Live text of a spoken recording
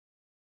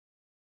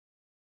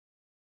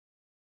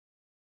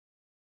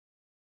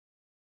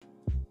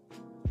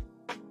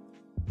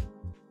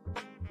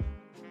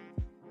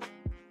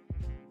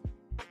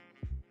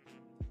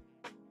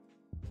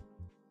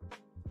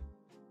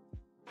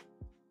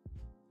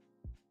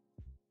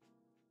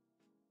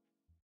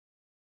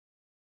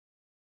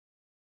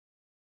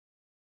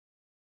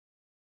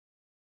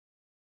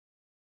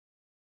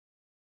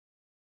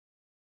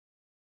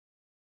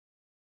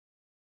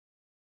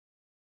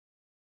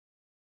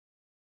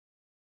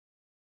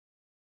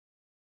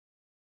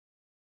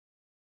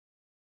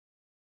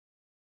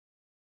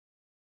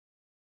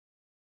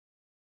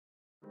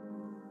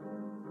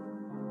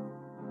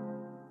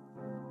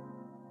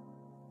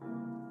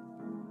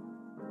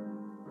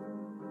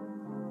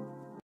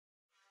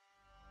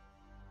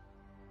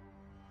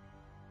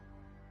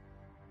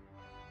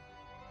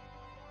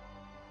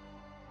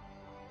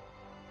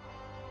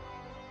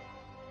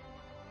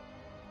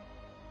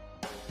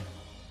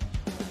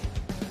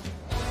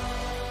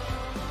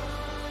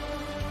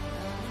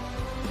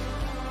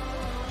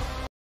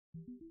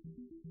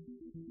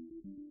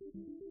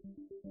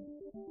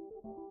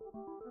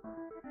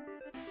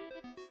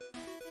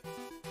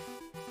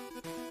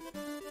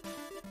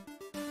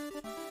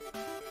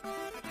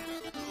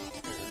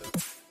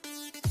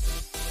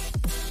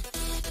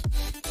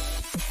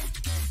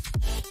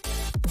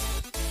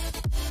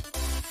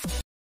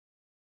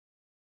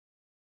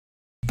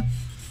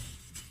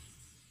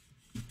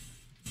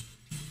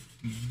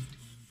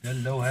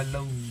Hello,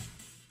 hello.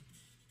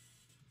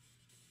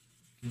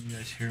 Can you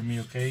guys hear me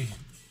okay?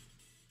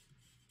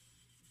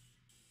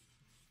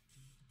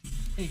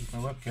 Hey, my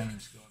webcam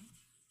is gone.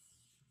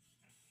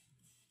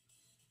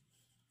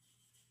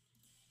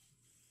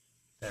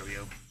 There we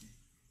go.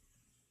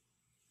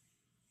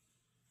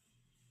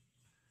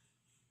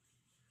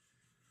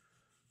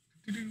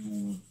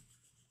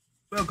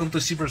 Welcome to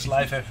ZBrush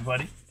Live,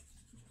 everybody.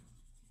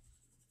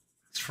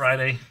 It's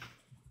Friday.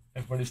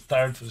 Everybody's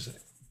tired. It was a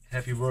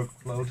heavy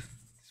workload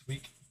this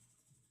week.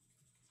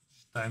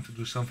 It's time to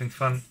do something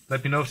fun.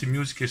 Let me know if the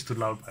music is too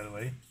loud, by the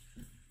way.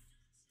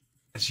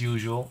 As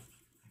usual,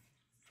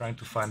 trying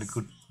to find a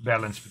good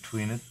balance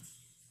between it.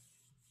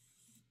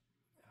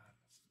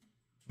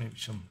 Maybe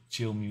some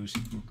chill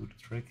music will do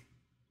the trick.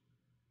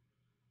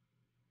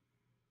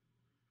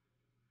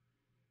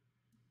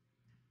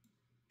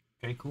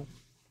 Okay, cool.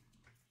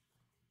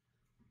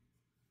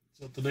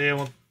 So today I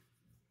want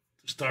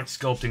to start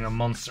sculpting a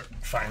monster,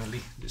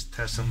 finally. Just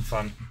have some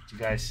fun with you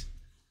guys.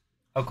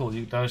 Oh cool,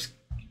 you guys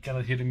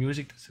cannot hear the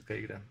music? That's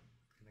okay then.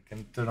 I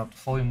can turn up the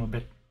volume a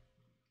bit.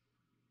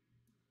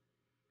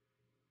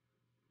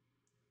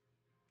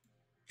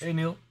 Hey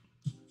Neil.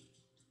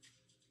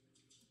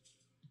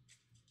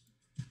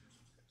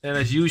 And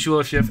as usual,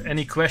 if you have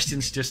any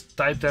questions, just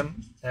type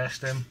them, ask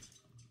them,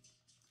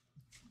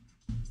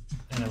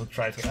 and I will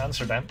try to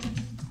answer them.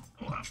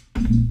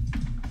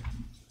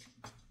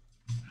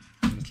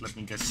 Let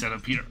me get set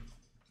up here.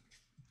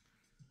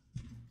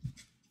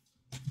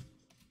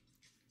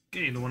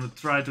 Okay, I want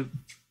to try to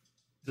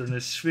turn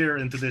this sphere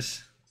into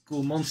this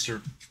cool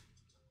monster.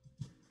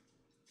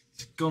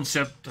 It's a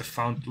concept I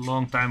found a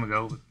long time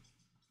ago, but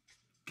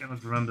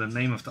cannot remember the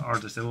name of the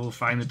artist. I will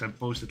find it and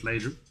post it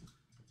later.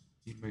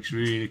 He makes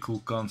really cool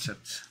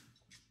concepts.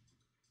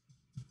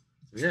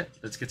 So yeah,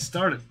 let's get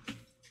started.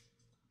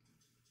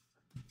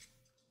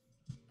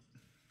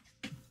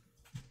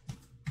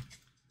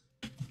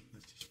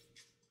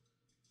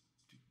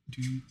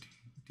 Let's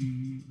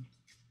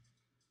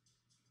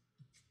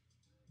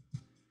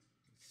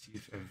see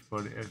if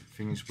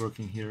everything is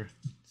working here.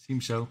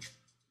 Seems so.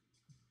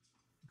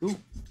 Cool.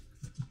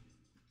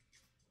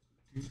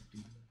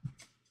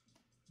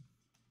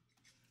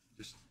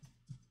 Just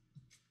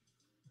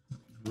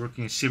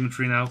working in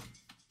symmetry now.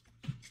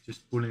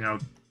 Just pulling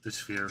out the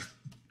sphere.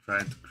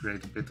 Trying to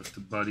create a bit of the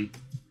body.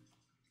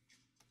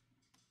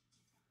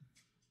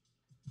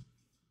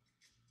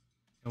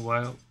 And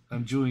while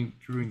I'm doing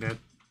that,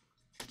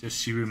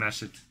 just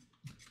ZBrush it.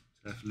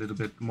 So I have a little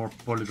bit more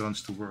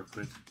polygons to work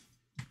with.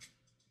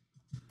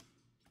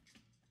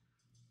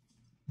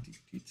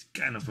 It's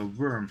kind of a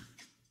worm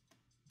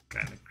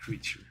kind of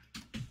creature.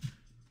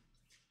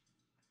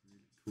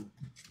 Really cool.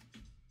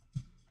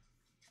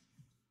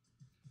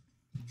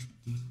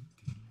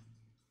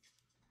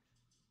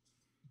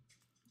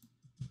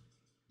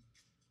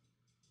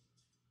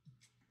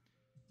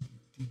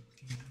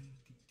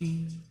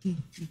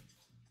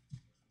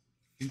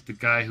 I think the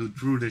guy who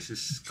drew this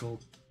is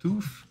called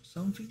Tooth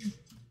something.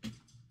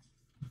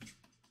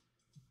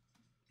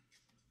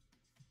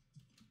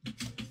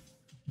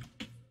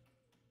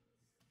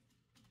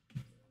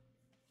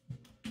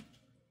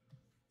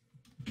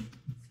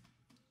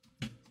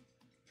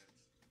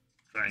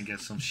 Try and get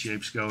some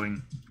shapes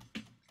going.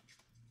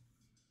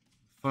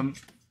 Fun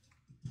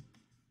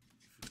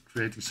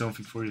creating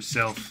something for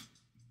yourself.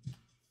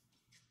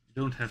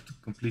 You don't have to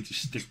completely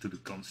stick to the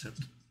concept.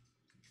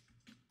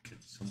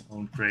 Get some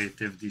own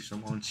creativity,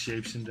 some own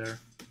shapes in there.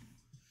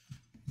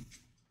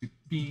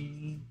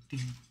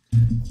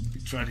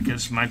 Try to get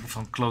this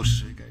microphone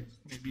closer so you guys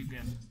maybe you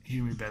can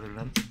hear me better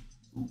then.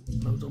 Ooh,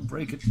 no, don't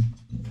break it.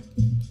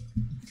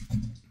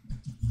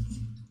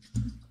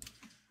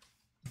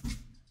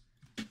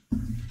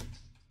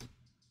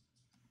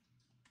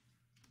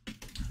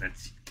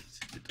 Let's see, it's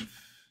a bit of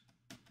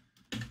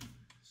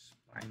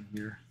spine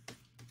here.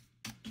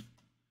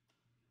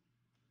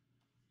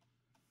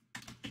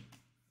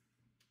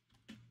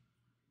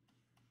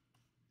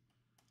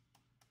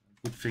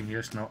 Good thing he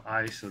has no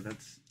eye, so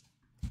that's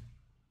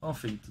one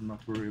thing to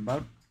not worry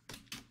about.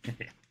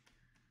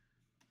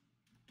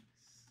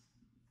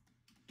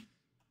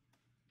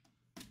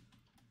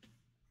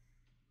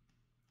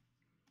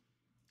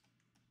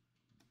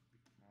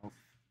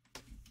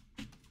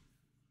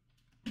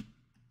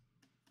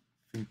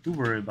 Thing to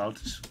worry about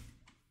is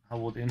how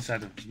would the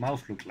inside of his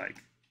mouth look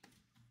like.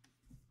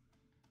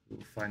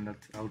 We'll find that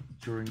out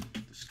during the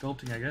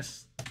sculpting, I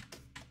guess.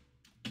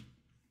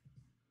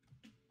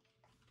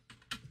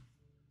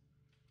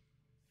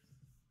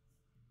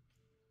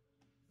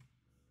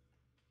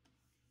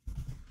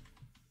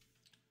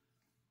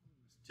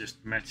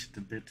 Just match it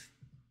a bit.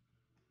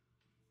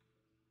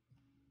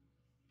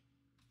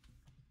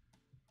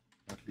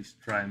 Or at least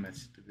try and match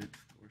it a bit,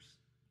 of course.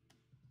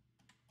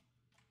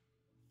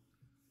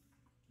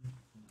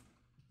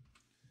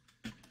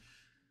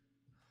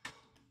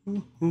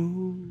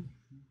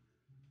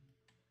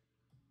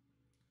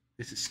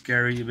 This is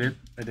scary a bit.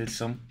 I did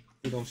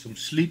put on some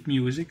sleep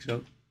music,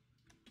 so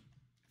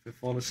if I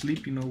fall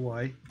asleep, you know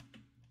why.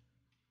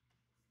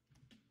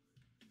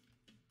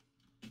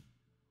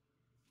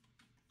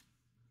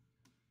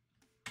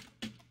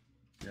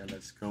 yeah,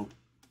 let's go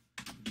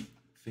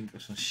think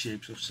of some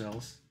shapes of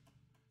cells.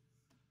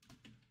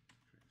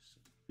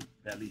 Big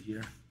belly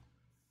here.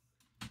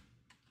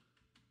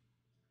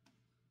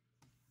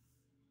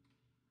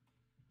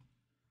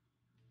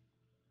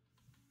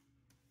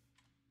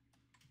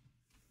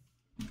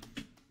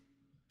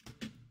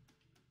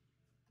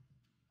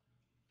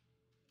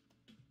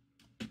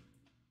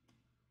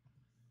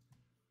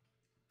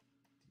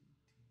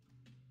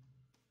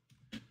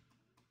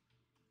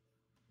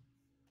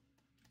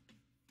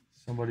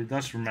 Somebody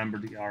does remember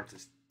the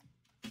artist.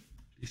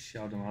 Please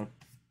shout them out.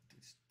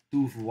 It's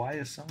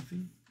Ferwerda or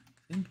something,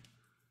 I think.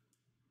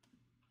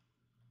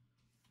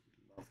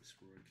 Love his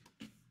work.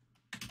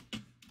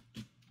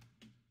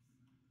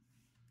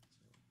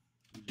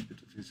 So, use a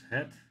bit of his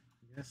head,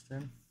 I guess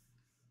then.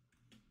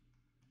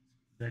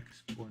 His back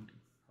is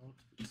pointing out,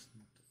 but it's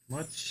not that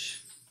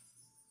much.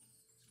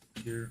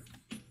 Here.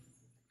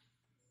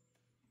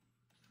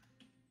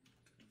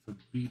 The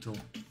beetle.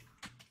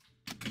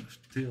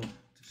 Tail.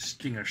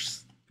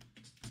 Stingers.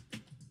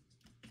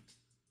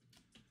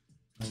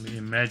 Only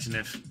imagine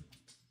if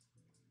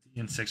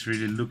the insects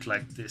really look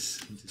like this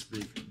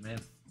big,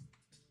 man.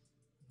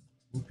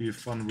 Would be a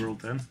fun world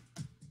then.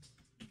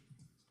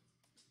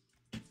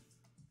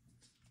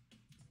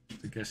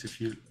 I guess if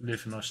you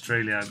live in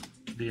Australia,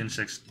 the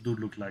insects do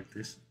look like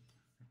this.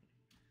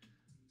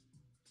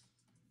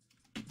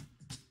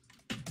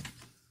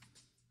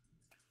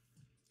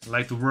 I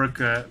like to work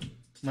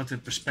not in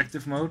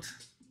perspective mode.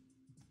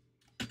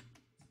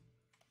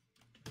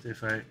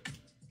 If I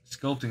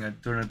sculpting, I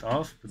turn it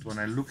off, but when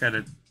I look at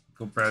it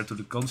compared to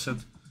the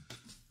concept,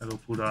 I will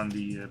put on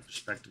the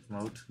perspective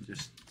mode,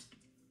 just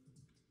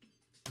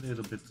a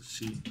little bit to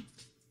see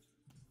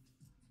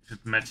if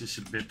it matches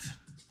a bit.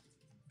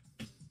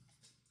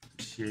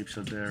 The shapes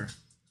are there.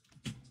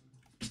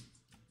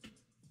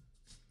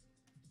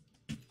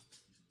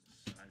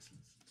 Let's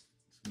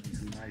make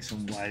it nice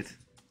and white.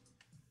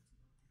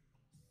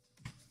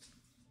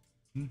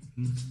 And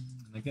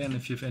again,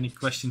 if you have any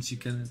questions, you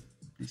can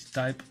please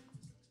type.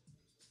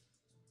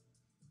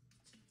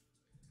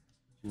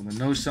 If you want to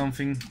know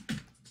something,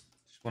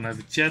 just want to have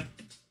a chat.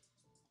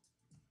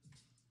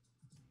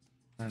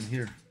 I'm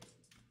here.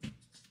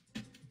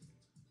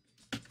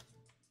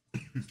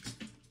 It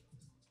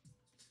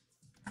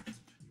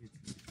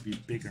needs to be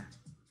bigger.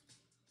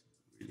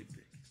 Really big.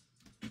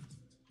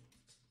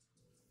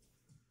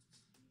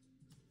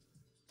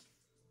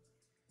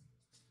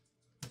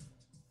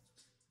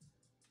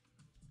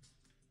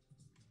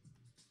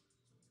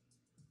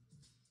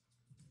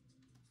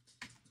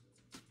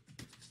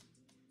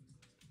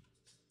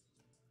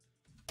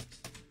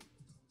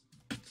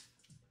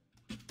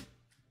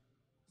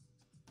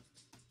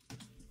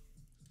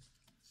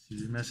 See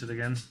the method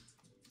again.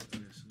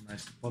 There's a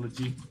nice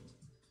topology.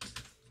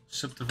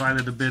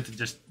 Subdivide it a bit and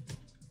just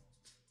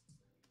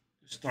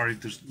starting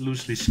to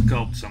loosely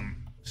sculpt some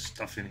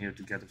stuff in here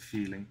to get a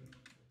feeling.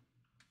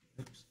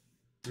 Oops.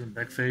 Turn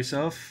back face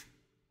off.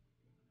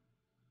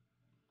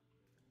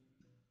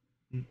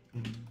 Yes,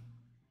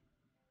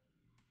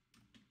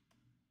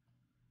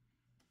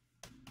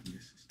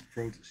 the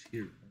throat is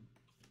here.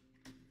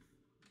 Something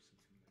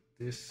like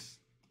this.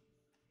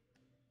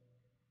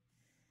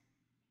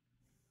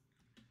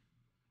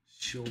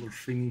 Shoulder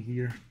thingy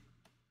here.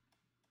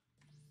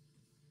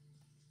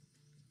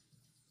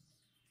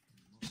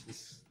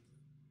 Muscles.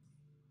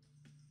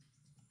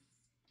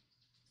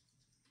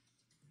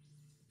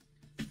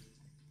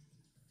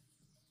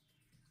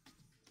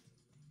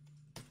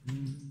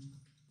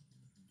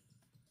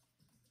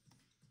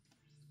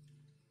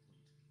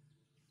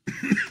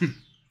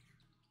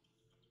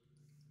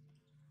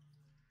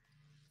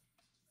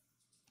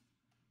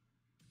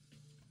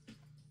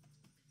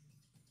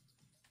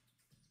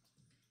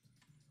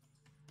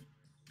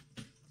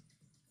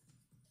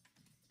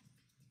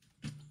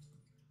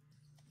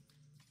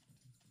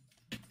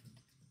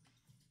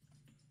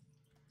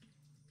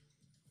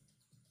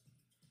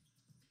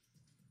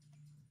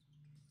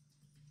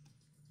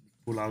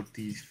 Pull out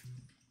these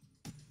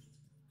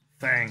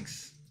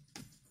fangs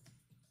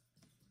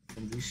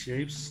from these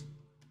shapes.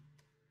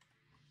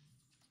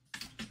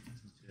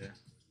 Yeah,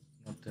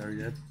 not there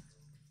yet.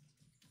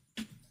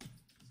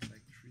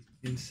 Like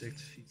 3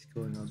 insect feet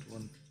going out,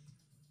 one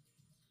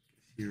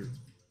here,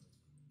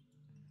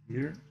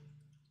 here.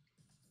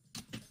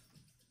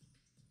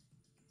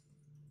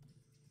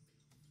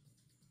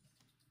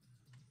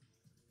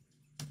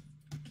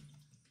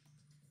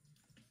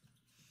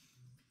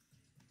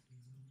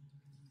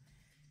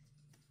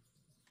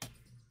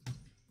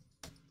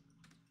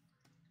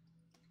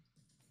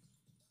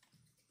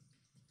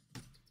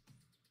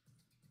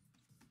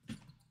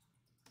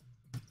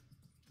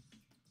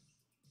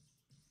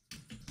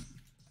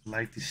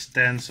 Like the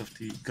stance of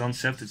the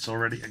concept, it's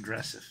already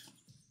aggressive.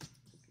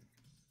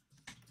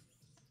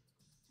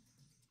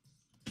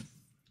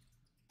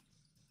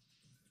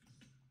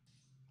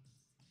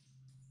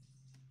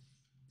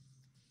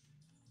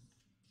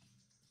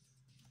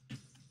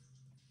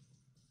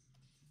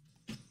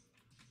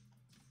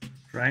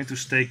 Trying to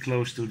stay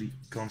close to the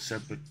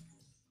concept, but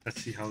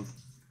let's see how it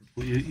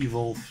will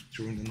evolve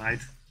during the night,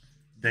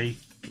 day,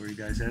 where you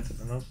guys at? I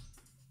don't know.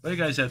 Where you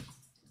guys at?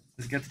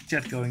 Let's get the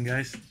chat going,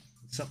 guys.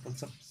 What's up?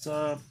 What's up? What's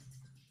up?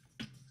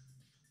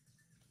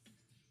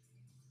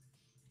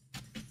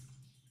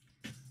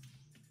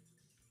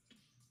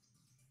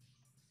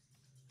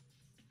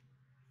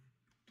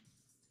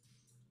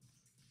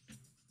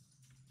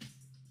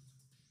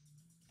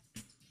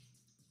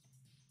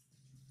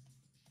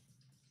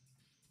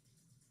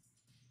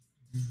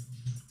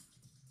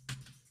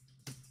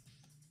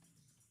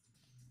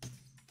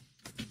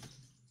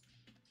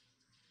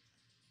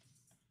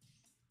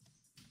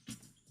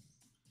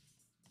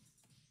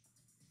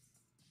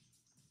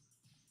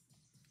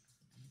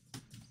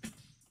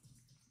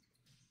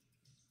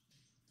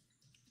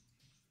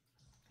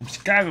 From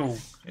Chicago.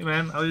 Hey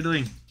man, how you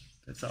doing?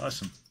 That's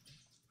awesome.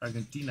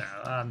 Argentina.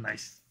 Ah,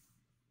 nice.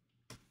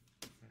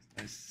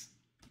 Nice.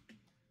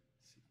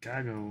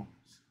 Chicago.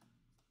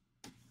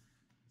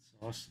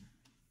 That's awesome.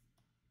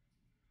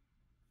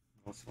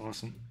 That's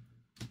awesome.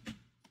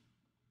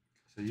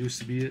 So I used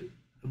to be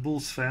a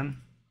Bulls fan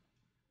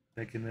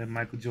back in the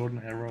Michael Jordan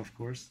era, of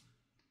course.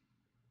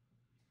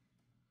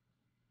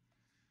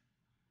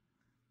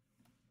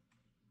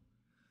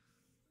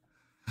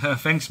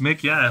 Thanks,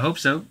 Mick. Yeah, I hope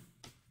so.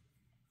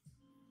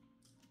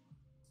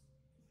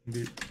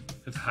 Be a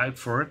bit hyped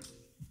for it.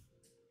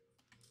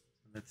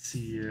 Let's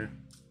see.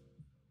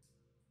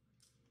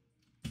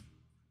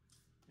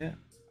 Yeah,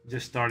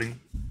 just starting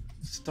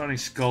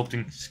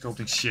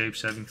sculpting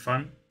shapes, having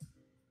fun.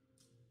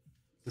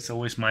 That's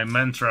always my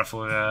mantra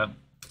for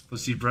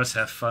ZBrush,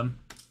 have fun.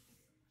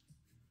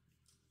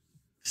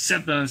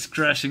 Set balance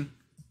crashing.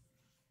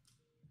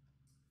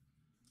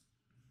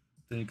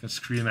 Then you can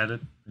scream at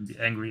it and be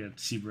angry at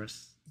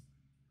ZBrush.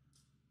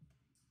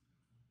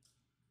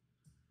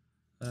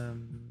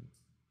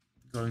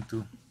 Going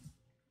to,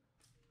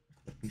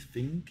 let me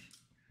think.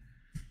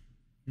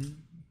 Going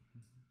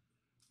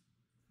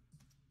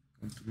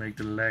to make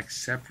the legs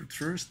separate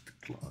first. The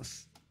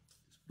claws,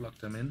 just plug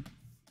them in.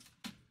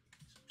 Some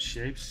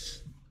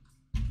shapes.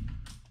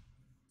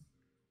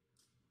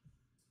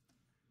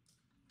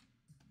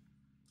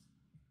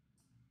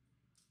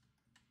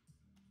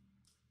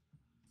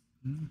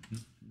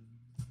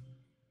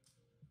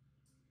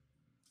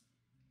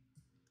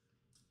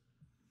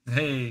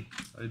 Hey,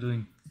 how are you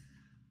doing?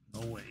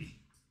 No way.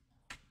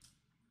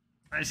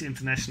 Nice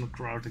international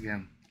crowd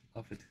again.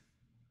 Love it.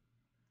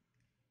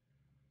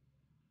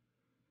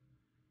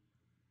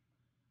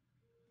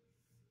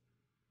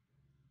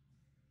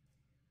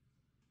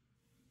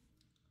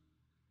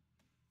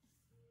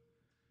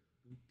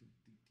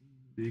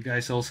 Do you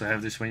guys also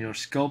have this when you're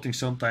sculpting?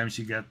 Sometimes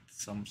you get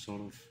some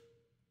sort of,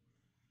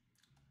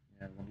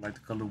 I would like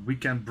to call it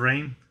weekend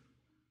brain.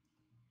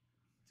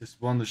 Just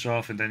wanders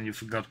off and then you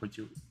forgot what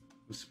you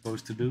were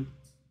supposed to do.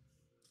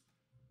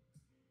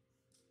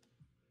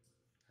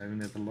 Having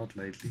that a lot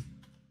lately.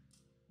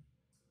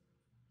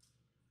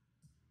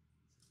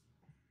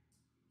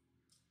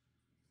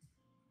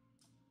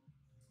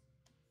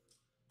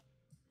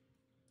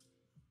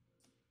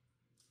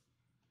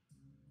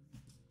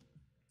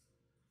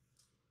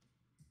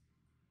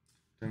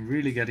 I'm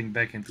really getting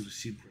back into the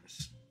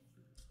ZBrush.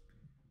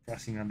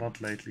 Pressing a lot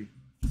lately.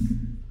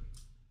 It's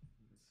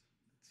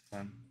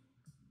fun.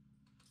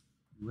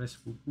 US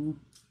whoop.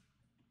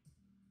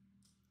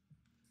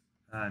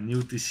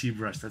 New to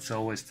ZBrush, that's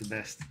always the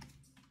best.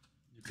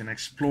 You can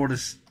explore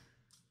this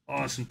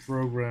awesome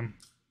program.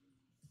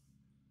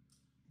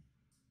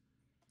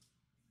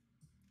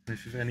 And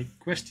if you have any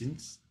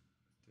questions,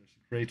 there's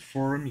a great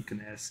forum. You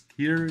can ask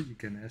here, you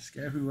can ask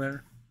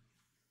everywhere.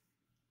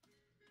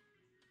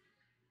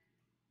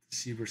 The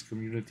ZBrush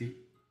community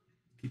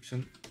keeps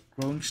on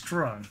growing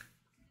strong.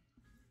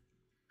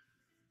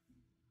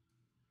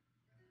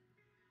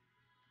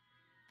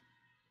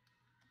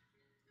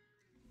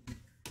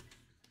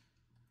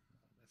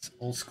 That's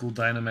old school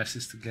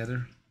Dynamesses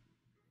together.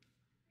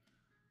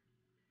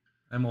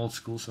 I'm old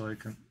school, so I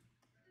can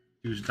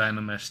use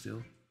Dynamesh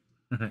still.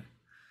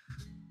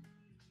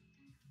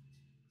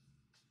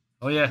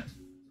 Oh yeah,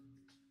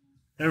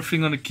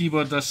 everything on the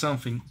keyboard does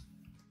something.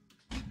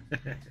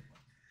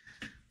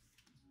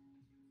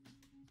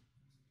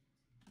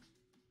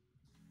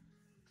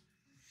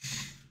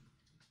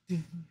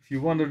 If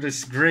you wonder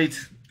this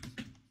great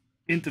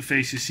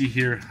interface you see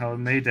here, how I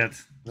made that,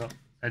 well,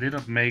 I did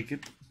not make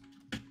it.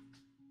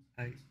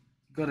 I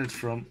got it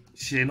from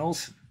Shane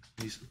Olsen.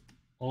 He's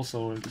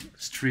also a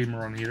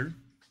streamer on here.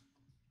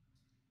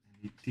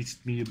 He teaches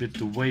me a bit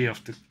the way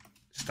of the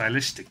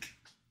stylistic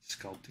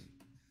sculpting.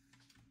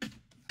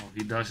 How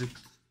he does it.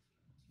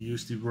 He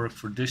used to work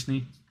for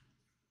Disney.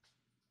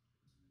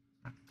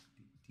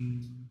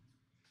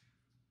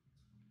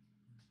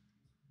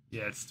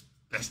 Yeah, it's the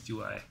best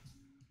UI.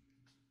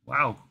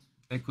 Wow,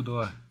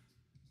 Ecuador.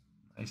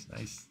 Nice,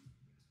 nice.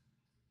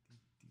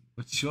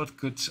 What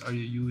shortcuts are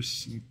you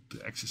using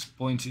to access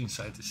points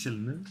inside the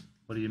cylinder?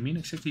 What do you mean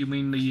exactly? You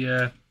mean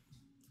the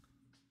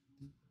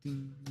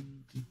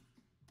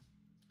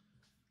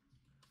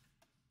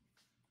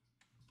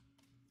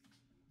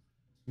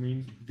I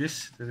mean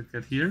this that I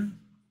got here?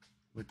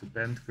 with the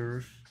bend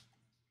curve.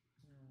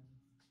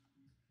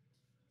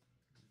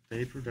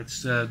 Paper,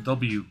 that's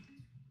W.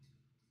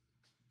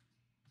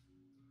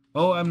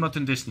 Oh, I'm not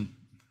in Disney.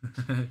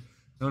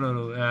 No.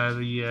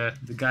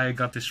 The guy I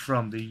got this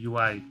from, the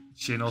UI,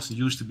 Shane Olsen,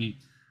 used to be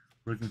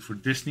working for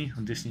Disney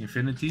on Disney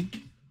Infinity.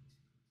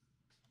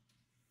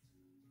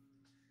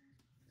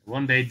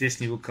 One day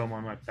Disney will come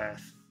on my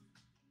path.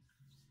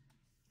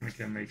 I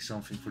can make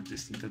something for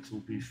Disney that will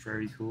be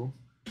very cool.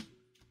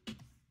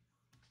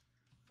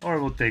 Or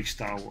we'll take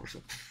Star Wars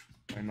up.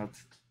 Why not?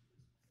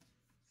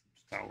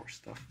 Star Wars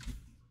stuff.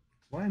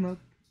 Why not?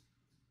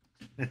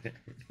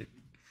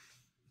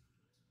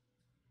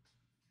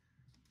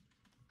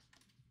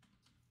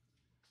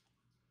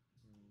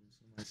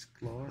 Nice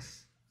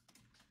claws.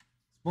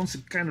 Once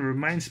it kind of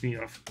reminds me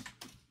of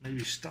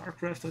maybe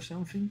StarCraft or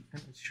something.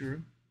 I'm not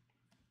sure.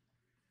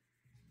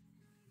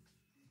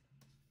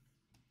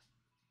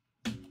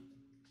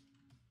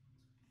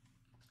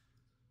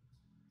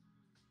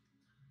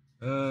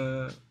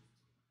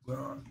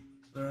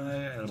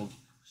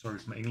 Sorry,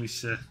 my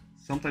English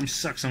sometimes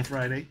sucks on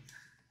Friday.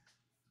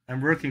 I'm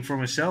working for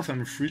myself.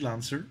 I'm a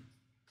freelancer,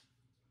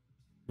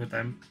 but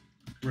I'm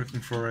working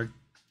for a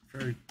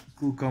very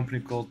cool company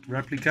called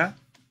Replica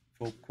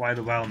for quite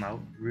a while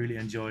now. Really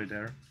enjoy it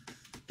there,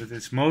 but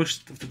it's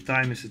most of the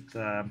time is it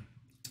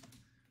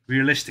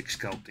realistic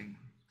sculpting,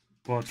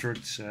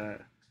 portraits,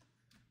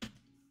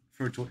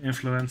 virtual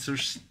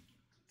influencers,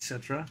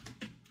 etc.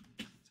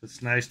 So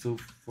it's nice to,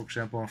 for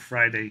example, on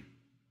Friday,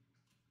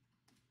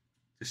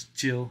 just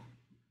chill,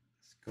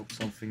 sculpt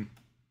something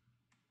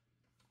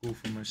cool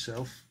for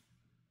myself,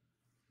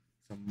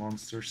 some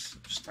monsters,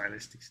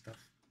 stylistic stuff.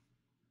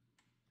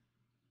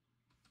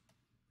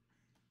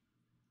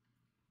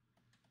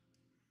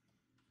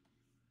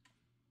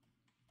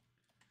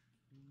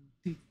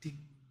 You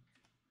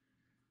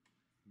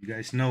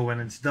guys know when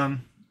it's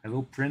done. I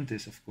will print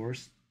this, of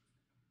course.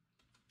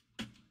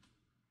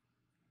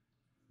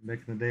 Back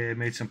in the day, I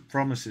made some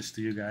promises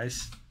to you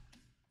guys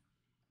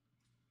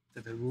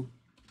that I will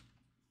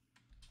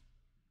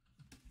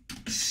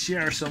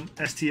share some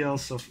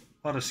STLs of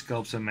other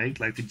sculpts I made,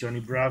 like the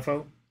Johnny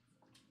Bravo.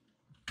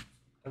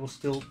 I will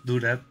still do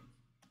that.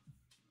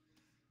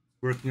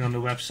 Working on the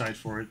website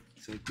for it,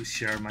 so to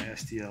share my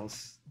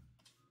STLs.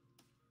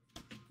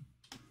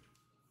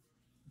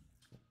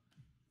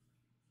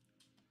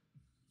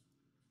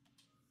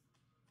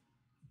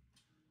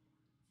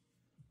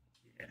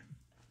 Yeah.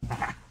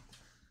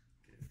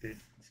 Okay,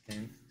 this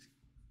game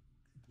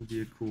will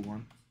be a cool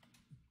one,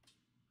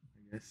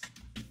 I guess.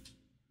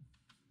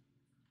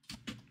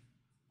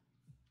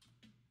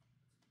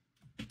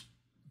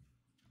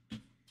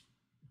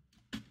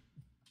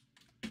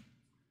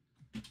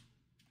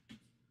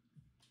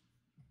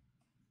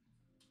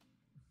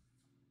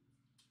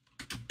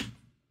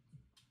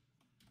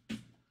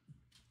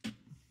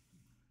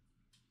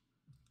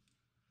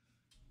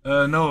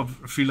 No,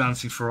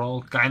 freelancing for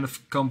all kind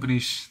of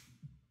companies.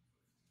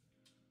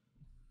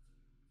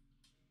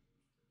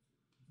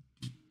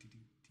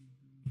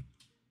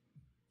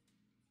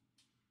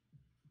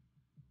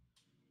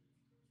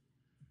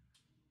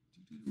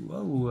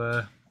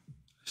 Whoa,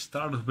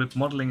 started with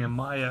modeling in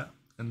Maya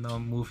and now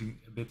I'm moving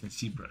a bit in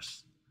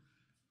ZBrush.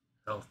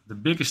 Well, the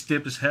biggest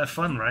tip is have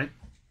fun, right?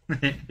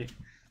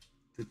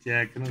 But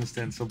yeah, I can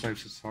understand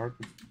sometimes it's hard.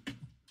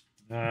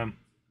 But,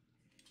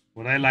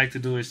 what I like to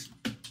do is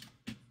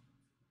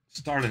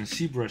start in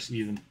ZBrush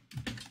even.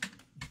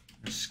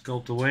 And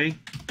sculpt away.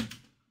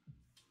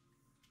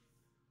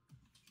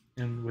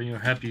 And when you're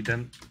happy,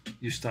 then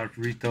you start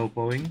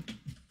retopoing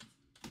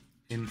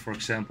in, for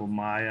example,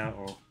 Maya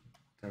or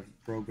whatever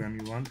program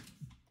you want.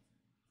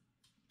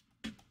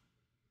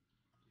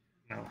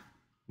 Now,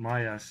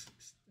 Maya's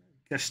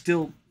I guess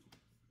still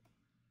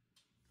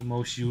the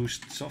most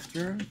used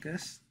software, I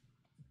guess.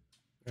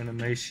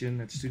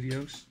 Animation at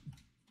studios.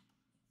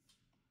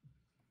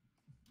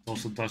 It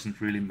also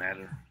doesn't really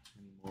matter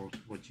anymore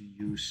what you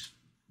use.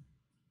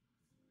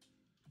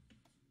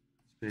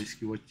 It's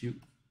basically what you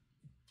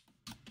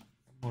are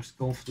most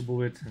comfortable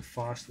with and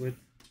fast with.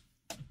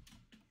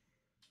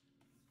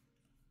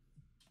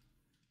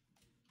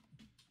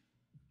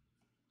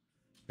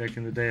 Back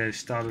in the day I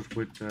started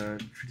with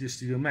 3D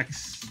Studio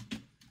Max.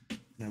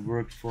 And I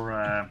worked for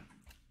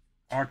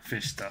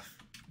ArtFish stuff.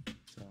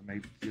 So I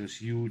made those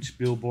huge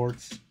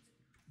billboards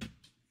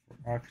for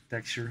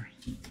architecture.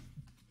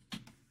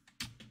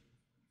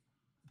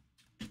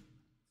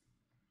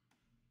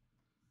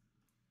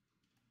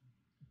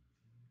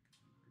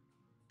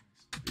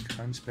 Big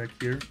hunchback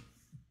here.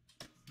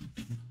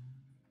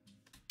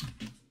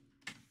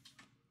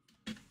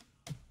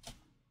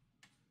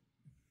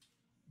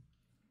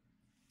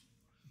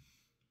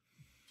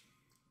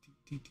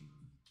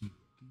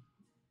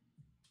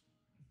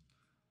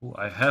 Oh,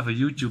 I have a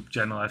YouTube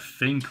channel, I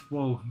think.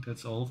 Whoa,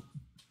 that's old.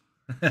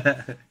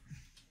 It's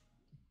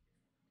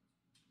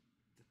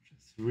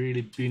really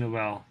been a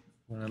while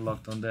when I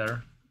logged on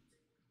there.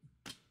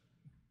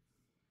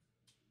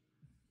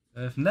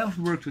 I've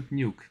never worked with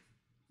Nuke.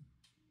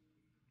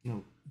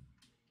 No.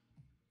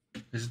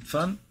 Is it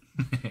fun?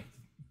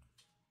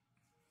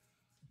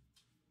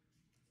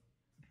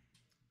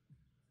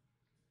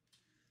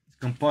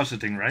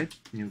 compositing, right?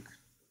 Nuke.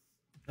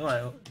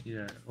 Oh,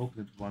 yeah,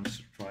 opened it once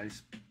or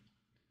twice.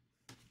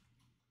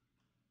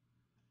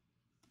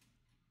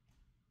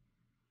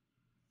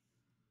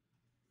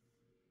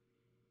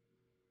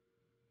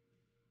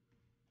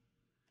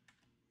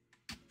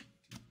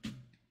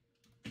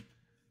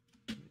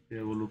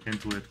 Yeah, we'll look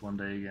into it one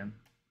day again.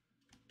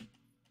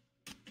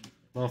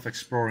 Love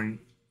exploring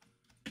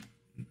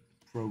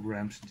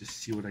programs, just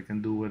see what I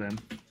can do with them.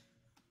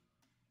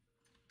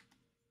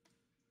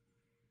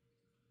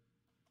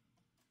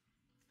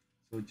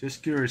 So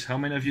just curious, how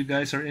many of you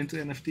guys are into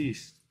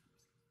NFTs?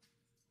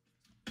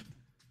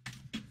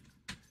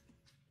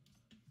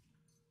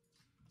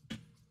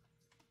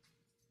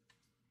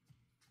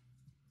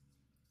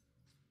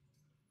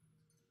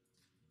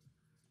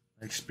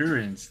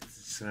 Experience,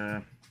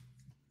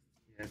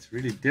 it's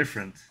really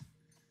different.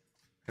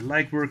 I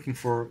like working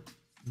for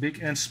big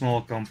and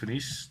small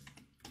companies.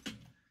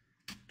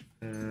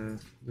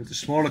 With the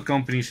smaller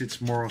companies,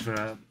 it's more of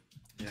a,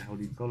 how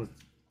do you call it?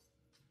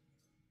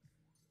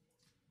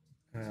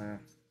 A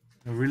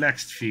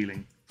relaxed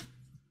feeling.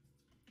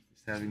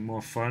 Just having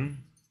more fun.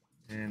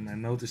 And I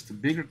noticed the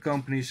bigger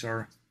companies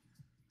are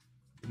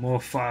more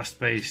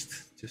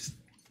fast-paced. Just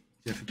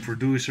you have a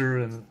producer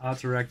and an art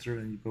director,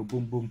 and you go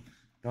boom, boom,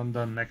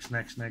 done, next.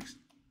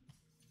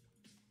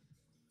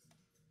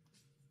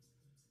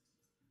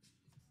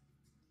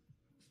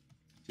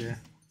 Yeah.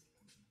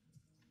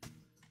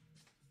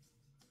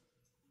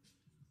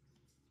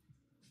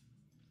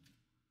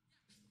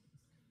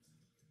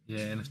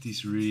 Yeah, NFT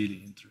is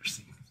really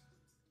interesting.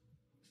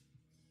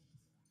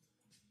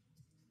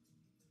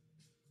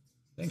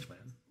 Thanks, man.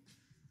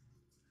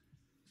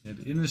 Yeah,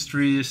 the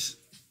industry is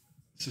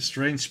it's a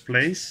strange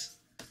place.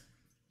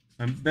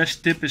 My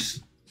best tip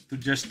is to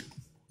just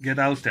get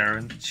out there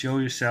and show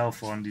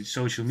yourself on the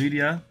social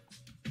media.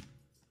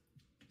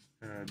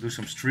 Do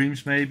some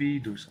streams,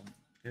 maybe.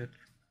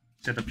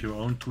 Set up your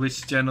own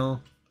Twitch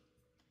channel.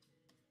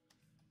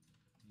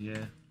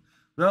 Yeah.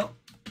 Well,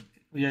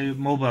 yeah,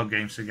 mobile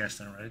games, I guess,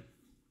 then, right?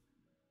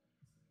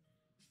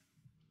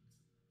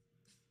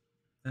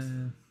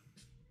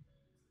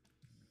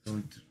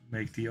 Going to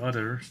make the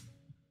other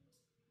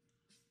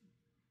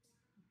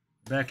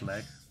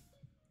backlag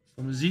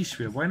from a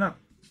Z-sphere. Why not?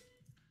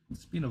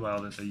 It's been a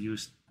while that I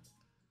used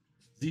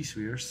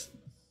Z-spheres.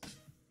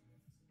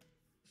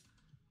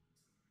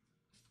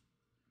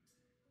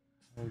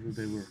 How do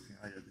they work?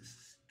 Oh yeah, this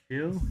is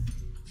scale.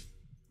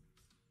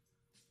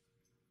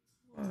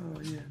 Oh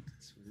yeah,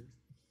 that's weird.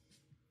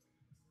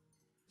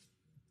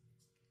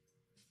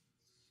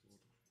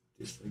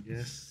 This, I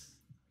guess.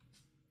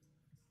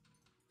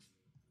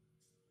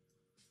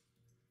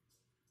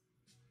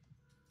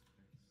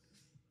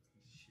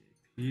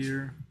 Shape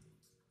here.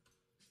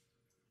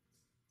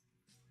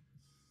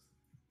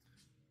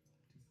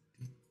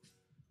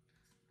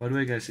 By the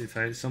way, guys, if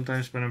I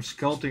sometimes when I'm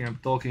sculpting, I'm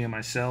talking to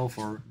myself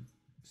or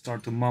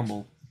start to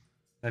mumble.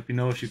 Let me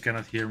know if you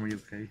cannot hear me.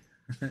 Okay.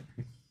 I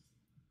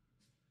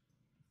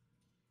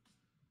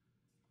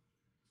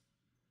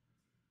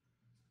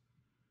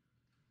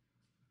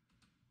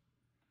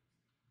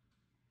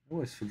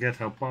always forget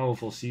how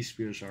powerful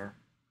Z-spheres are.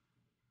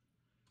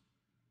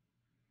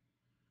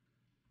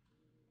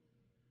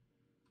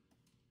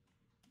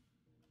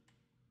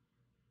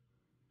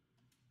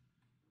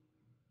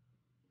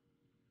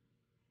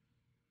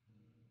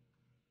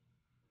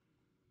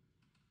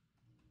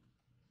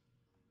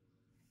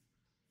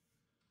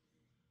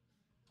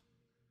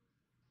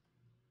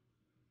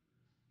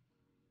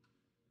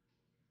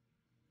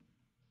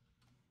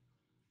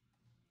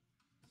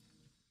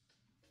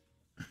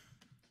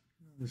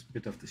 This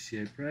bit of the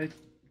shape, right?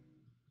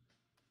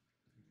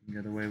 You can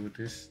get away with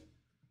this.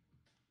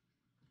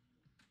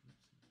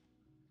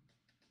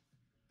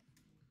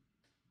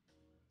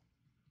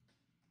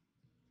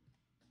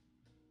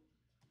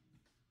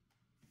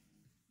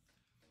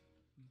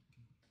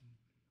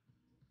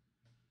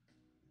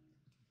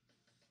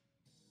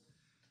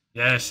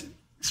 Yes,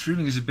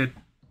 streaming is a bit.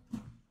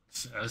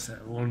 I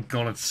won't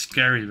call it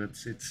scary, but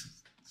it's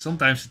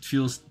sometimes it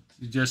feels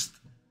you're just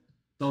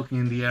talking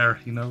in the air,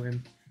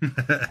 and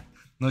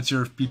not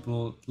sure if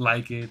people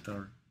like it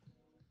or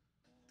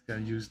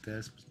can use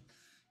this. But if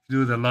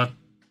you do it a lot,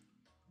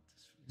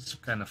 it's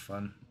kind of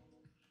fun.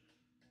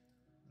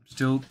 I'm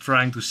still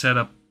trying to set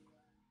up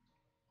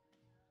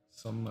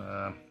some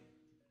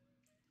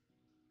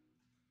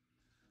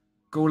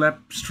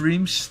collab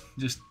streams,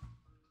 just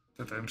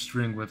that I'm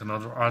streaming with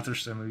another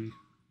artist and we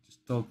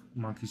just talk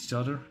among each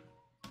other.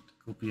 It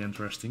could be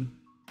interesting.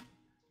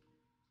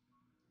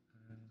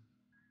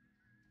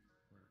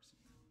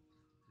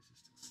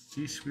 This is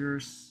the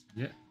Z-spheres,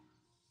 yeah.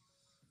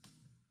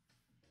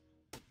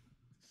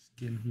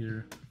 Skin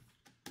here.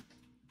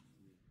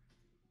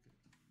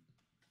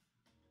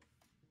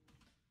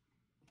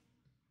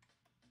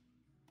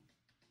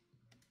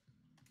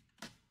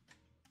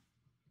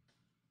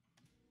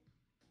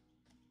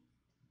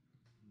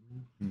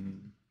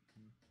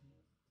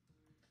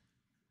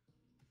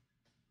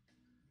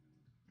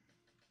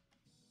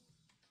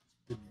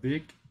 It's a bit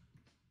big.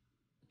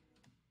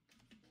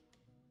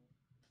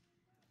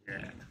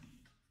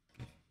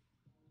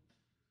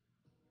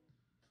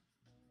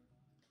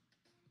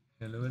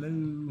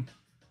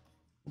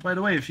 By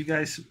the way, if you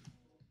guys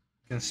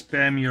can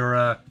spam your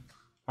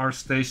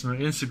ArtStation or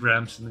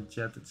Instagrams in the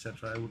chat,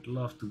 etc., I would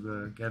love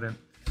to get in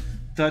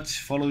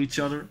touch, follow each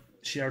other,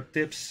 share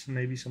tips,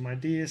 maybe some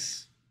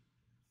ideas.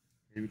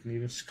 Maybe we can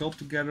even sculpt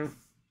together.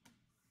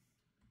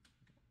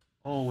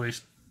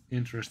 Always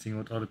interesting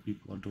what other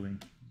people are doing.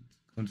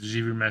 I'm going to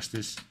ZBrush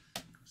this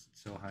because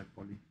it's so high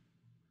poly.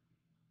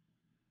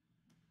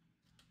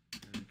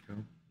 There we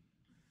go.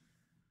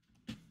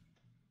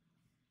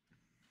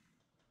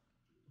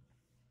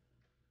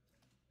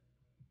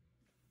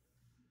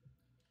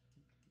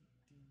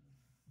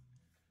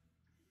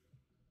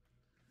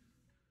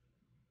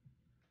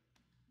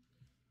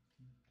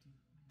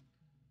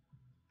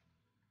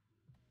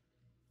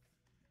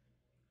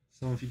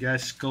 Some of you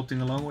guys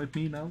sculpting along with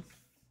me now.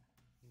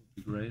 Would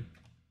be great.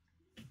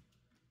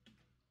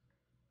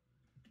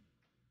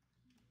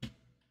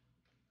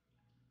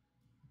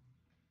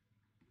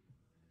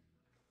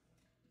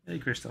 Hey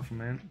Christopher,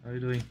 man, how are you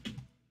doing?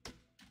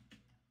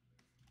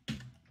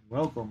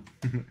 Welcome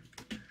to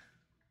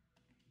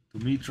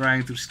me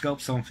trying to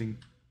sculpt something.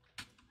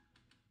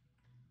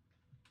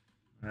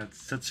 It's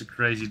such a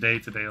crazy day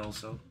today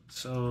also.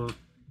 So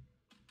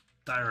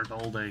tired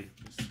all day.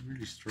 It's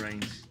really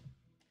strange.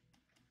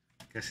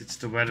 Guess it's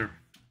the weather.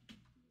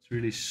 It's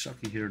really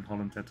sucky here in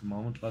Holland at the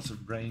moment. Lots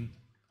of rain.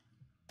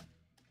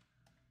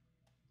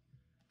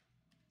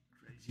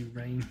 Crazy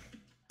rain.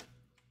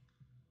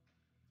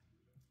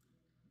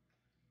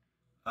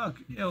 Oh,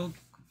 yeah, well,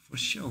 for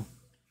sure.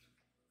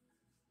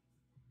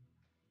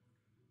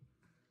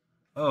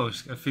 Oh,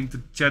 I think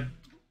the chat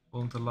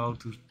won't allow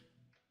to.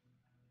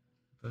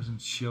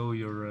 Doesn't show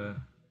your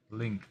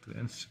link to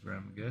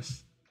Instagram, I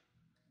guess.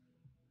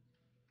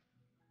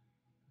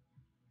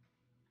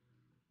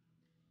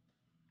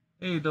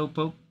 Hey,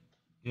 Dopo.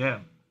 Yeah.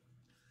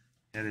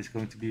 Yeah, it's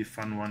going to be a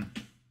fun one.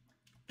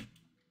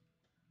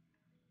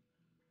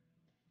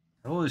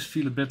 I always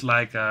feel a bit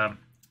like,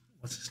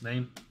 what's his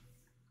name?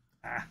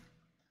 The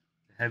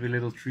heavy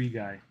little tree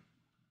guy.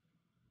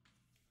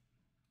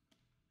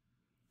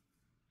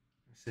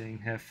 Saying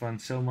have fun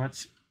so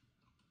much.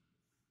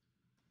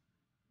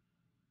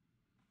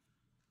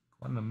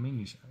 Quantum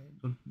minis, I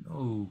don't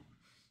know.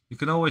 You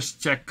can always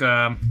check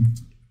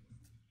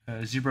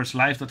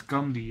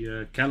ZBrushLive.com,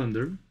 the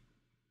calendar.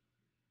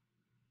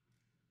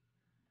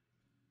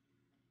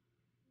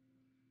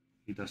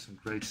 He does some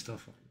great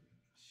stuff on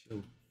the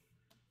show.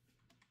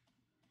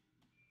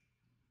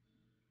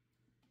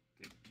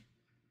 Okay.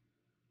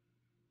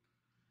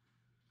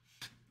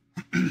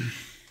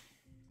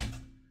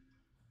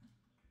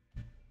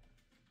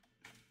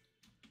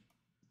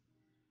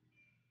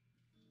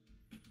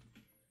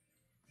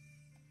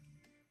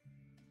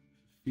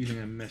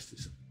 Feeling I messed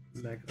this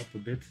leg up a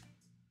bit.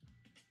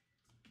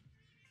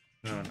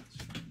 No, that's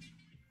fine.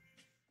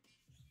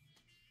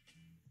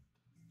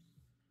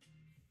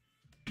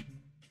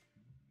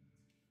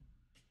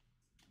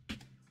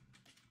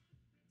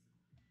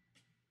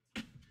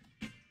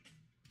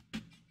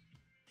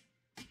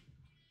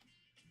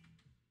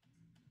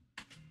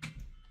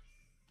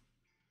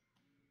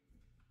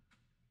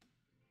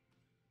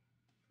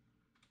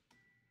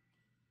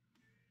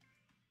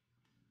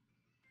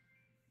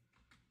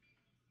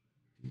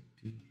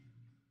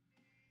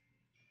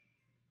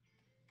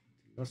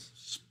 Lots of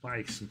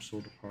spikes, some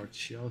sort of hard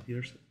shell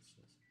here, so that's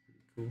pretty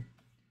cool.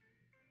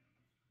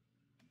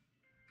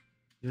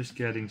 Just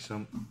getting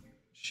some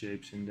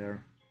shapes in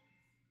there.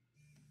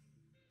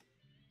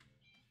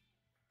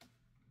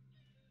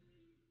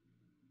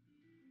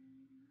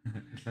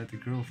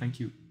 Athletic girl,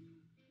 thank you.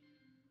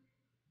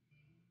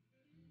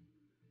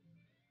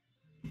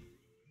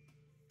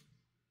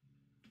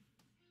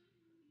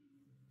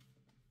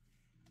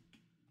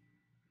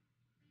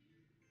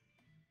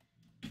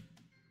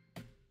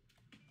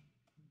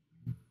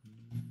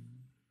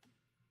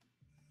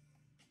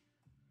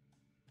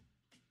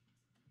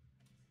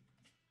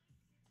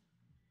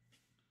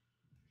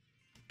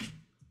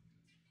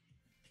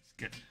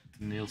 Let's get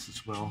the nails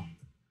as well.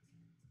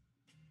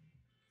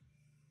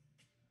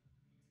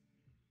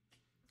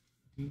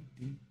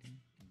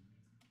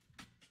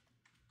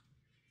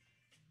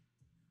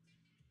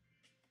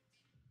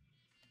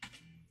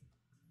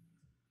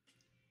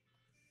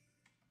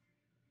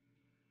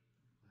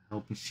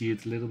 Help me see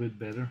it a little bit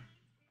better.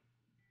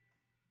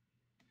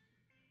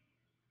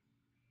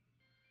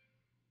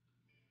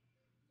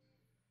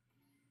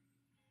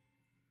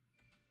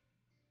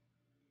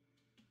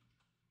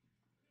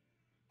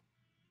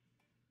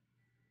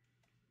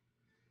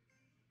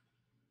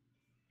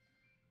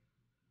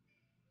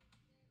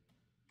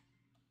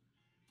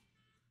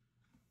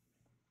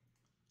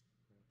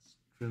 Let's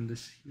trim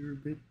this here a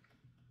bit.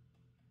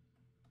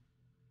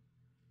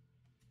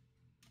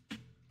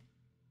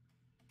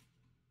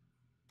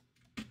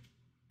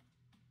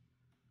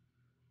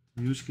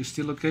 Music is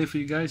still okay for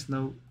you guys?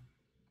 No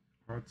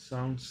hard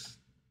sounds?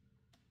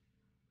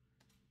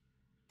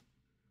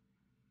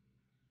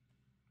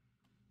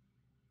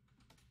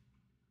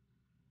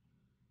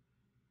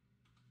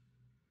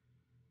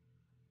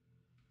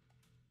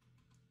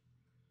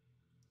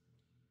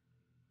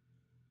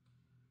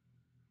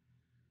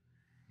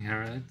 Yeah,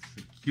 right.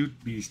 It's a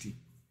cute beastie.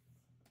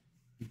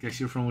 I guess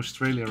you're from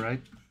Australia,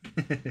 right?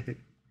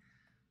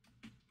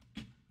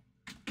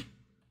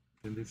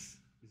 And this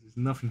is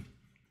nothing.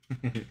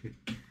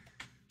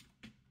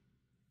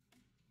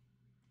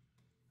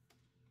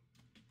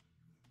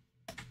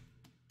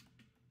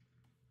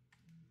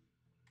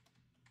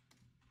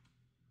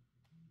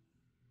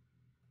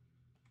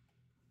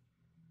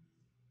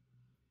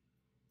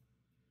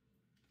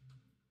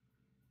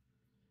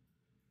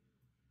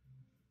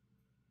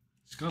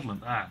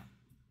 Scotland, ah.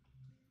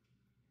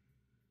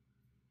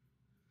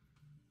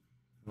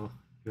 Well,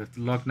 you have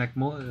the Loch Neck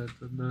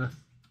the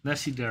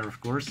Nessie there, of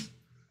course.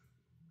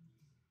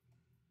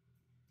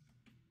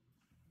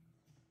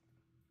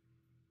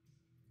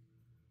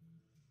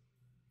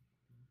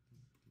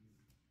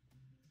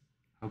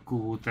 How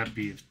cool would that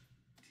be if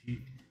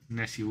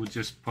Nessie would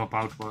just pop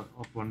out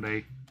up one day?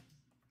 Like,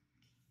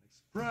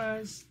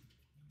 surprise!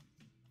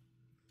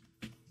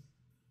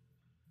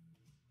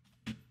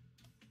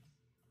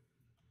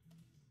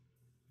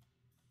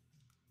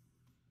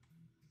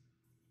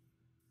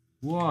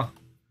 Whoa!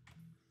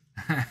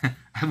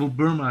 I will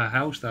burn my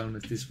house down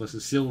if this was a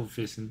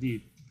silverfish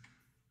indeed.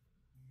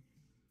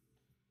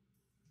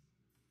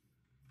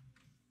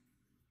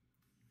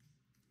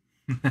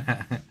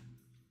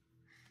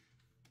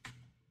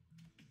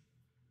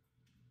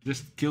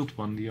 Just killed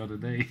one the other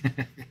day.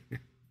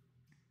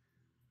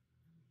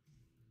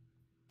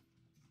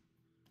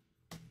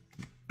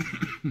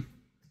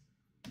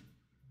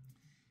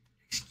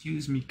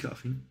 Excuse me,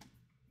 coughing.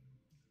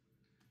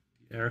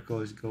 The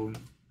airco is going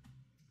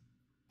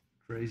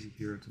crazy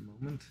here at the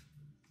moment.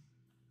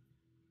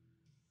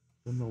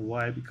 Don't know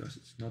why, because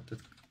it's not that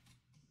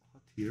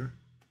hot here.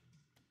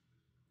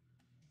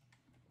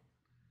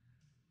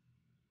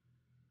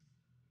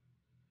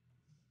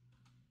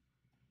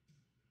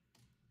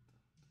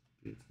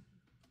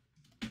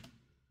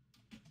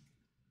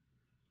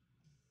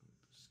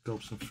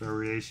 Sculpt some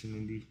variation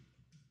in the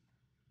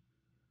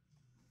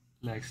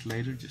legs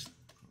later, just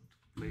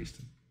place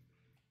them.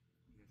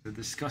 They're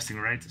disgusting,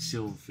 right? The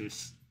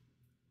silverfish.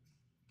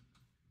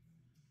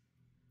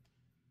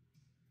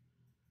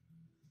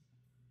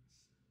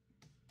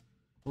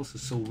 Also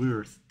so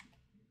weird.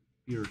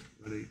 Where did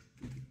they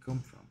come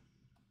from?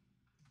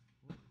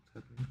 What's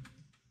happening?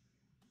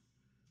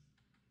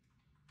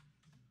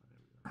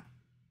 Oh,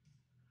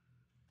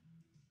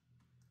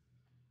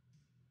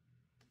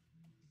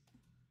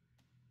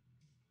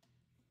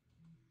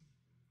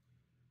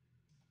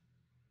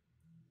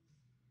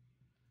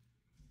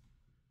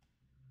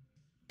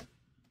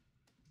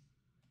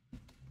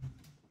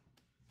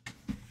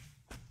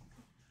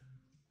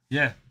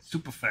 there we are. Yeah,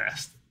 super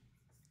fast.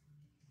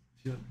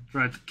 If you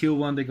try to kill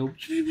one, they go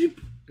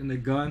and they're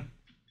gone.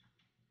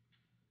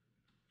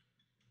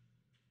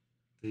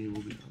 Then you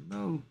will be, oh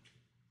no.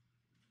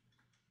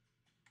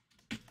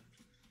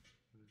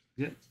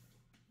 Yeah,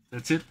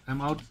 that's it. I'm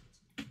out.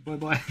 Bye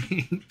bye.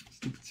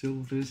 Stupid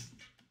silverfish.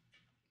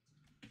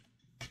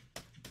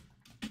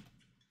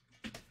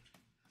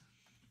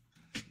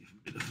 Give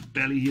a bit of a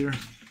belly here.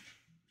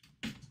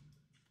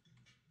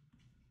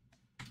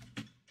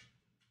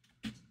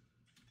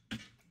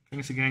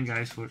 Thanks again,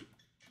 guys, for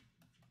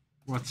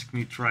watching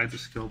me try to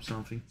sculpt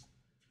something.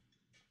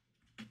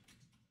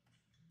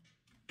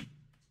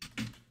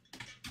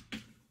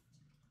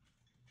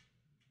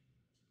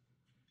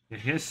 Yeah,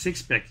 here's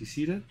six-pack, you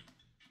see that?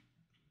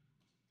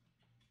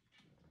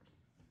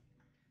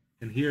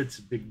 And here it's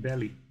a big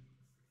belly.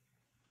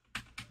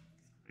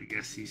 I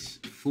guess he's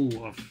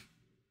full of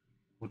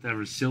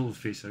whatever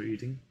silverfish are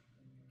eating.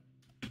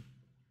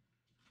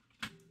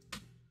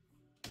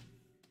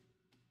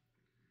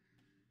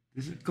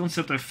 This is a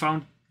concept I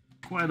found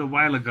quite a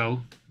while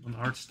ago on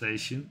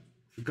ArtStation.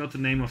 Forgot the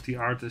name of the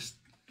artist.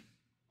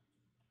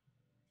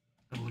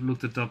 I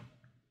looked it up.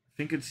 I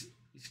think it's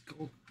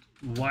called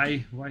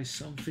Why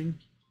something.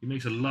 He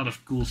makes a lot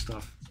of cool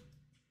stuff.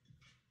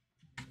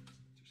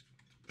 Just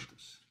get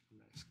those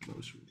legs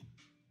closer.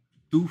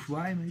 Doof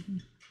Y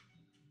maybe?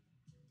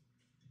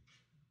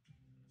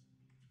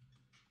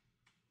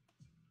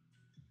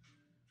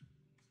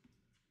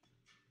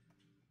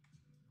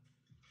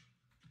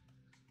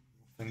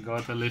 Thank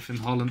God I live in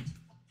Holland.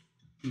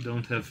 We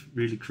don't have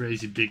really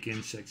crazy big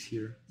insects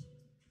here.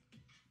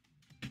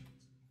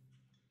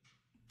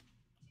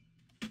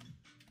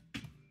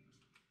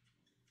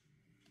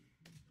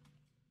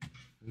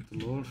 Thank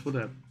the Lord for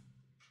that.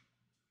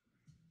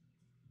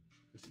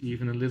 Because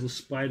even a little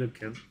spider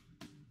can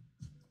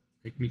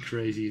make me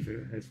crazy if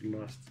I have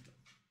lost.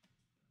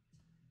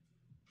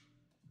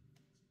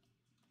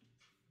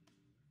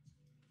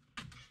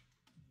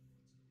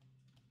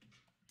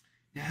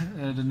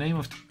 Yeah, the name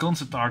of the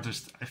concept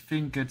artist, I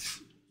think it's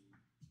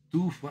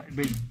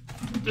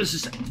This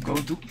is I'm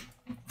going to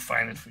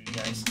find it for you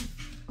guys.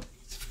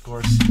 It's of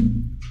course a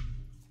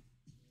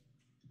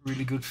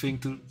really good thing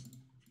to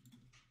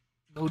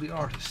know the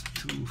artist.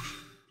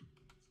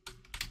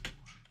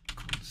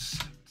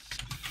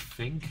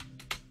 Think?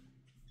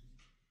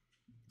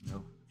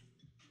 No.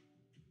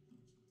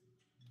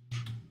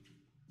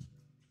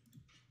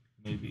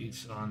 maybe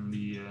it's on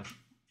the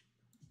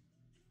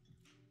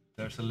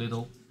there's a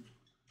little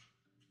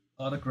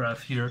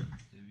autograph here,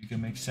 if you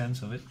can make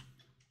sense of it.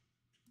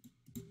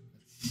 Let's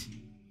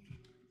see.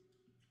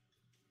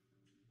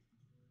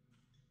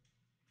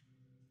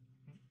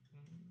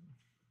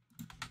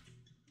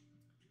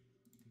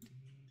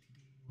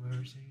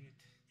 Where is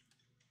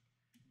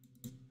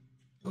it?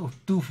 Oh,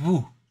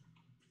 Tofu.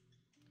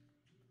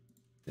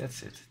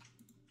 That's it.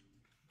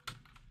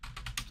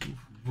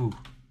 Tofu.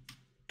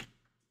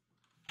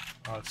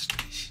 Art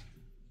station.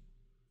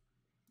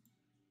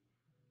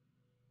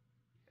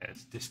 Yeah,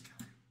 it's this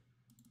guy.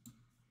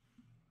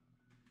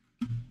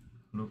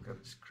 Look at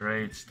this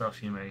great stuff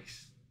he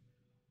makes.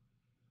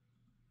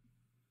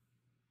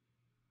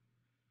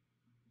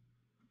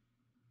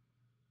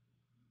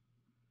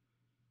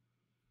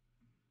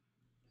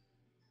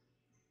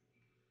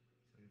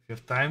 So if you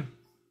have time,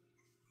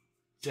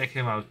 check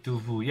him out,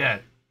 Tofu. Yeah,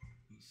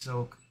 he's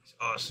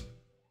awesome.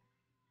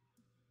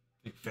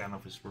 Big fan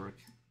of his work.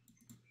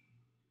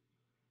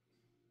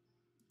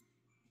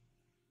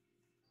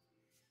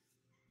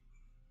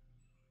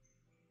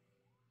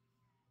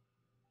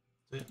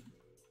 So, yeah.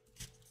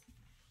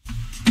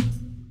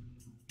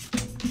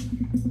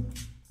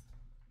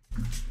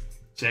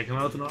 Check him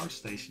out on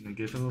ArtStation and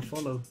give him a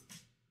follow.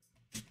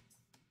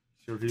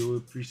 Sure he will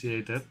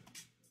appreciate that.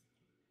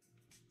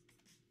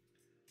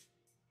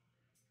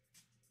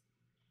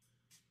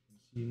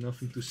 See,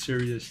 nothing too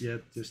serious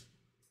yet, just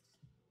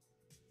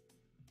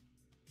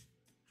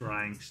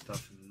trying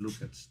stuff and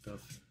look at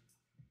stuff.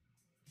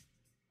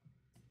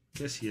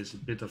 Guess he has a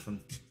bit of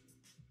an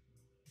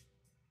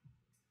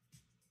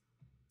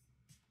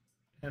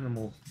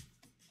animal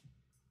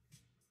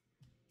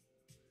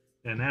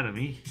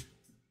anatomy.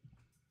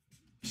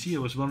 See, I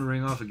was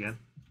wandering off again.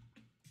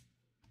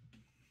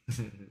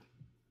 Just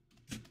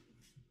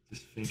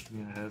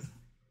thinking ahead.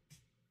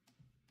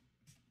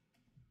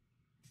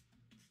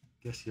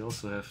 Guess you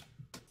also have,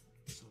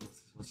 so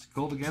what's it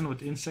called again,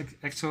 with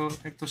insect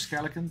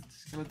exoskeletons?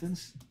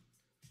 Skeletons?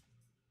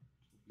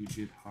 Be a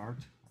bit hard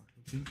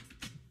looking.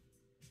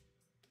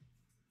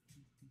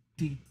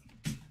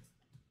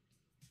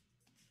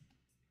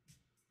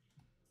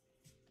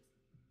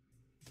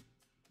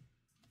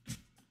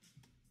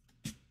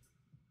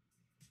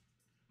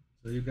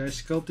 So you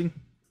guys sculpting?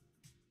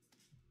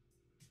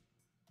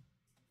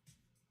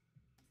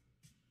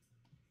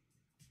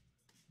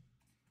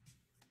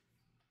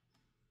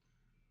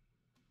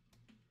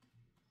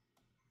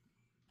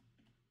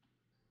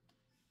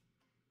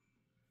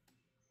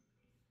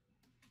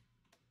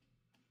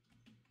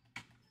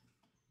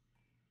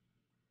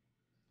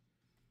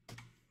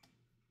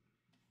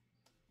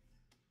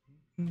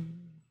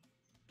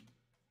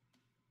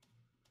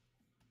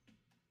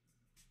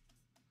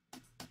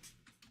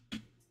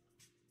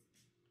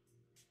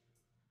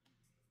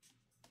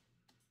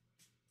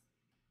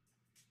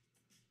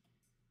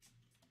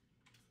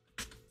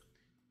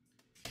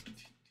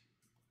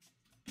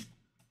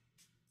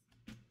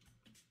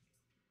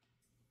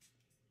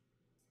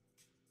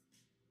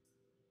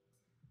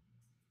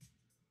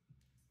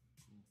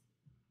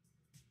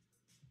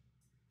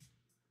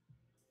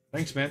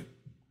 Thanks, man.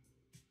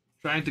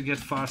 Trying to get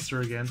faster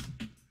again.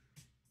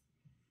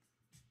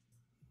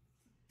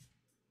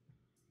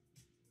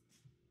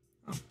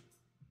 Oh.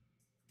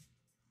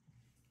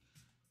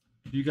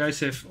 You guys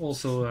have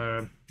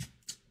also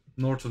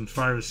Norton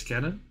virus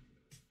scanner.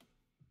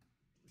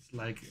 It's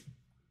like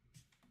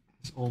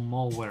it's all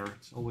malware.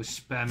 It's always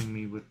spamming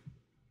me with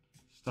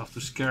stuff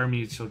to scare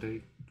me so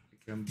I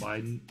can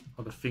buy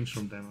other things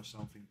from them or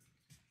something.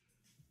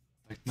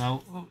 Like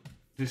now, oh,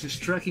 this is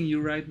tracking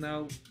you right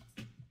now.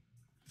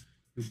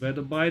 You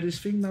better buy this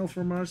thing now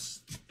from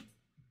us.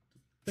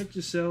 Protect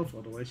yourself,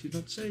 otherwise you're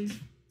not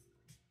safe.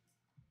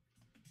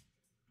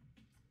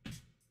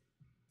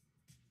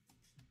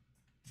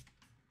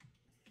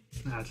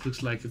 It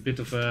looks like a bit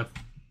of a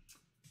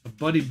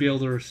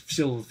bodybuilder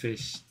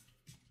silverfish.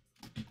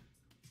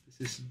 This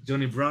is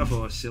Johnny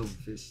Bravo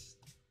silverfish.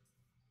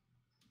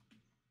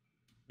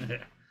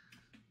 Ooh,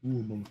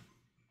 mama.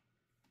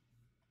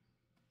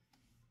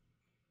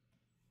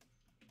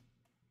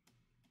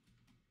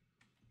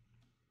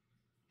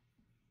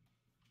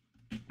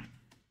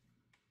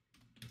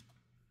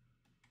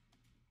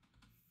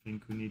 I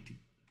think we need to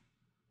get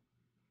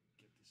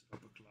this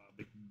upper claw a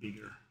bit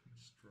bigger,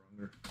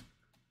 stronger. Yeah,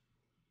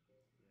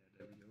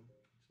 there we go.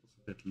 It's also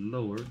a bit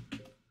lower.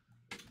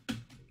 I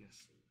guess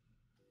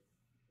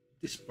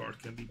this part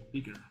can be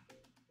bigger. Let's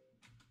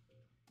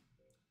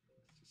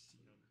just see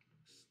how that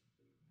looks.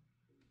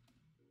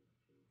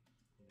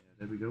 Yeah,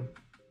 there we go.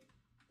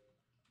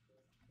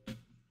 It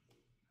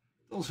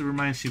also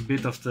reminds you a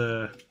bit of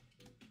the,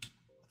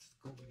 what's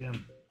it called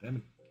again? Damn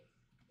it.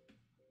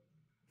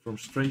 From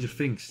Stranger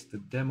Things, the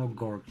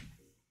Demogorgon.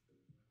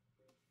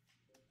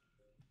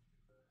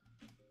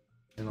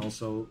 And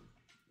also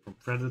from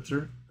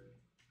Predator.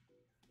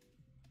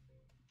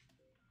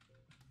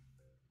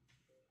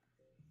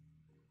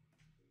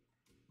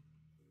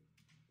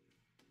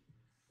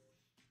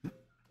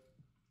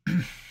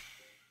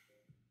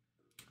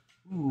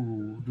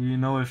 Ooh, do you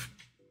know if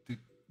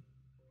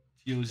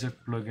GeoZ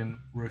plugin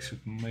works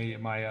with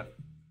Maya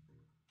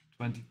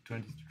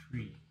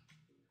 2023.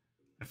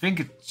 I think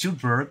it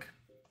should work.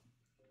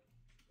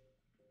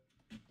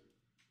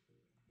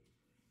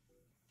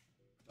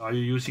 Are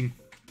you using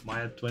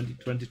Maya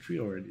 2023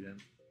 already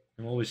then?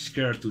 I'm always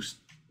scared to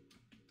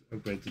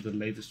upgrade to the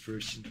latest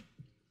version.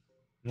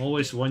 I'm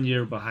always 1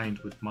 year behind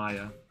with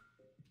Maya.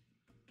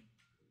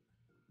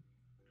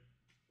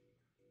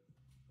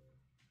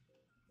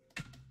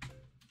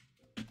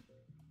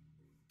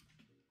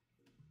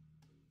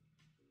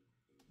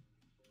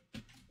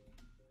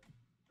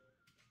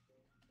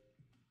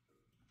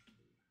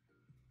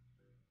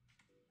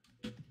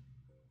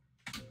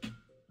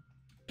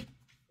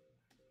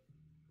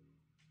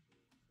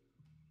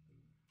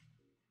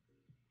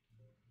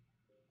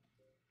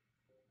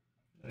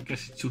 I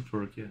guess it should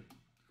work, yeah.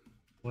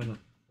 Why not?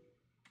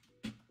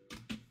 Okay,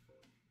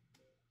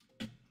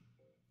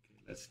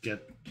 let's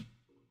get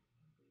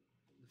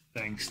the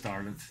thing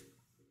started.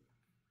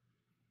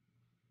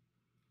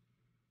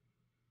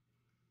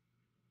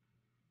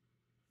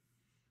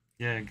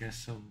 Yeah, I guess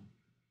so.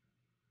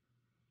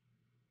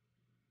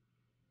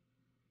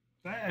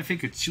 I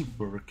think it should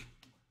work.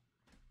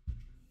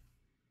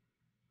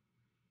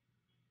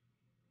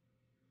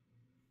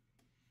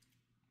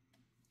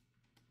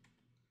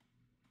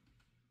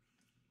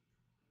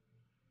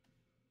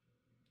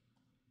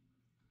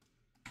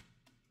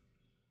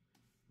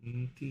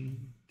 Ding,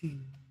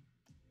 ding.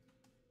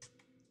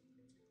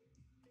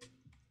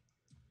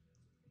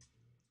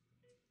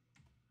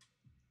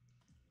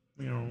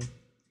 Meow.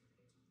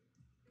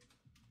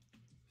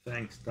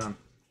 Thanks, done.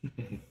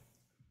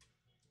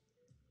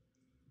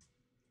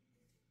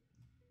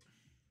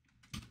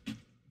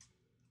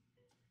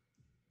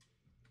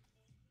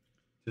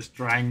 Just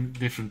trying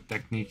different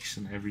techniques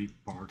in every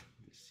part.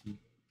 Let's see if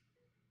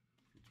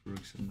it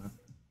works or not.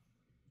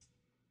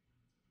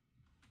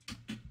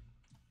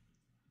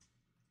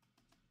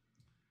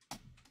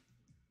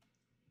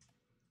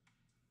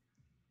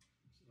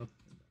 It's not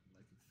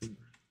like a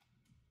finger.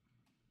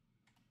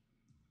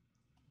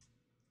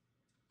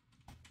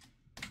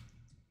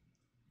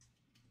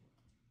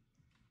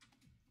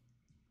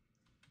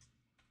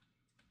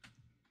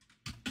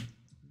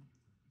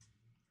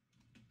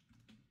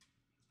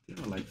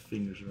 They are like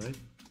fingers, right?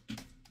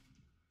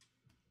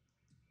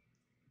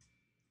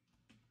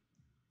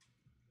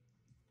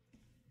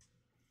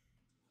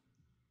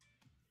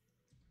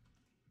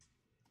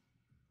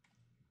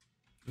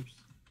 Oops.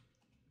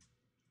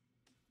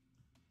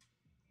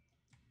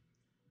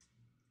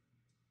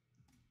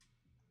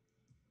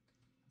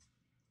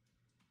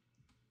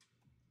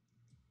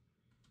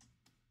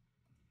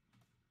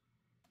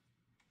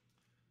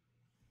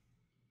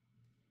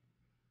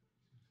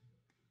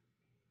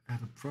 I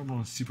had a problem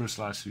on ZBrush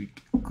last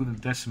week.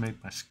 Couldn't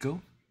decimate my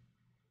scope.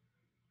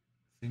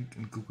 I think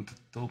and Google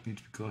told me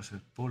it's because I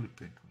had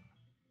polypaint.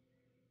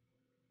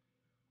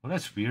 Well,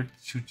 that's weird.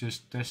 It should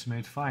just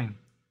decimate fine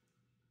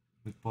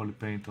with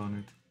polypaint on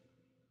it.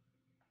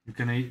 You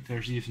can.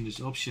 There's even this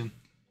option.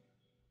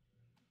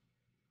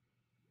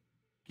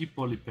 Keep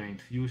polypaint.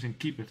 Use and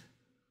keep it.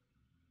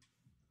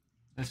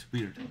 That's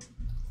weird.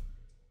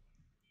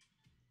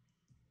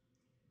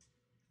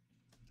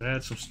 I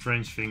had some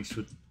strange things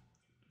with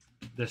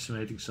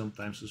decimating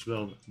sometimes as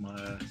well. My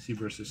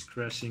ZBrush is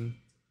crashing.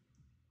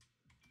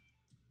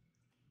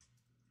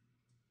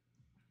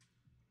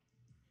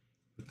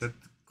 But that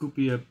could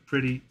be a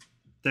pretty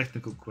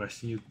technical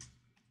question. You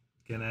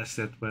can ask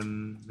that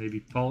when maybe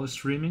Paul is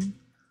streaming,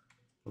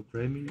 or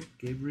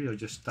Gabriel, or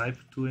just type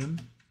to him.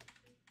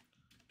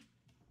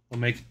 Or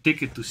make a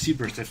ticket to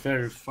ZBrush. They're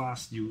very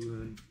fast.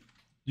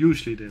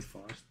 Usually they're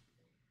fast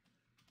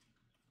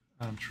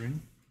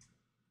answering.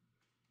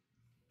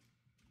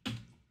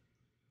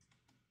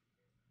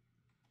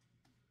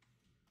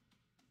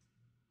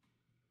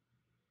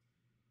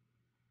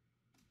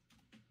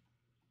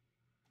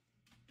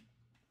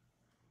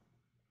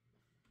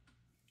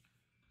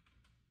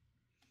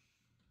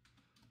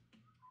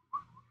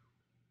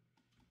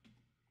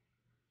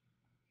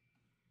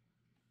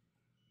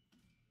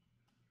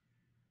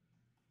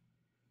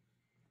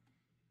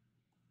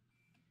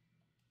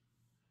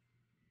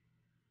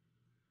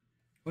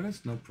 Well,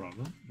 that's no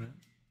problem. Man.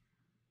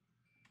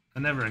 I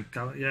never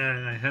encountered.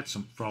 Yeah, I had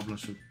some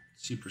problems with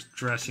ZBrush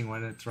crashing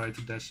when I tried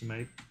to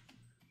decimate.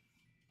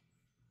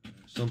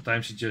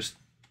 Sometimes it just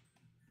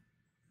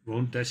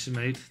won't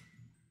decimate.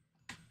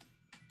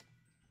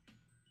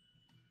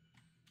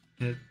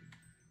 It's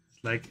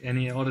like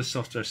any other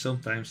software.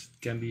 Sometimes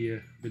it can be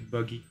a bit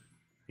buggy,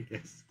 I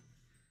guess.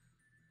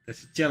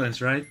 That's a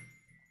challenge, right?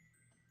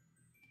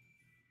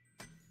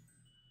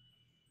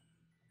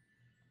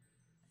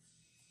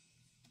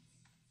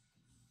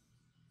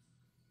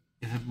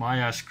 If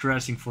Maya is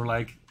crashing for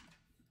like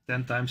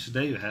 10 times a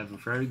day, you have a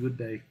very good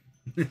day.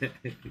 Just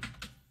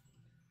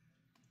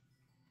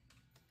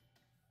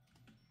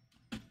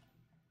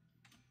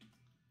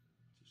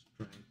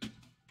trying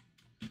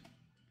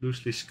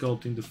loosely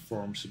sculpting the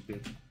forms a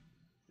bit.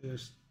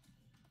 Yes.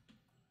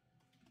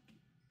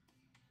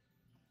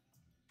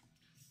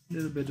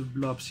 Little bit of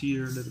blobs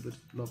here, a little bit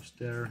of blobs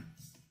there,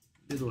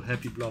 little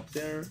happy blob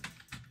there.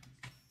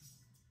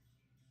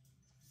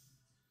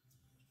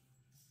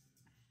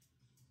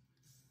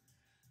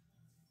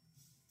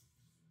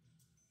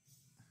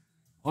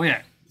 Oh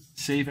yeah,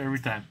 save every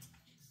time.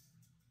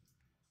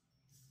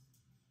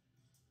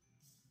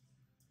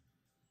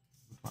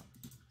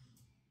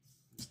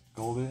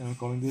 I'm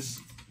calling this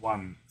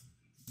 1.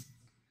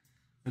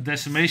 The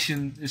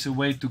decimation is a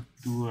way to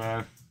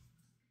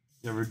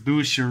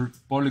reduce your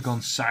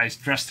polygon size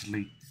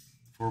drastically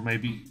for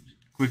maybe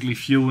quickly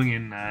viewing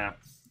in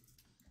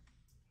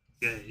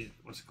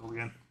what's it called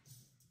again?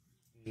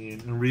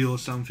 In Unreal or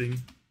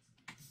something.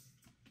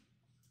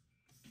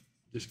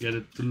 Just get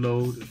it to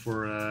load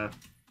for a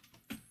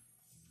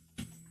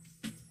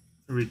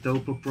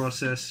retopo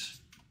process.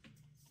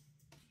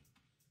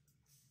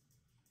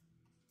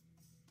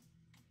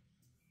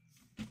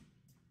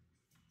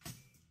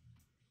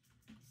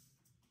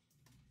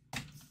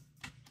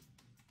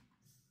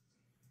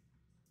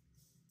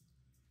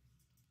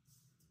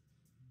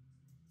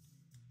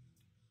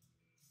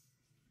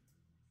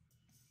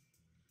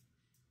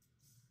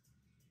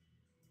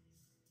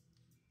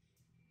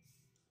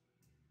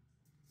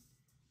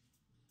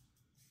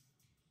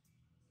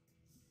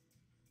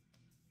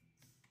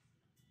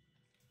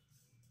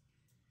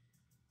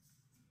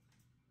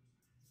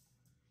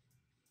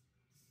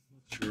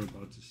 Not sure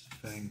about this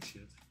fangs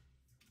yet.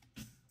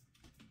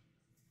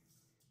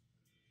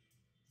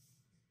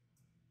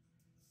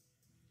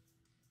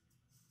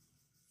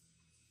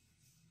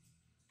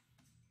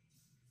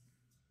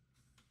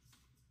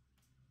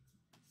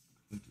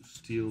 I'm going to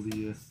steal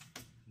the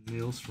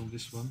nails from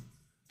this one.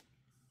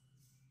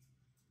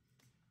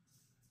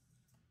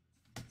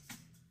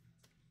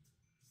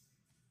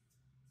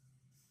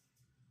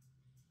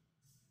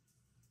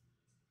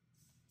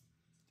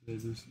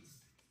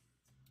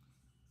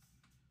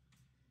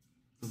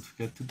 Don't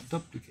forget to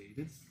duplicate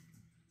it.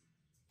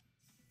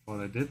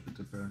 Thought I did, but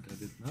apparently I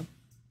did not.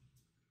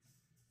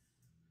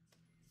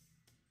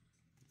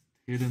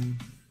 Hidden.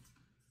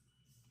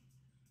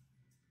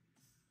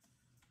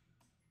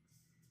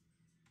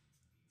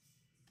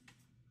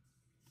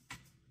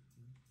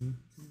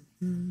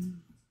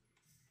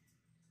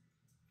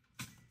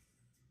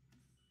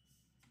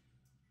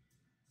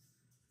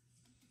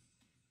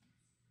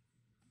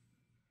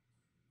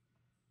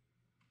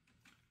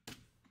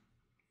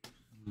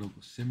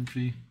 Local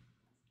symmetry.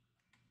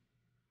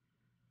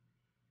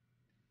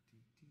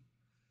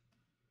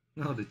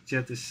 No, the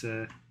chat is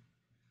sending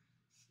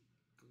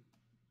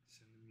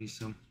me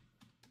some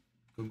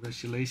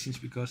congratulations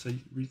because I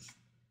reached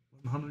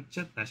 100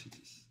 chat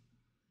messages.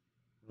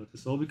 Well,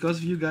 it's all because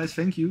of you guys.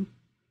 Thank you.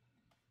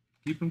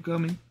 Keep them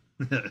coming.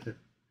 Oh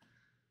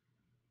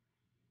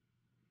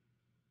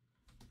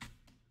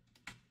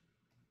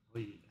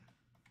yeah.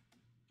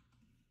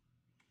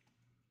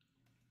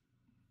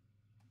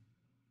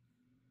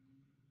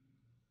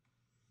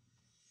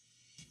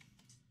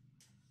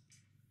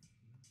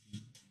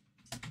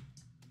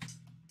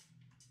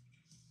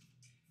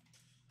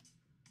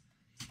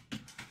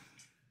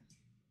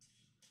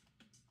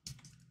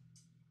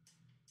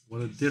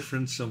 What a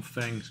difference some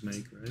fangs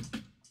make, right?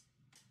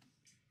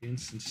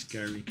 Instant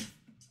scary.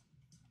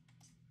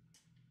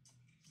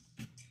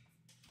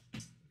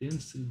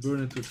 Instant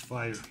burn it with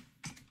fire.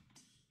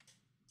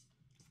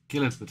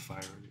 Kill it with fire,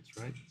 it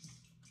is, right?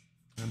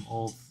 I'm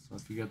old, so I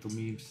forget the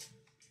memes.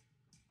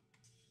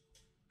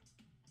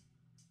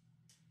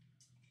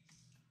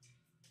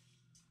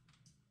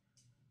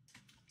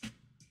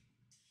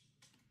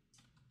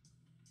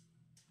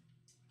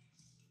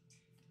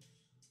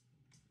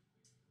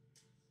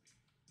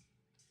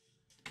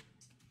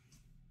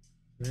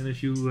 And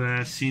if you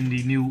seen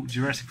the new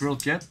Jurassic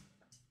World yet?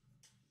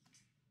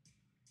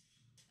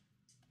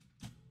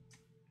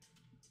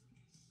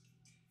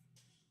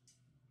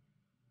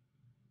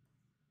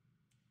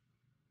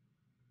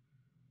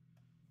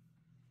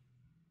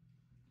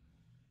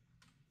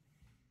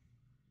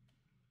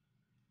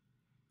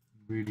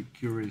 Really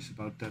curious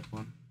about that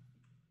one.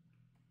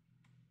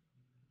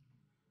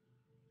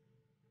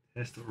 It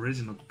has the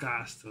original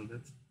cast, so that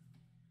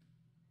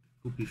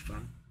could be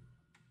fun.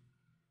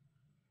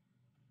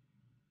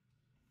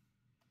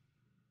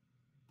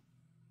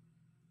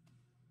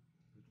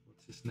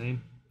 What's his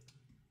name?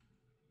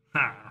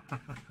 Ha ha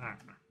ha ha.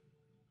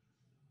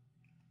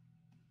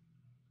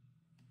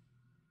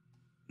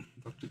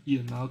 Dr.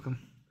 Ian Malcolm.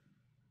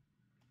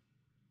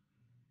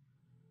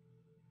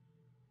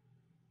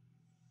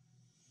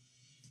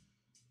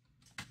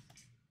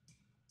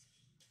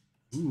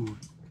 Ooh.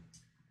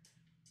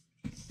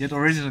 Yet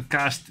original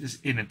cast is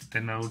in it. I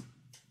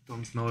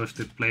don't know if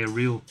they play a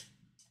real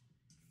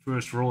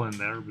first role in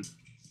there, but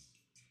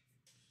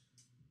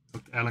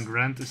Dr. Alan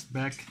Grant is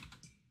back.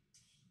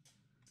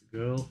 The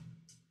girl.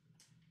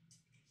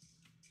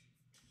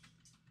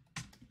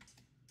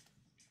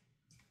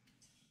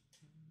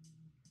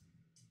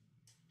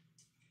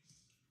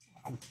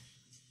 Wow.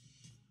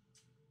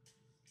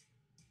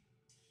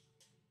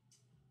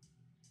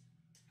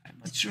 I'm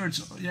not sure.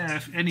 It's, yeah,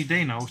 if any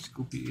day now it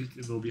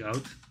will be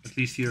out. At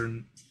least here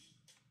in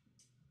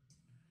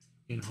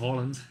in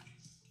Holland.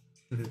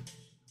 These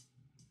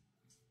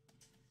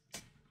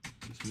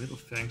middle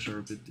fangs are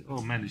a bit.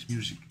 Oh man, this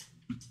music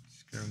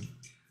scaring me.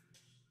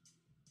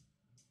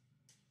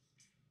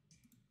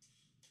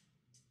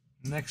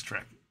 Next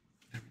track.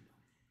 There we go.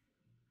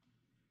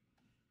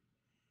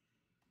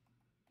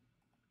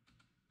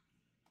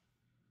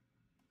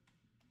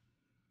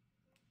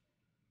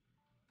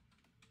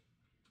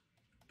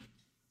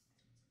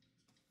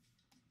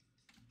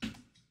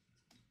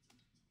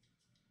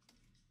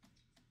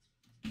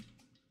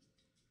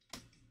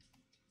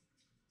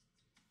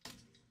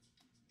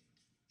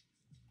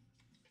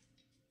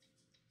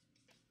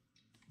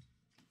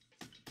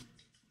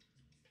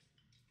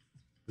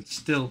 But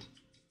still,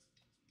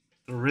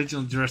 the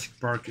original Jurassic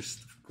Park is,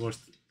 of course,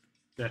 the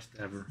best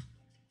ever.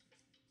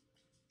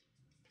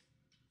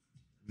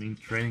 I mean,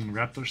 training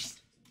raptors.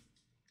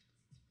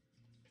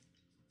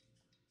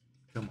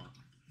 Come on.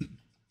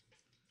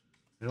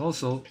 I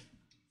also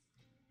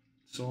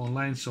saw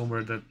online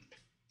somewhere that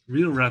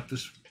real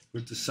raptors were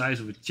the size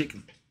of a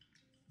chicken.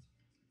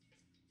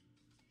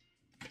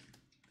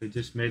 They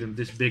just made them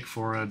this big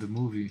for the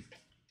movie.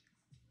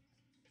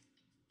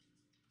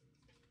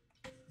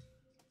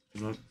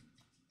 I'm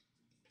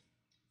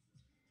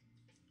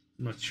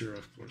not sure,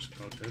 of course,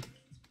 about that.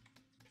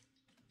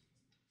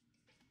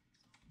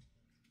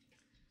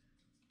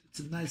 It's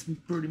a nice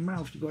and pretty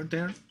mouth you got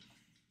there.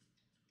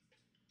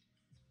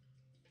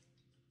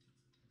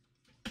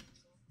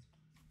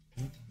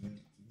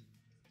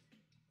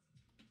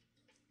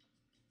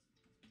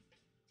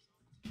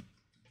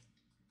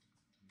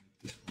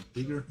 This one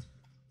bigger,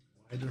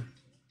 wider.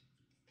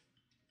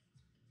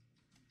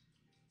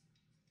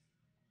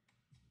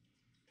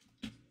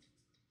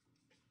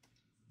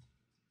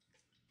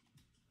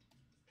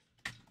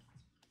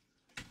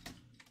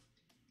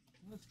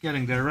 It's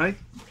getting there, right?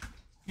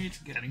 It's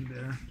getting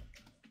there.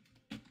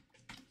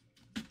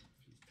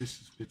 This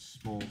is a bit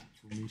small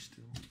for me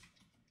still.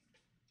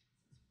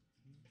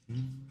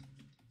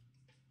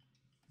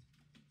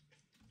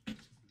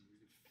 It's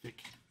really thick.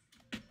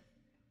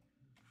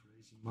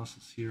 Crazy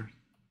muscles here.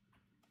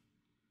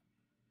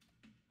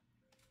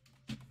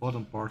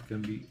 Bottom part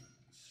can be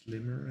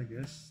slimmer, I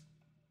guess.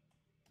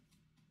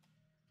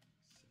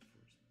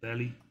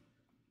 Belly.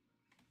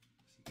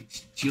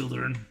 It's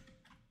children.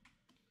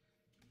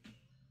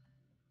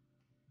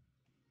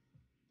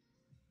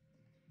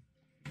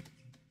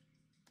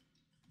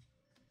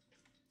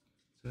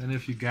 So any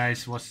of you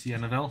guys watch the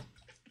NFL,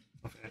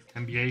 of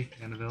NBA,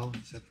 NFL,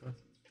 etc.?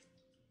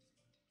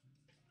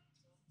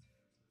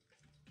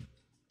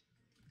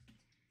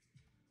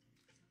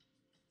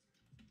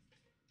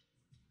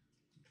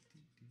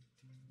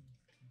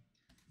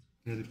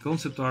 Yeah, the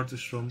concept art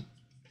is from,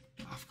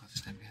 oh, I forgot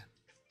his name again,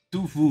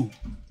 Tuvu.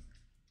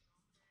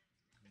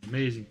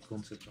 Amazing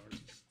concept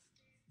artist.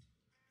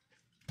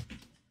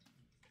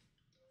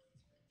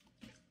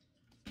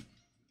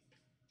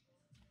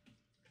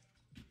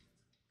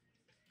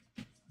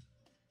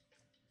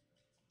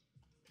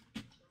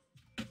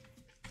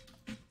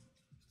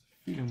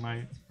 Feeling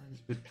mine is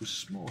a bit too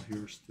small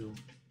here still.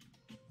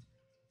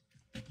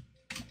 This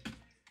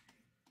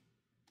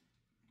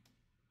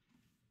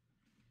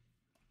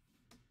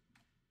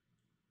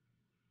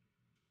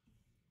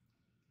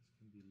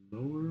can be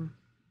lower.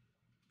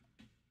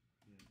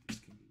 Yeah, this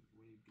can be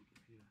way bigger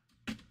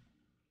here.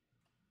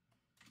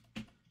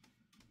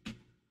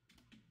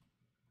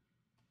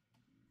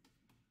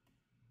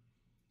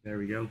 There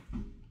we go.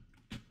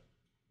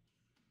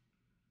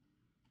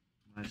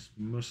 Nice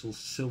muscle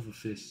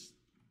silverfish.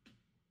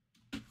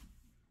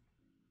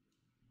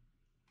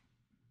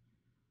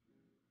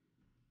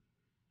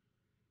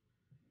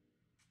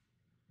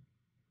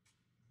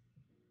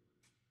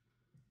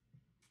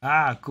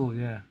 Ah, cool,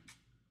 yeah.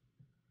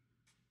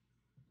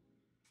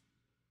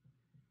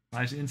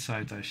 Nice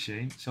insight, I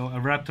say. So a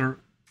raptor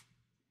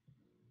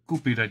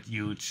could be that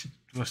huge.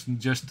 It wasn't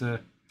just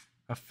a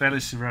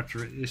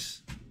velociraptor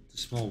is the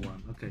small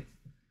one. Okay,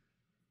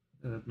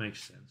 that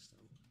makes sense though.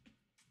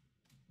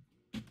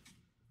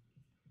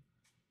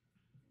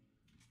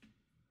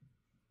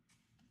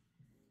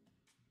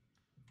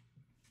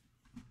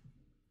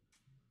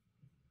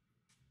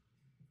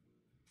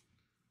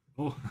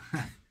 Oh,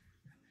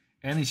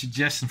 any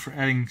suggestion for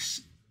adding?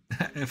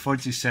 I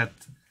thought you said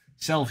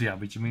salvia,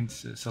 but you mean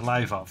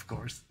saliva, of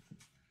course.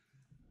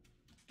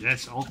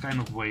 Yes, all kind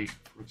of way.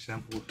 For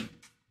example,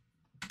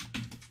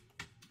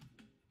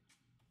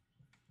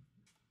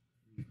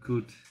 you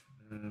could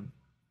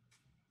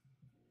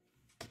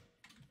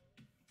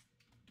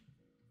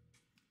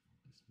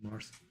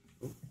mask.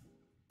 Oh. For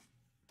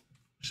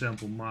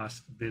example,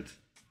 mask a bit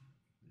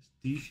this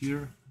teeth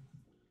here.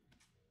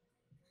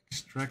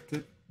 Extract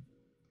it.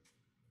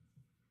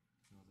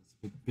 Oh, that's a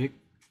bit big.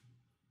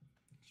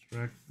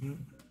 Extract. Yeah.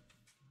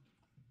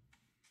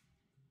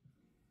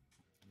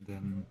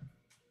 Then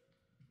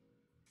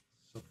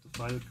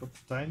subdivide a couple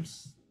of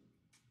times.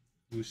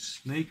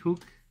 Use snake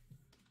hook.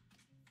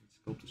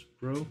 Sculpting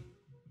Pro.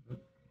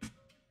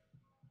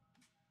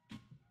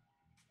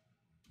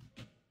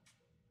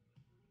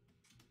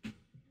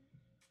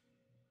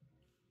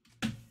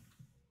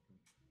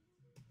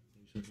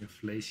 Some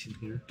inflation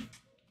here.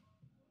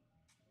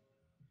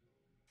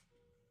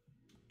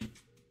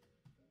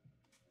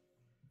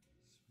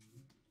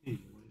 Hey,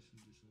 why isn't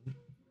this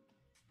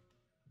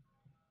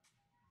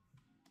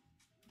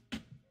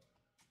on?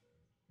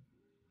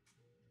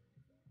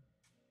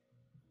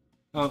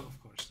 Oh,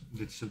 of course,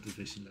 the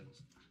subdivision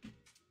levels.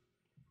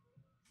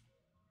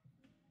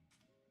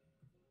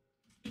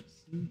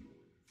 See?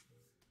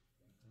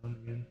 Down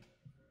again.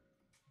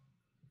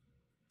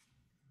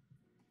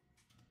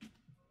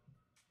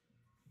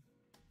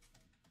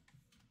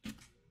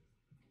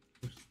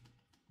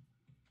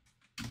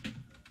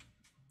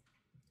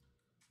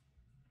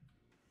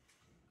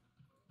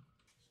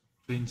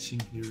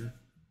 Pinching here.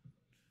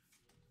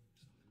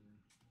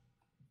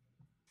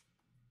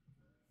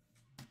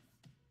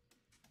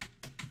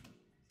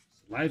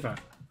 Saliva.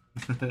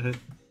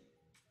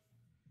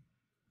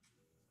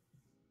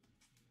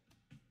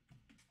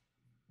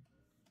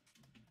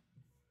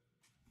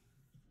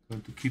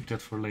 Going to keep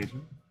that for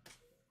later.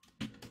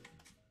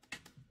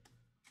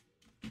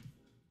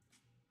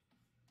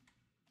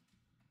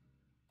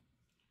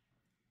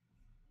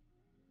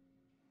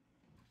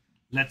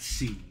 Let's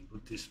see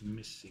what is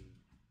missing.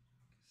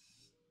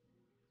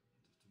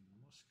 The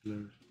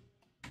muscular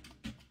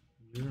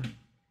here.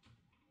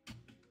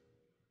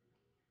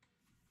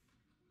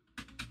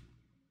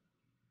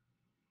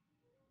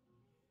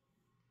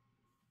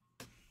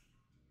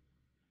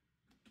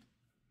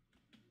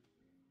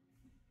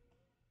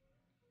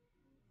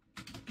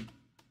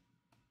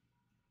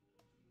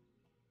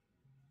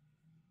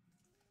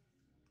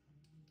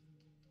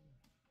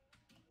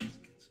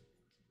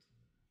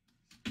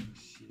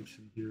 Shapes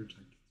in here,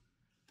 like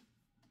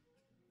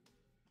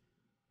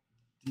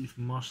deep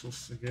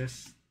muscles, I guess.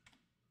 Get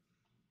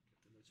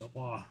the image up,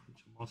 with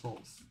your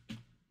muscles.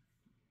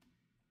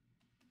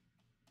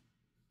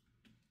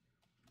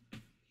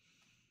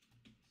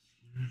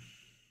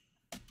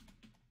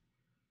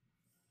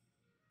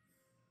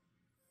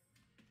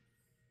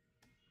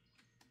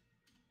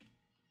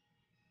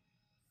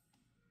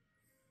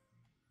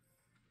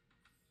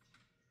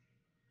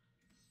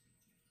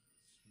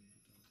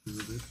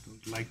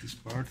 Don't like this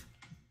part.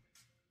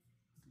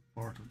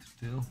 Part of the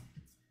tail.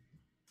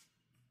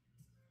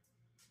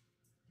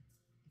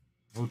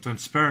 Oh,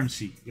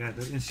 transparency. Yeah,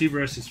 in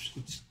ZBrush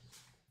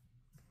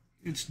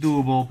it's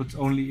doable, but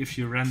only if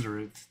you render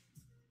it.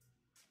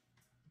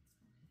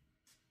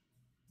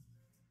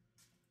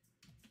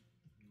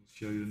 I'll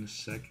show you in a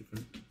sec if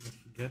I'm not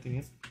forgetting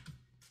it.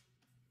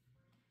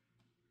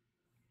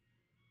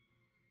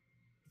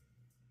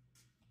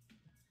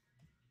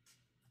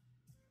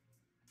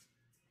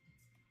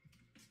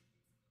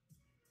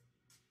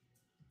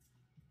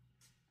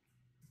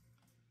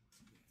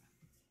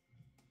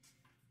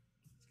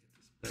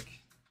 Let's get this back.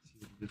 See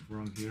what I did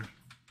wrong here.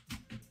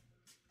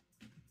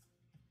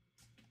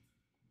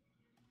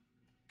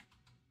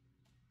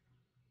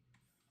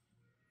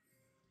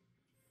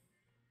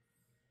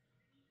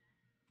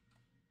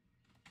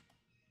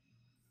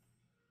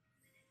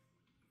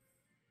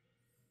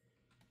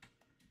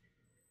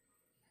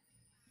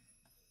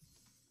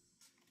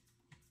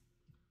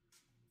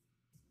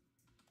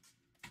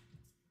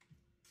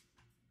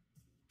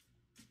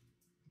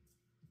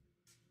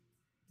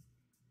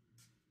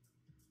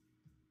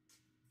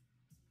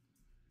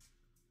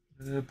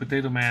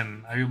 Potato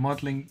Man, are you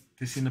modeling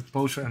this in a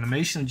pose for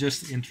animation or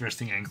just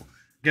interesting angle?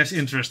 I guess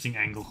interesting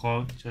angle,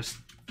 gewoon just...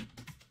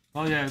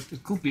 Oh yeah,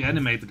 it could be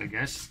animated, I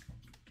guess.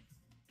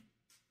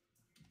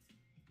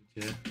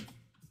 But yeah.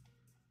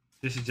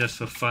 This is just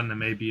for fun and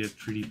maybe a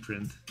 3D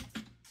print.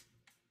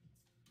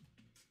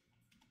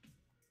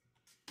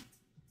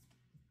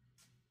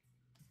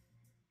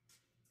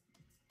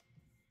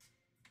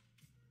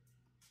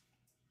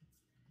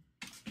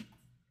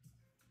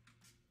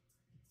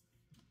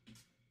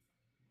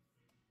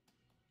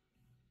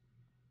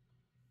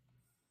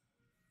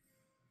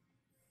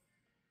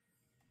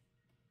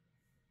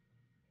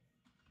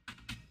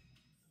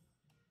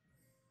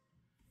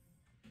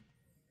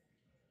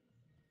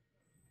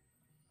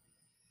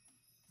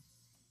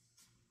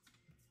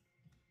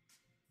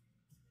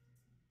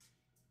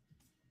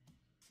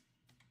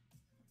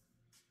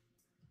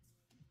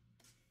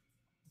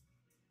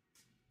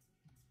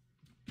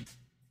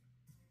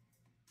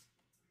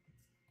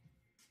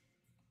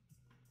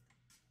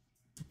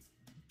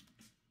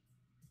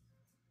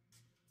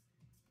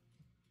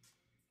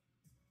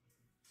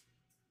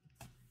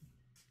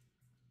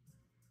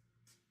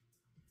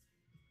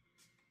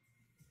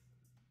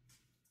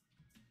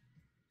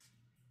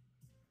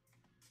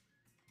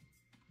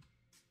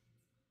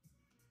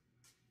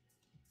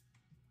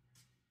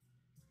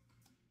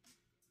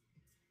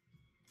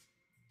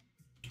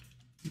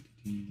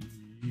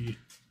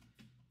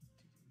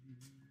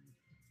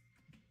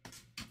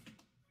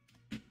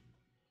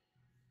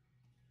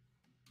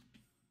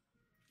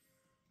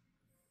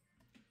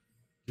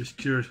 Just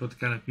curious, what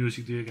kind of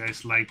music do you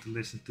guys like to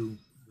listen to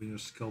when you're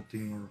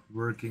sculpting or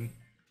working?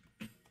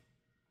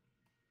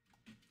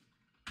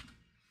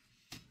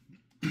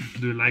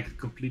 Do you like it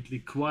completely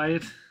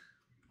quiet?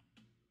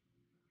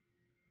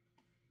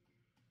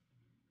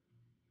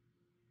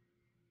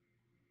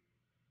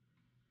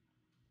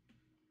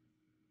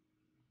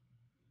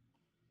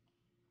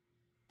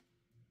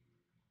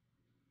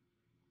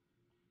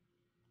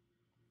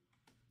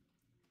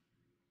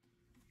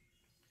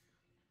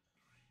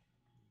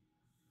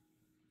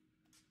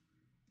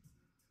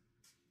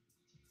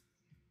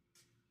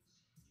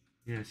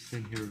 Yeah,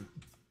 saying here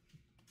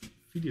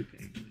video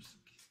game music.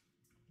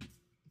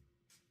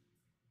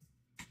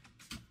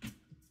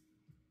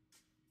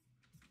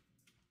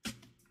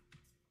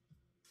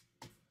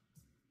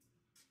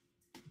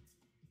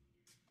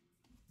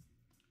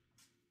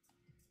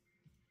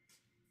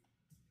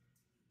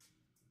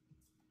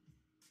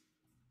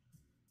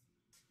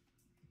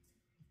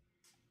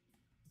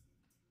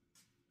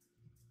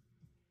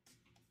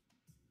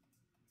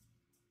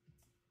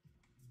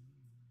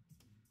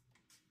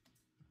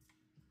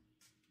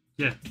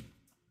 Yeah,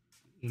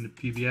 in the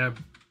PBR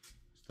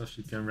stuff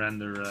you can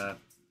render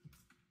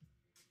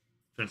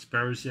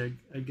transparency,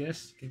 I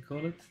guess you can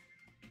call it.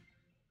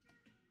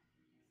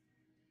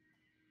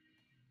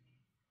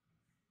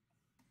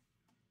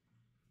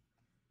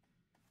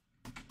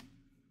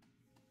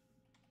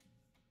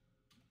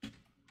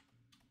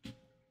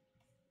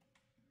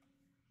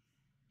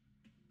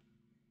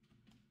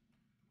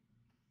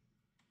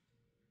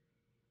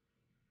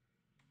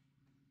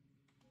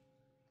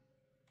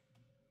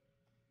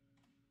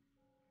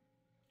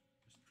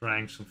 Just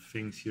trying some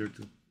things here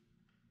to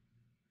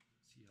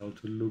see how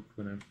to look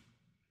when I'm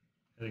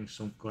adding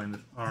some kind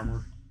of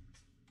armor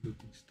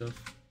looking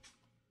stuff.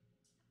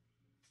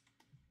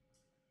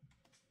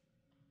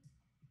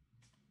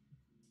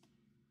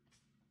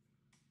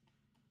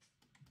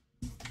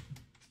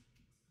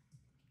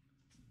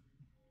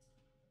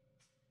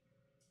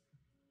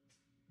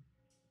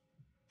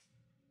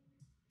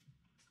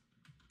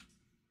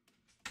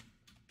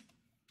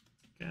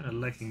 Kind of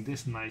lacking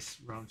this nice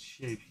round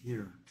shape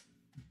here.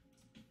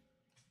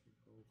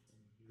 Go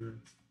from here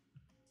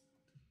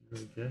to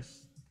here, I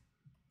guess.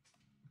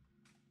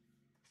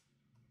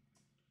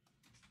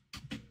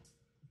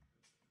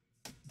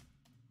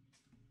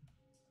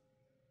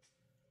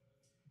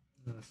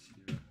 Let's see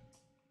here.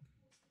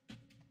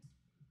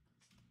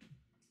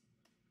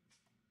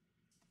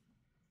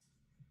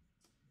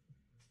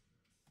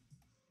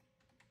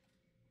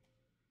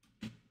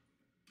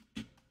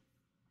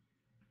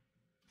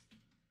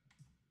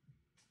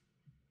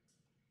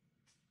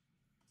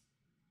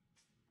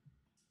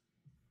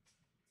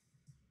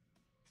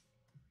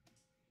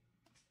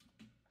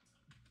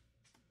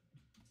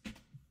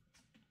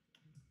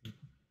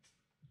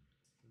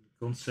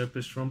 The concept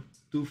is from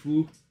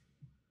Tufu.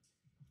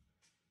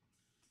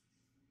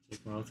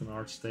 Check them out on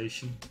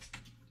ArtStation.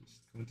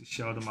 Just going to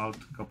shout them out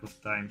a couple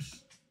of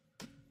times.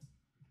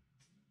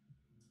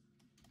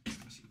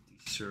 See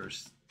these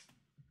shirts.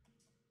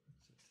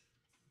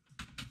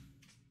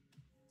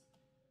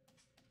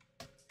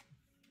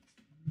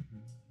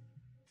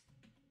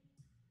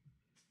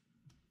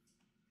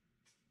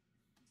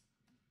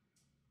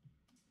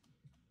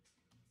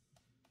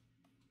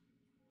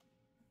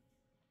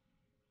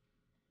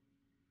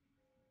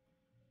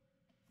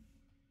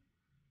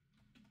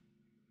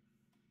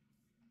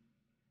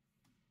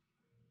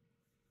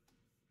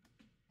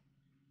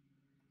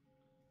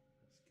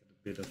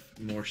 Bit of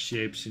more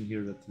shapes in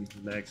here that the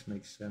legs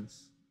make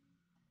sense.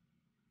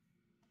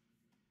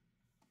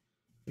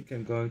 I think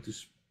I'm going to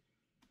keep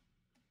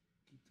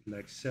the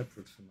legs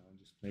separate for now.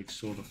 Just make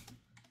sort of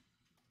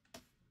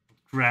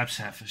crabs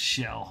have a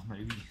shell,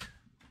 maybe.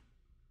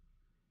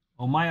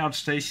 On my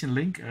ArtStation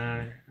link,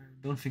 I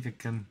don't think I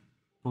can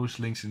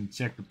post links in the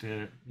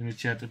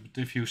chat, but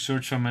if you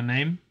search for my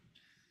name,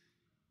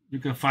 you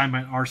can find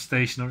my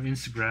ArtStation or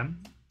Instagram.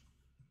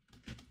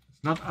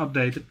 It's not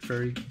updated,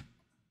 very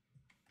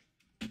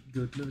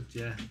good. Look,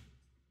 yeah.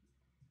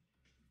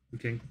 You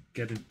can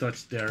get in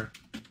touch there.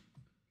 You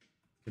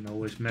can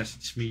always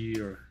message me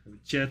or have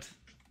a chat.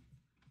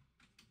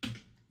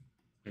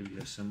 Maybe you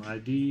have some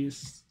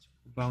ideas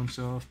to bounce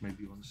off.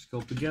 Maybe you want to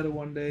sculpt together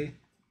one day.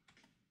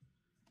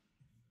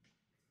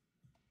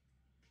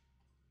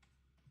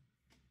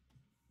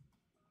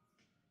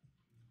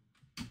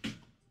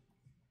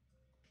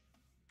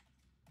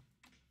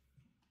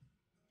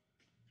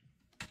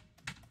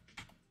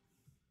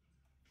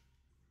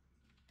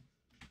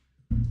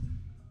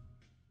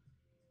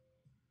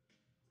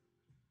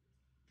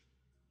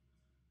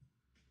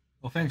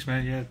 Oh, thanks,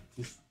 man. Yeah,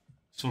 this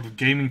sort of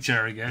gaming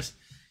chair, I guess.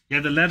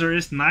 Yeah, the leather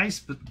is nice,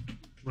 but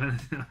when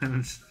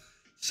it's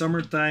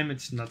summertime,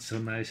 it's not so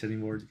nice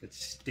anymore. It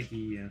gets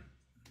sticky and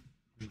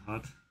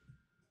hot.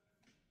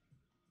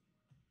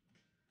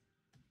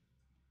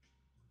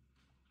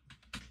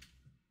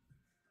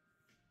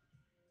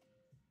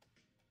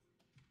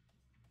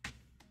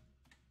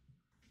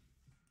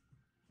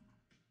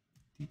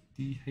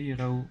 Die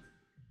hero.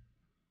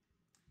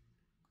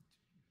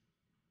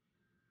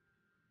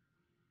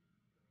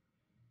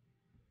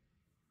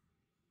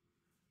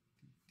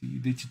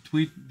 Did you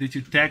tweet? Did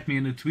you tag me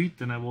in a tweet?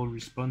 Then I will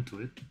respond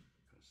to it.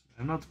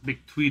 I'm not a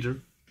big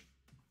tweeter.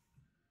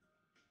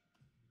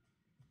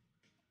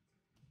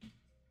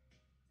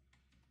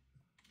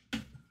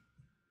 If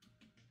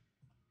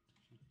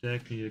you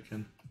tag me, I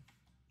can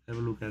have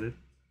a look at it.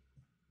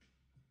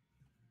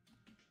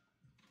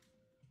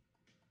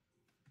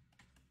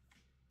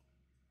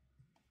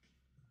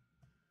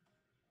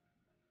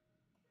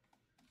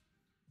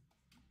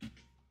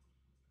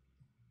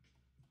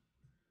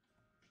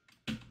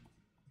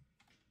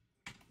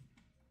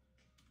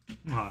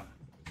 Ah,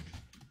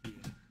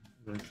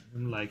 yeah,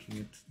 I'm liking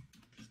it.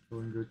 It's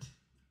going good.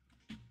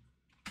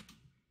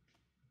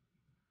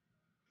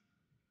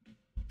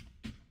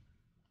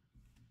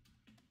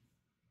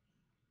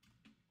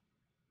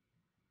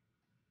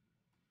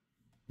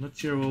 Not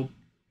sure we'll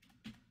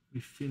be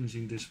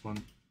finishing this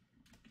one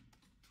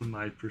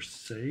tonight per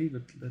se,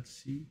 but let's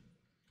see.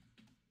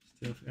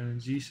 Still have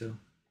energy, so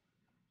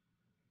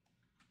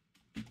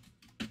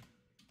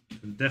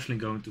I'm definitely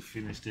going to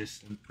finish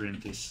this and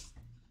print this.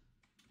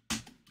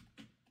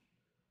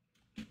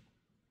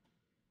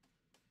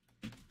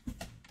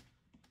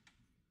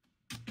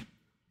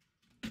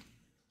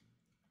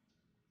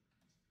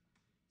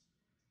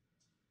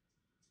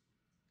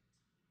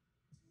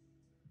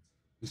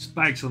 The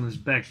spikes on his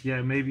back,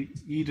 yeah, maybe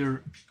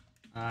either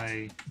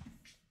I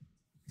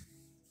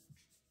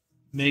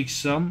make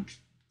some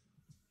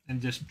and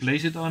just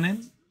place it on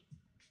him,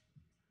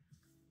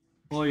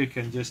 or you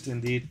can just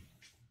indeed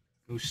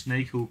go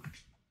snake hook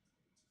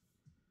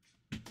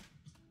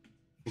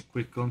for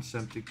quick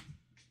concepting.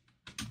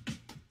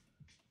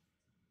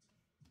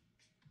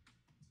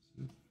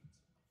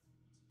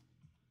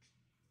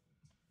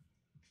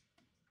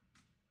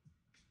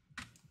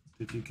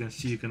 That you can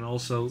see, you can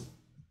also,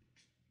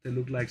 they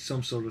look like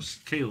some sort of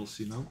scales,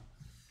 you know.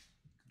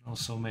 You can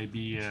also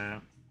maybe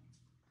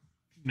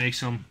make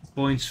some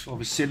points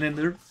of a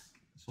cylinder,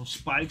 some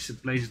spikes,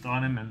 and place it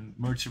on him and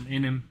merge them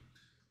in him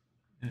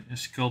and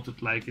sculpt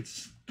it like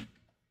it's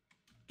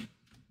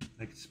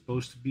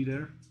supposed to be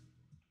there.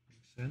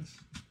 Makes sense.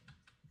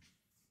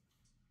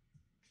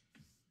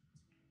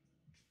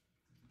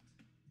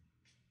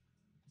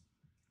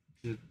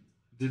 It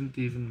didn't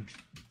even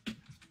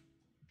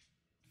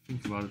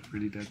think about it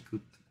really that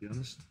good, to be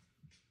honest.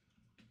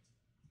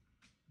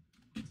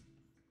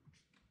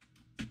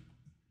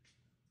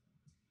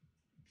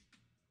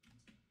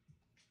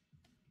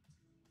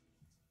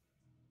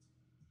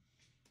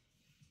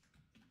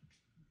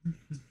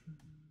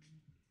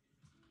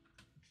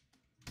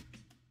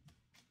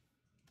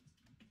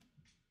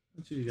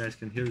 Not sure you guys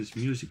can hear this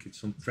music.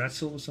 It's on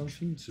Pretzel or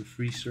something. It's a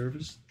free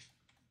service.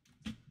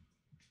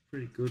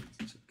 Pretty good.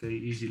 It's okay,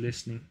 easy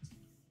listening.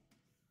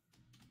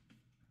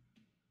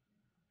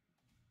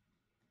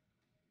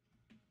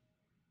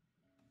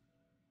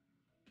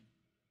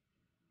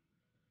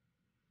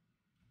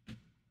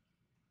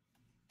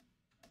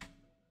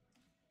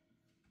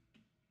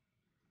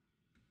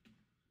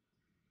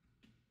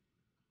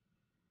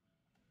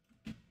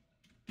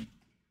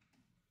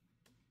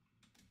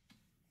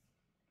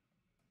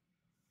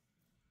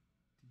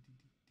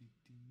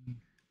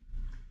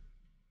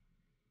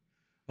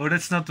 Oh,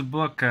 that's not the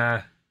book,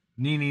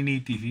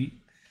 Nee TV.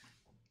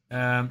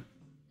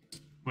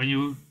 When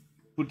you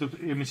put the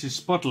image in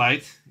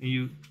spotlight and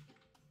you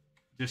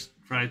just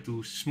try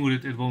to smooth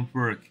it, it won't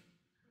work.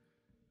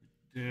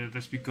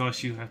 That's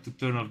because you have to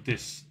turn off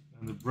this.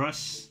 And the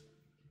brush,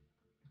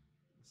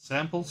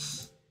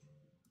 samples,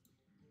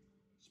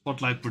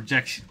 spotlight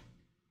projection.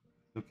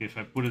 Okay, if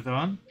I put it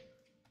on,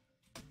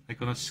 I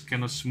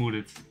cannot smooth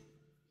it.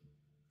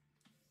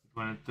 But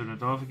when I turn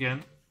it off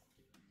again,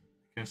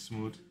 I can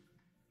smooth.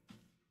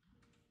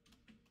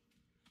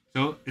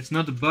 So it's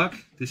not a bug,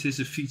 this is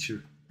a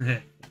feature.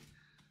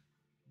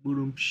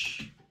 Boom.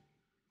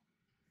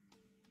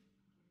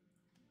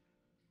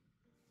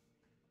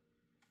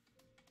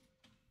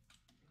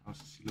 How's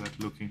the silhouette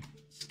looking?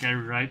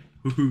 Scary, right?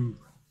 Woohoo!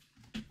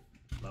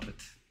 Love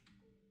it.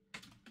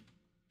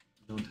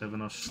 Don't have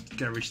enough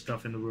scary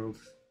stuff in the world.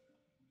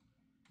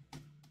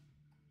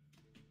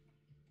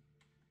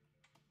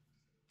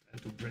 Time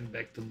to bring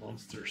back the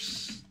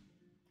monsters.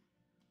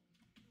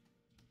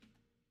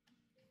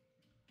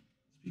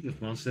 Speaking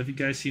of monsters, have you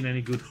guys seen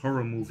any good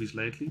horror movies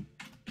lately?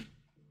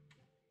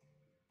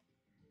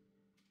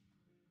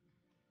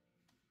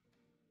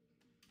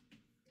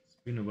 It's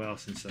been a while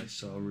since I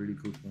saw a really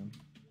good one.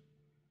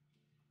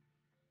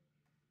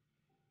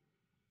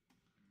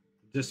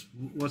 Just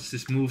watched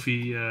this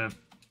movie,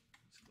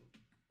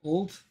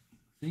 Old,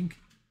 I think.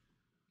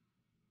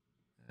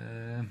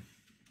 It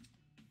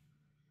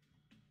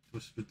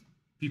was with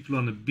people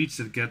on the beach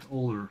that get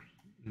older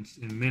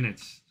in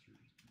minutes.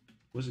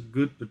 It was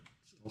good, but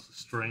also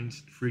strange.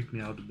 It freaked me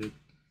out a bit.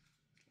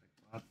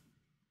 Like, what?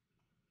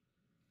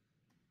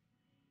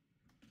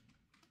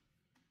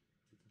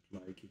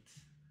 Didn't like it.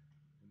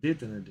 I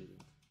did and I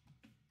didn't.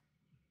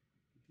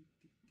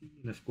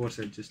 And of course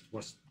I just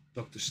watched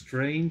Doctor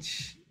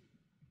Strange.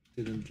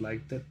 Didn't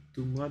like that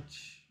too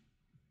much.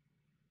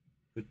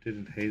 But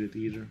didn't hate it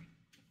either.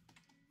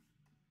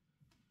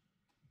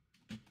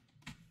 It's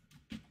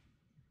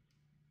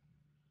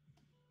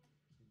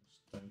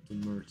time to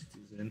merge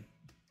this in.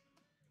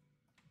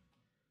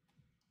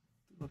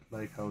 Not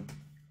like how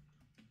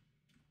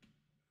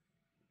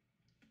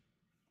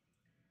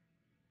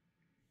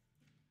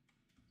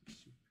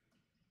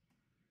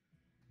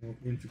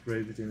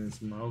integrated in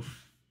its mouth.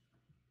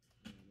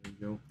 There you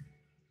go.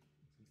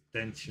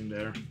 Some tension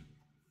there.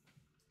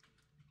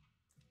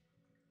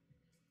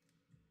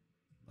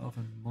 Love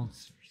and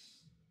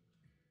monsters.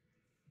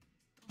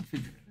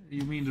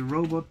 You mean the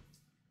robot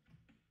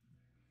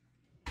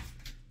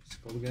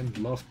called again?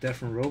 Love,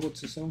 Death and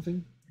Robots or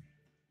something?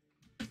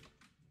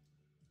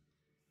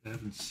 I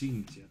haven't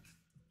seen it yet.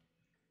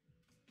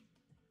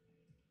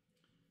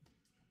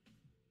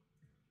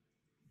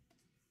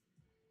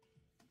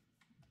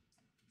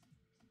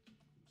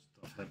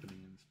 Stuff happening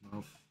in his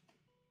mouth.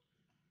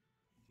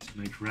 Just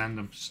make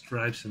random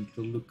stripes and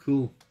it'll look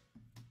cool.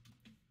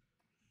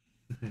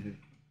 Look,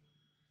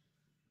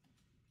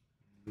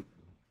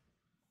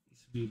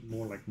 needs to be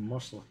more like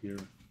muscle here.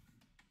 I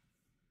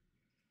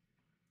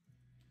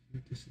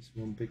think this is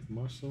one big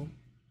muscle.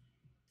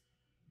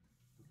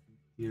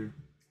 Here.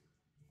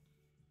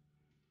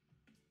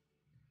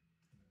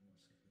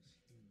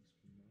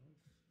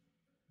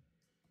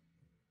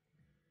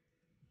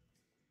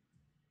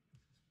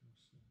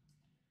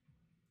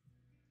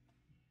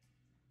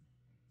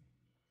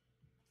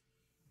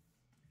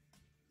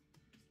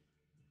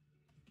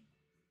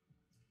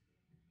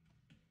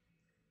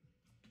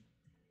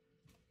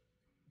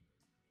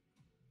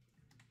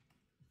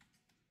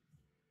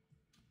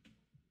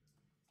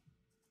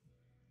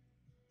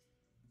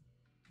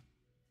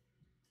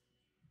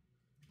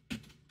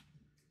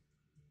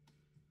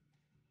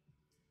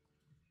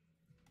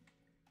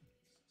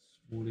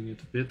 Smoothing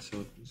it a bit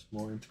so it's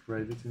more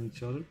integrated in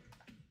each other.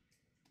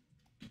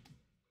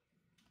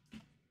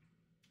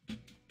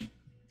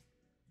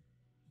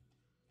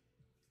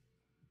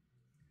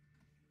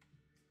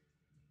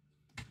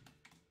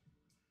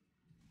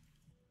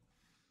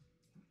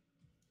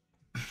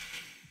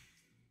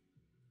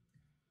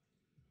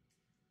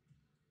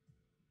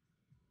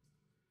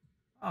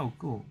 Oh,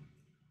 cool.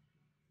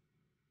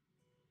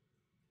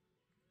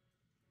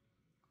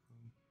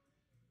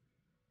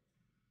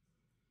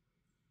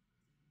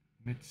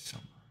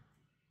 Midsummer.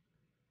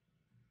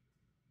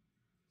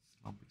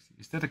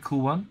 Is that a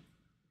cool one?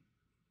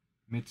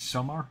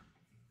 Midsummer?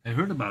 I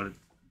heard about it.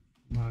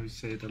 Now you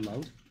say it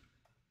aloud.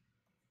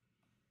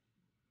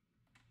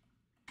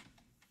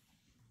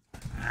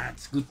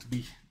 It's good to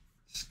be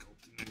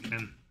sculpting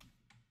again.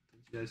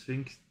 Don't you guys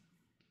think?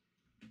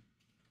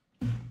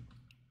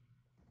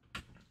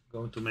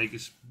 Going to make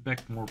his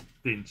back more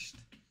pinched.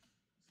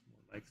 It's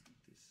more like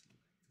this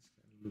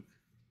kind of look.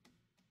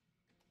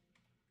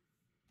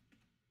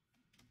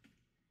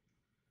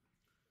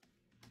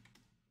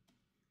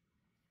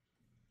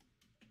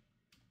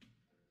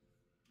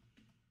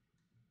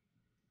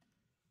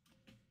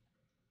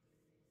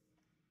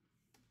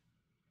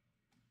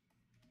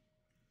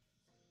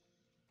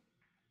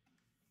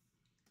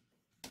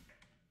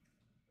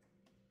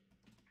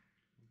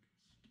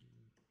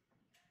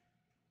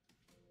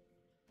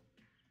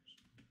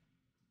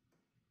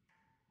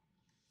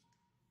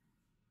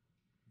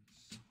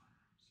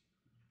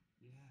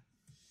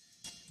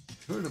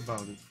 Heard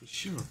about it for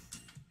sure.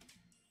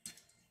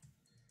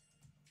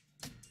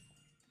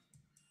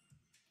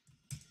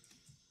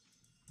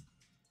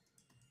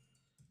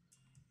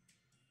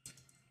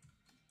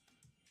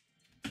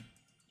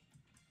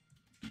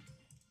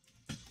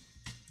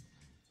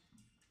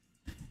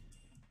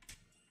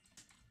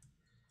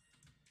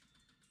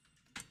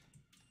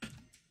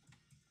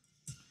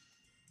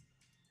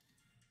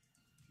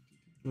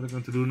 What I'm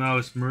going to do now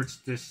is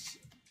merge this.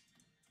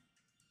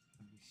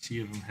 Let me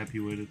see if I'm happy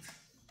with it.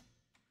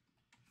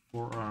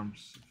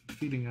 Forearms. I'm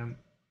feeling it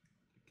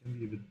can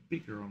be a bit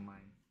bigger on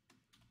mine.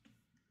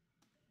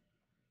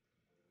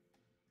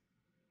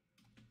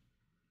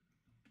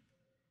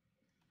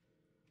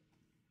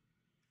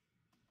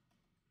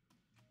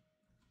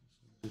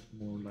 A bit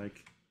more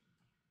like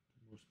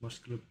the most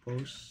muscular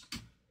pose.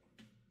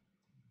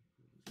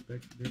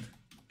 Back a bit.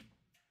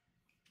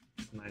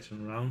 It's nice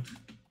and round.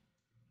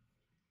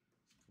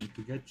 It's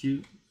going to get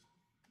you.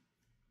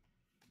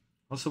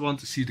 Also want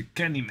to see the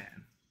Candyman.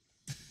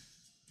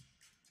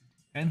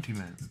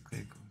 Anti-Man.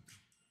 Okay, cool.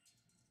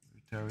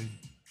 Terry.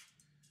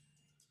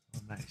 Oh,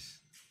 nice.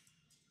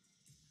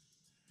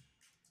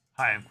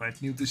 Hi, I'm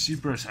quite new to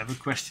ZBrush. I have a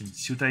question.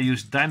 Should I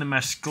use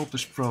Dynamask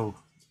Sculptors Pro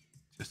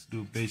just to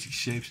do basic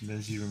shapes and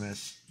then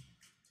ZBrush?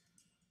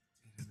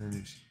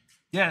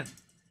 Yeah,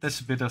 that's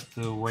a bit of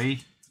the way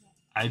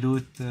I do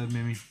it,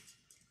 Mimi.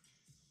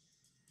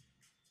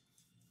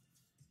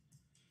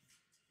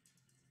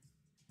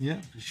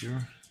 Yeah, for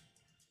sure.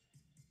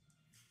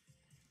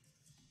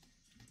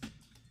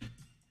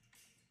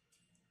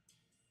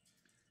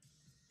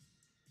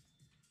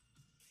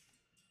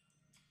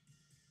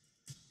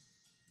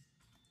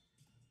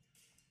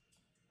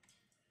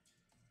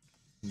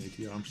 Make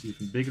the arms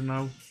even bigger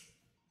now.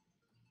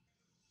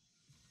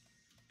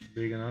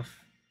 Big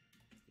enough.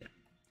 Yeah.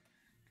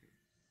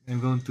 Okay. I'm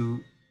going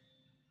to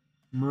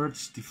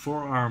merge the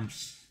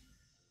forearms.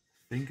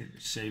 I think I'm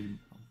saving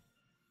them.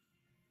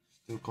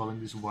 Still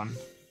calling this one.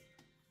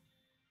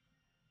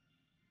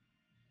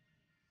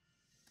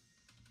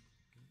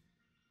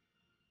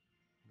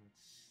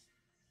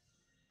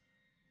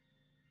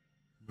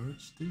 Let's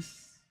merge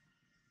this.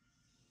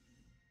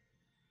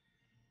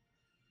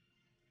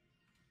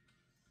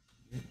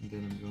 And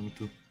then I'm going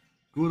to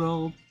good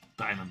old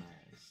Dynamask.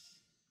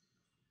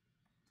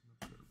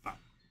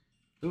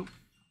 Oh,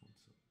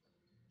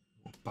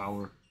 more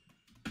power.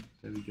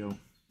 There we go.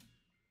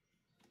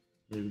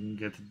 Maybe we can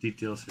get the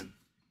details in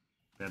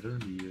better.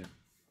 The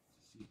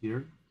see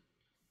here.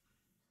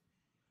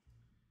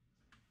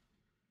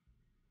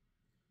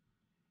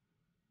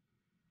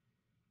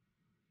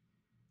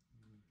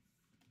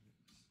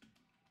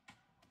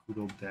 Good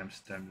old damn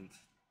standard.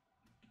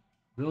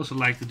 We also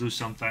like to do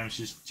sometimes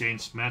just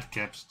change matte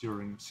caps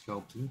during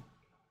sculpting.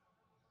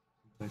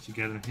 Sometimes you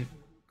get a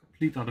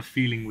complete other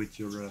feeling with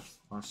your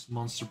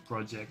monster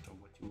project or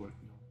what you're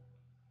working on.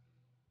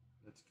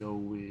 Let's go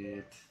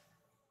with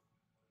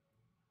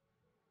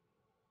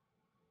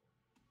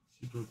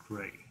super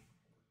gray.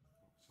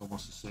 It's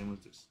almost the same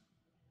with this.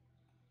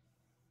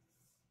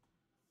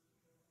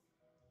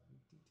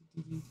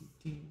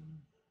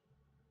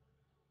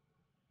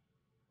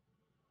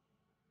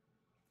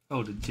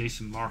 Oh, the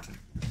Jason Martin.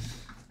 I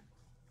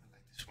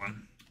like this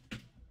one.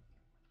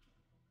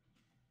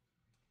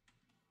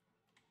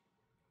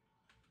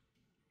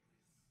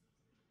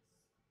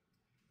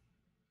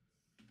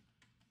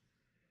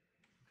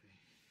 Okay.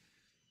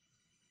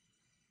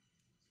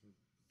 So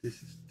this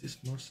is this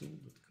muscle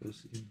that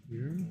goes in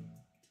here.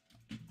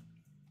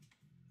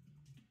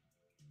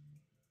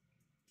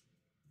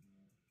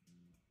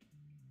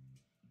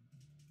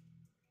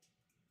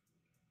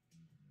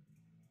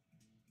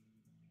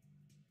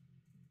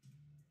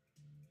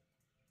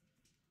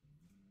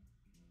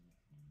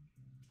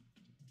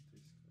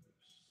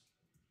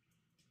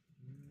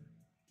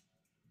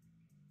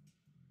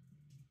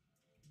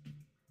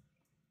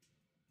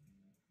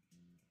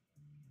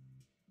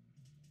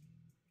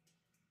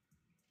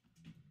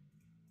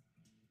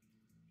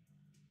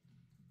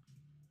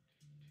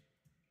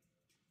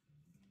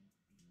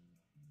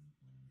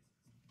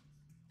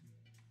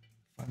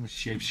 Find the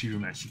shape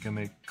ZBrush. You can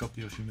make a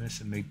copy of your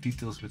mesh and make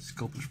details with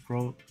Sculptors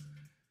Pro.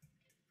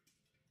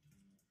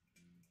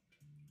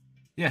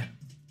 Yeah,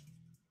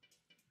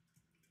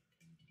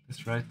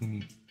 that's right,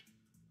 Nini.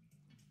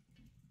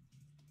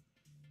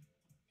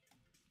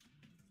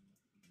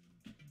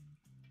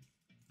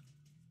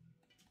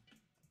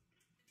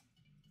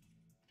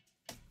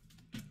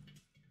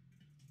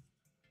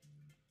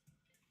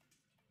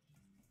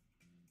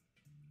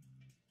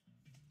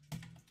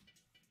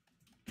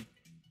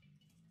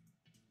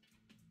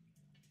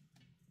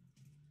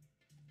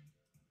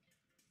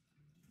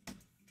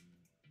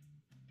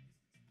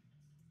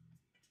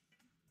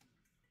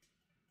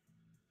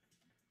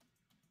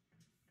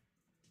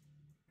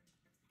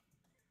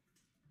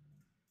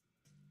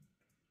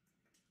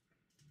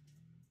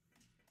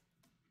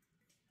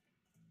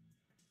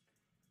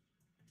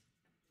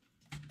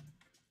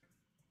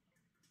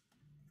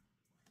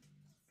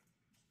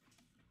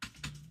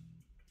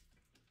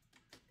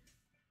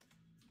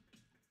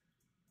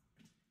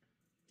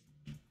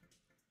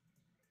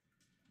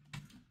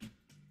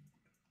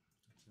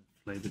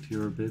 Inflate it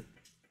here a bit.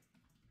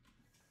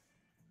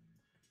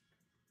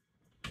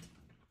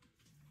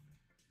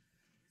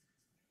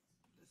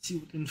 Let's see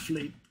what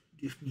inflate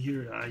give me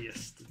here. Ah,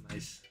 yes, the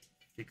nice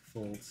thick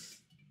folds.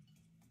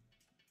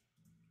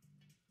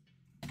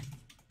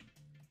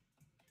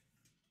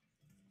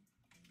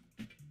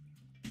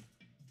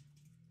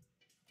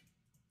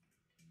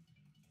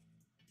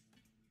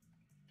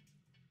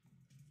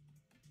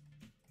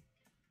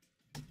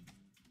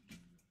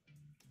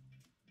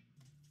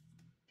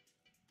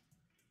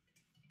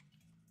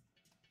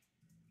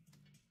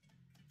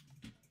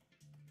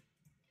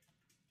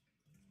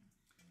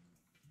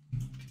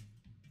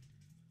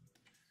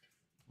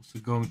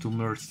 Also going to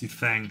merge the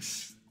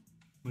fangs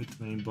with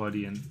the main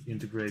body and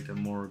integrate them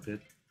more a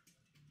bit.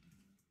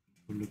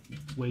 Will look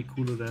way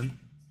cooler then.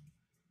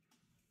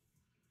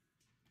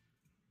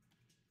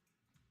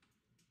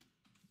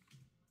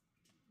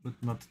 But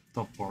not the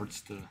top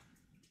parts, the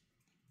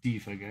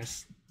teeth, I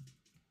guess.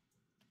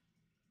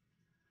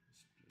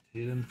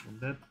 Split hidden from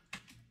that.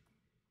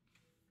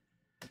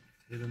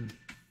 Hidden.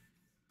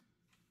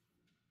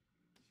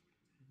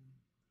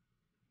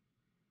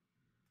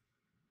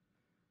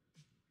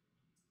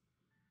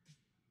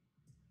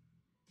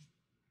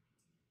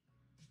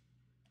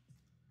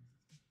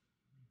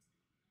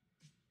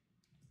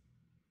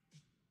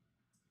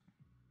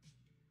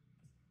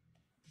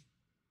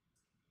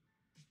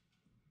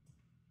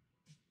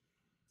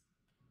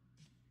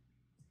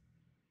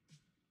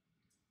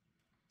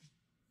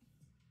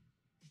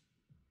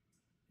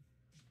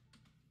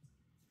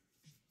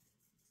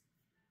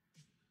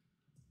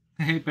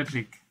 Hey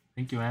Patrick,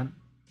 thank you man.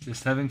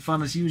 Just having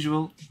fun as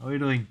usual. How are you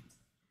doing?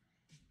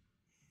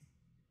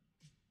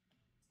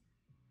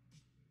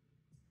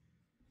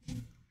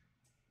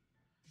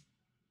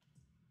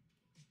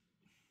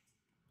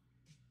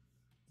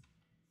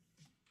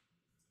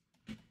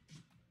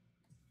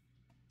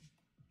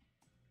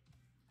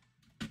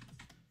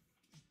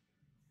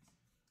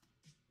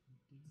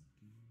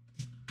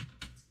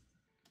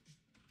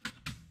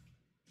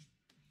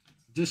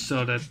 Just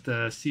saw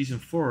that season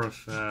 4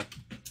 of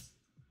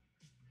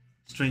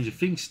Stranger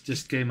Things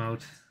just came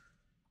out.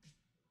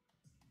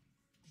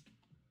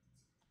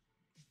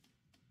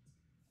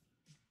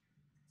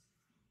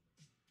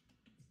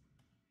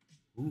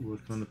 Ooh,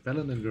 working on the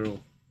Paladin girl.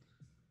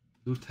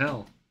 Do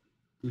tell.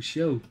 Do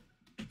show.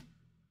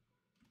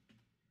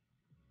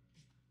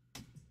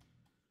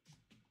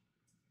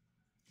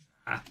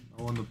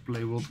 I want to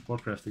play World of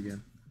Warcraft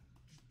again.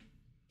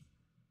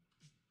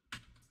 I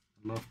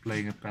love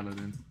playing a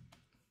paladin.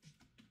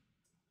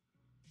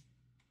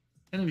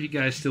 Any of you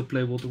guys still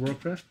play World of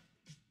Warcraft?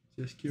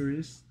 Just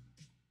curious.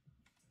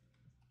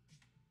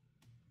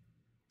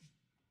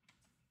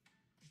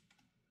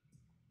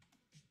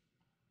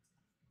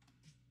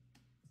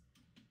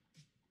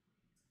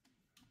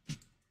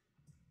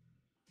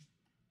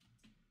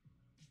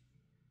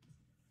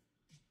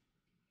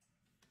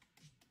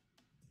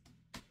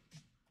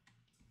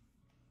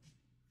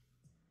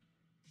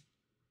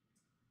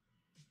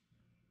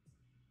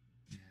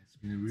 Yeah, it's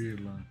been really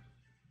long.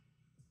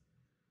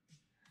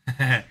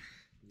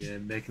 Yeah,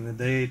 back in the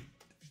day, it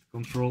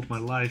controlled my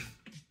life.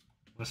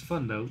 It was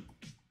fun though.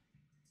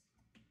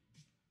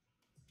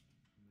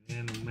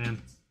 Man, oh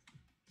man.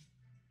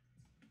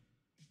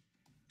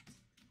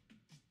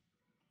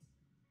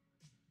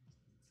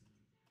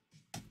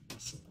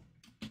 Muscle.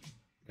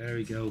 There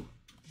we go.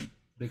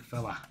 Big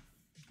fella.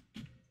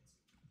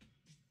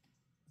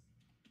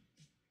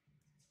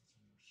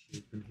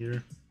 Shape in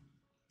here.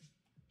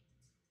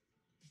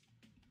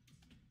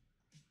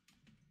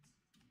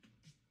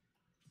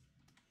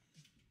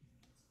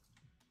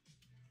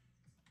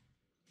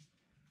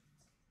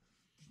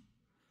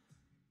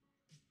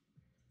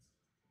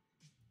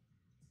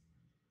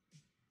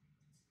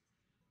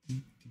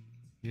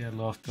 Yeah,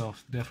 Love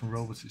of Death and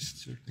Robots is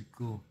certainly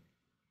cool.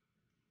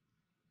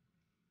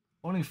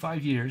 Only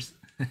 5 years.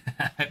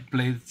 I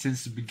played it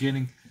since the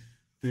beginning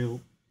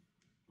till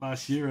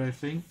last year, I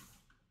think.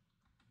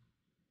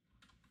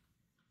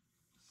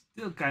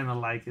 Still kind of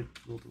like it,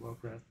 World of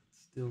Warcraft.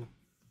 Still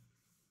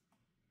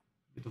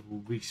a bit of a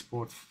weak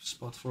spot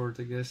for it,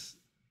 I guess.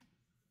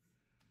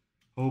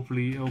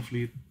 Hopefully,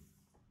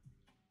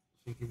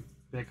 thinking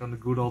back on the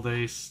good old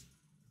days.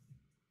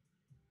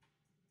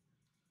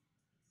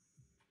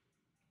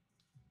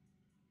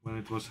 When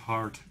it was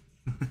hard.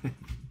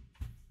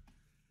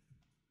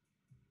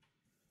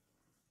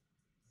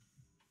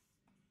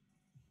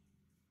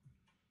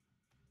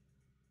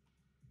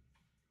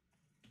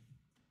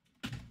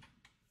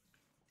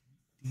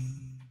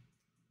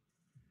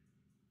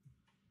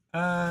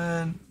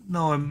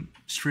 No, I'm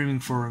streaming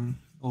for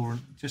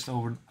just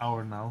over an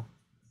hour now.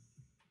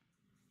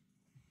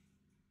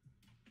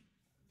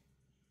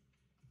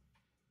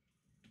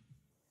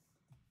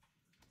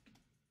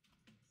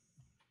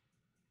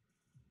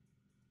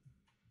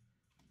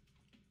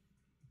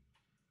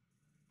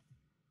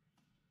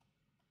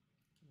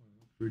 I'm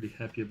not really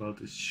happy about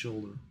this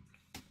shoulder.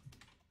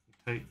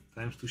 Okay,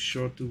 time's too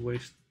short to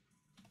waste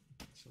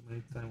so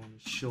many time on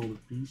the shoulder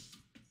piece.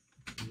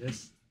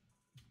 Yes.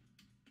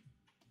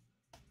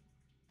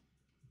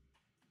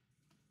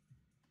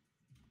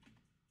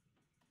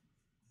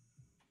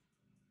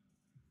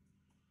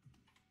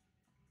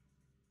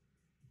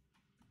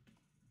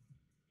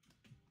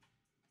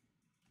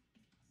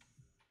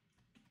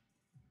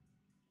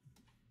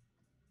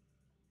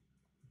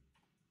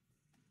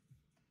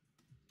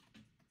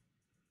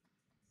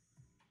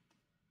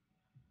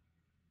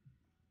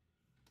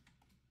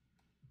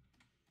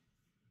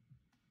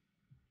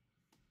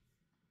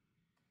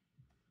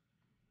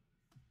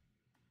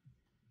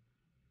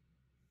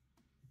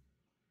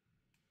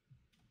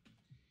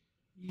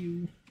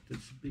 You,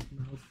 that's a big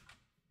mouth.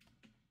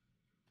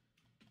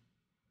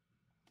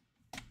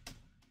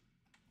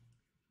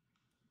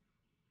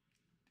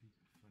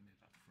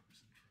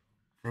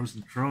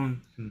 Frozen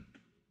Throne,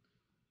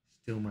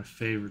 still my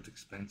favorite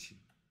expansion.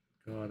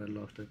 God, I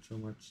love that so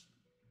much.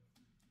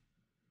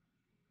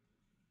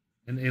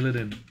 And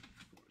Illidan,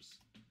 of course.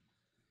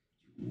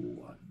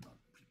 You are not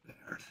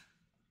prepared.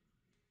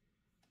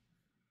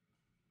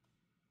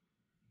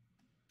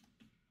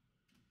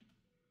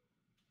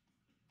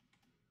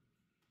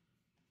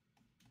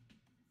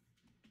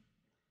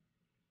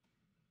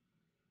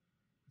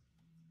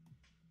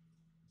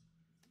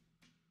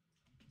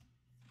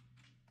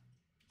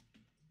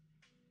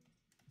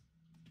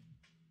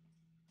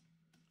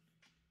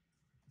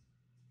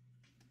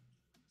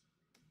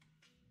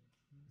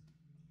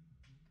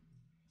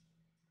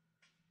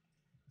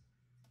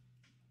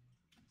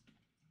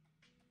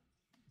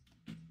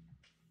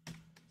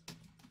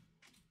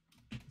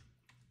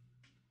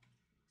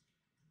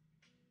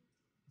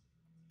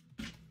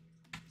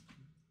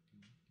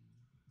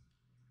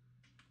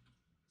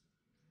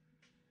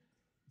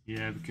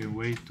 Yeah, I became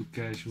way too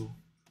casual.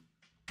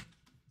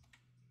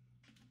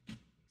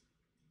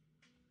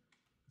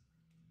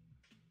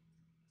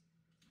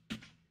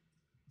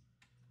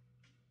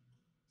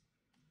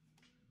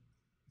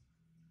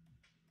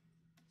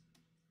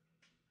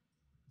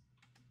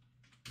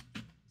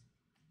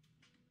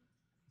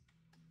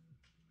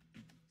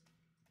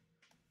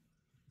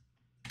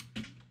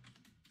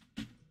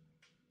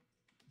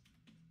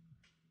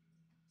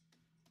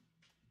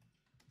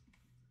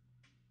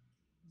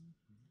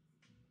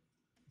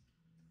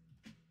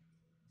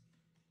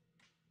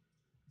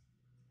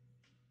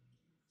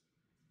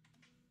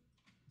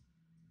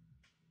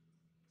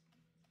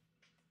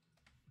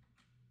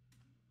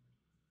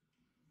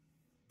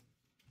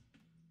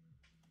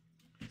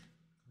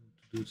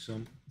 Do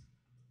some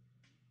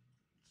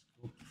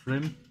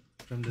frame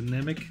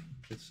dynamic.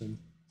 Get some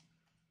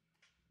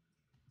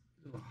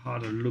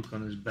harder look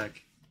on his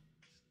back.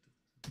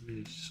 It's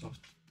really soft.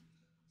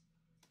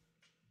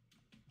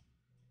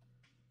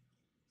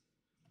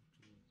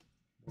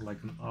 More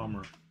like an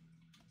armor.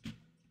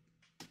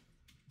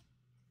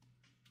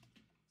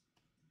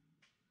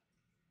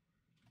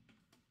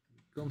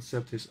 The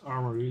concept, his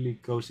armor really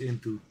goes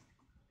into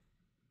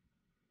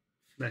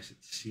flesh, it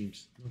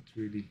seems, not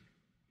really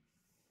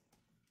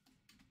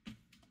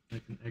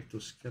like an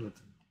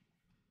ectoskeleton.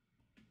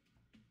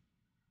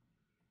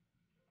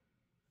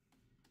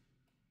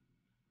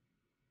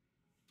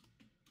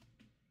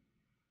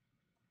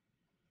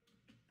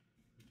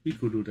 We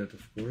could do that,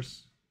 of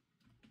course.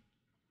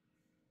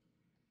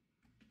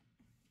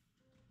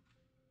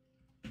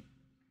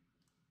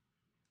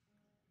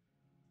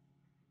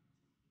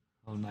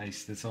 Oh,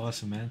 nice! That's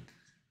awesome, man.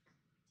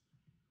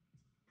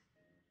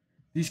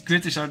 These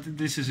critters are.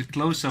 This is a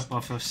close-up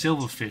of a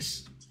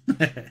silverfish.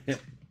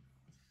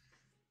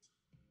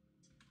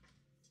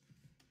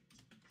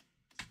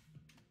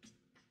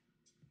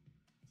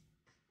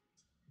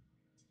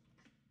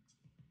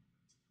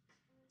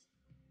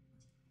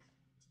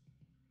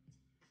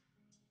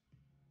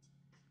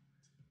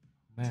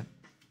 Man,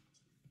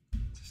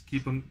 just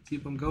keep on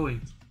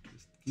going.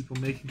 Just keep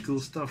on making cool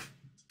stuff.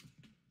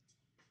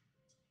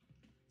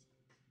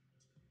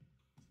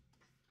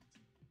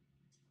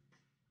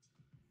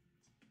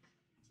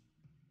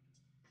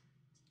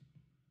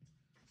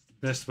 It's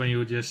best when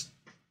you just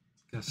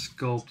can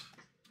sculpt.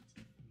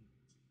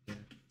 Yeah.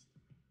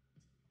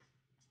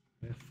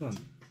 Have fun.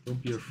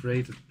 Don't be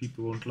afraid that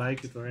people won't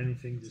like it or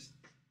anything. Just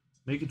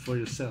make it for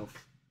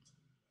yourself.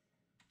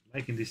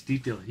 Liking this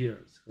detail here.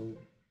 So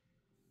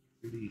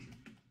really,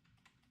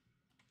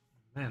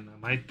 man, I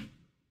might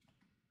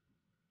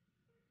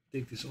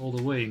take this all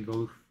the way and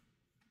go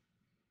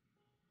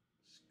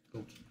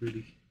sculpt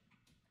really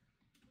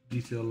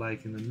detail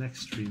like in the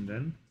next stream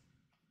then.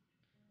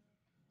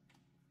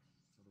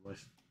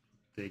 Otherwise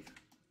it would take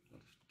a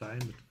lot of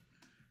time, but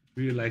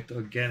really like the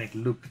organic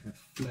look and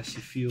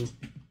fleshy feel.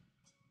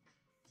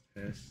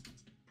 Yes.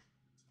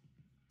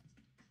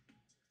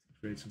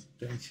 Create some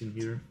tension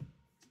here.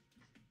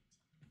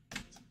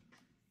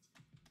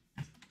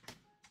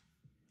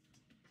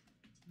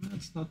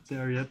 It's not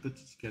there yet, but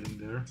it's getting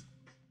there.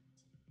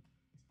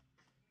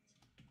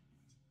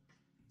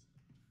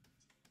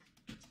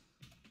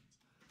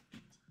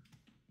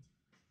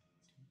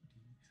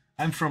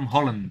 I'm from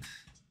Holland.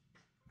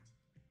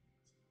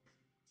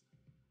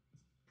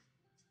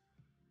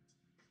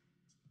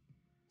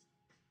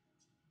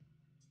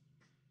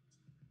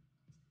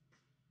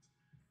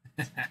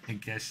 I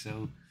guess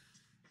so.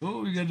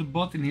 Oh, we got a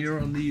bot in here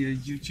on the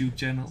YouTube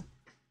channel.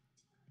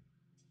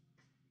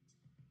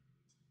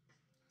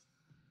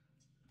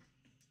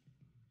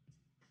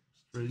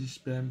 Crazy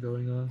spam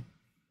going on.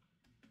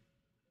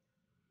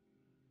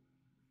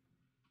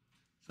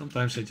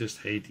 Sometimes I just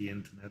hate the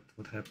internet.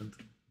 What happened?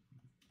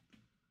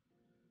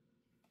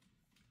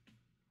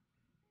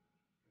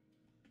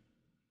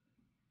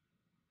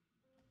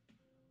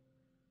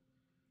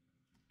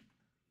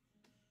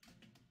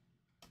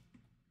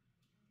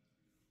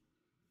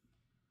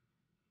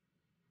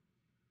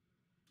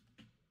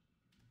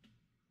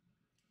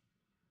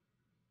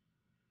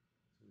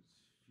 So its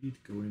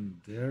feet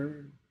going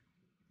there.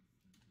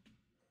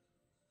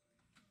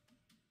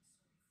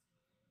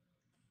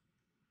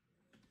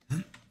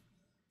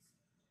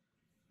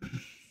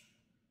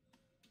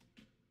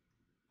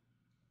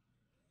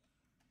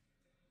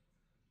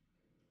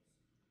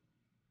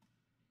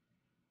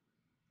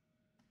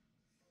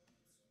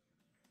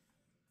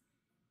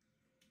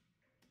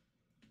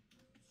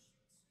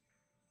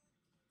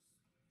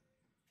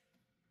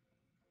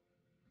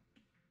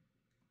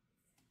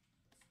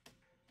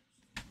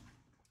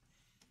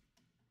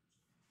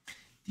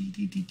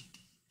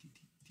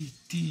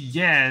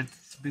 Yeah,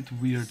 it's a bit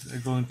weird.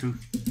 I'm going to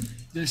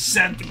just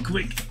send a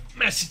quick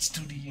message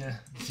to the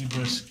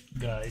ZBrush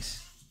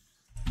guys.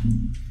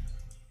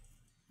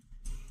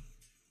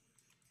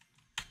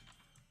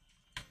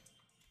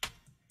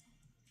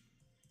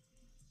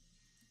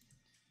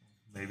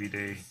 Maybe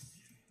they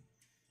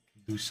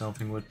do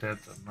something with that.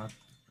 I'm not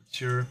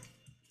sure.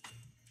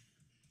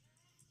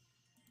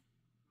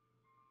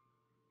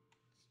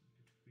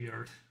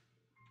 Weird.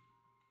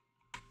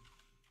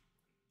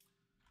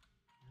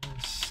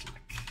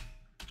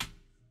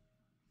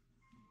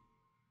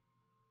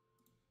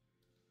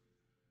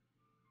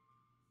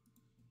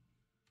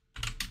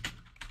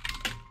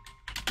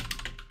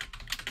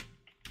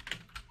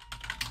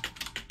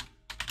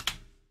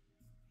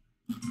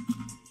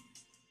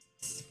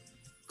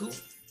 Cool.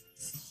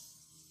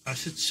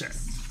 As it said.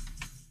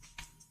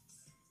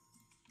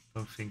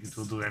 Don't think it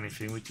will do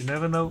anything, but you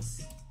never know.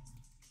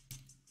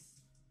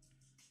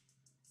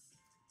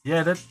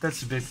 Yeah,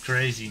 that's a bit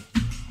crazy.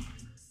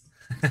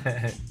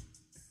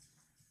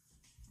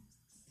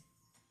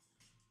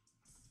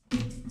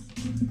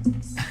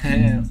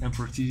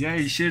 Emperor T, yeah,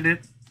 you sure did.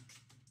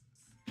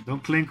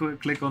 Don't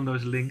click on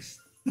those links.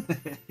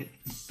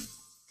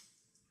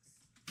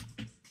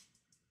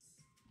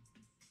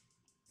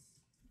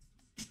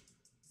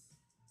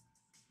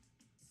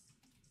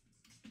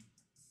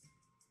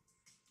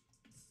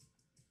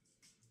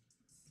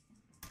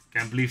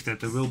 Can't believe that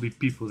there will be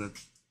people that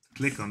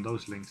click on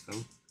those links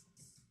though.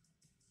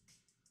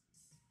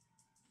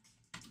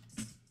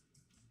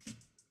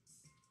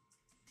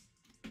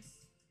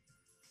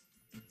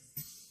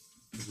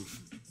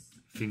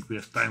 I think we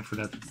have time for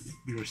that.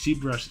 We are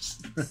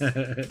ZBrushes.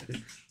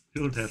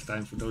 We don't have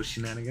time for those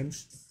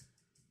shenanigans.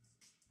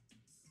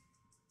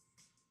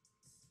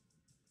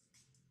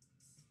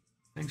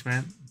 Thanks,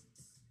 man.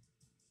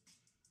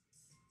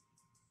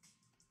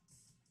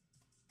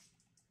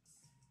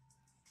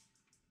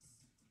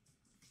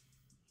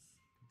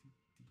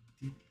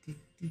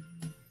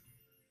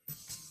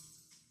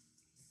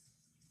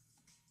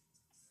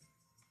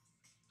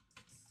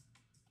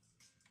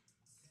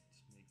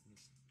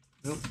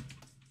 Nope.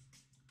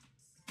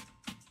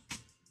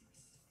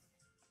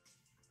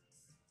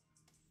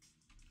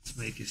 Let's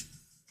make his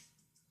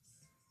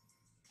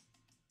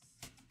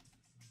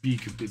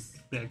beak a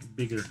bit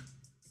bigger.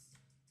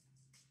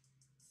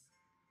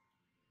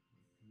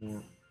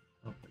 More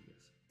up, I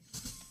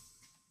guess.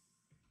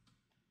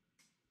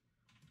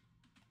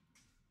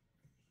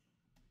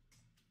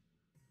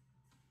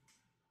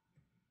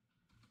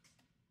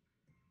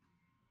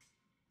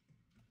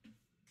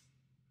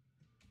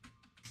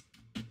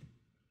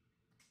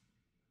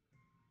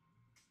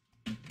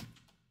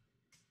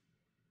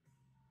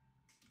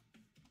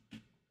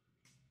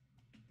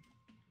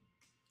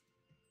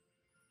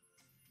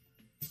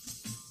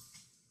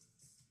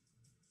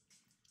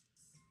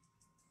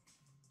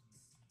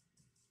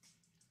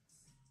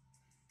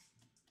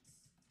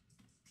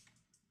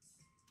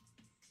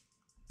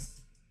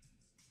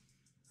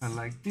 I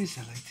like this,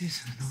 I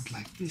don't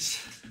like this.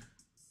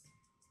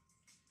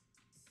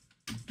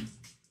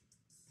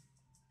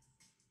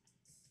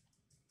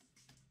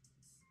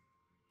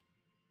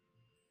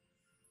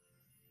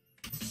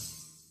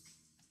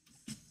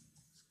 It's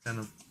kind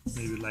of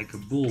maybe like a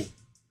bull.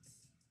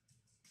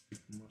 Big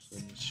muscle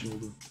on his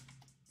shoulder.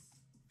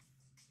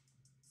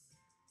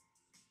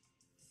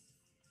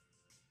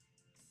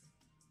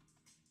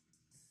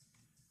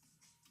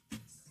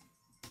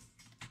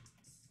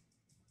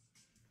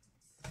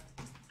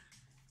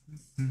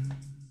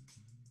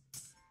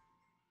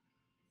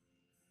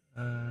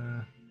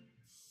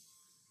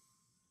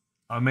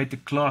 I made the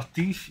claw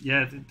teeth.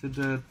 Yeah,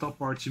 the top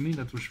part you mean,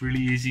 that was really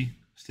easy.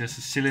 There's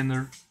a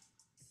cylinder.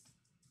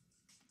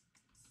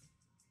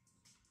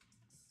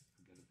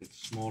 Get a bit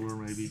smaller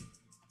maybe.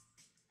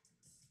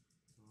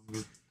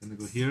 Longer. Then I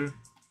go here.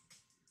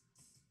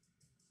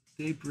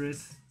 Taper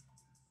it.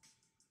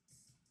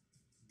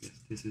 Yes,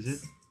 this is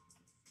it.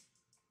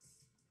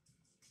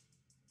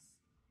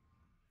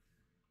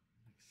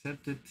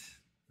 Accept it.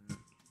 Let's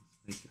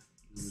make a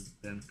little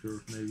bend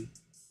curve maybe.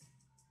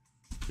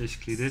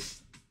 Basically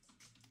this.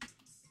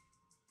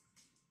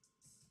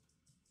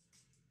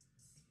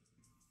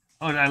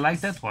 Oh, I like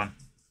that one.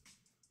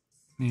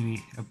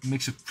 Maybe a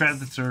mix of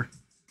Predator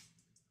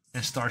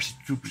and Starship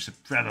Troopers, a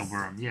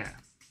Predaworm, yeah.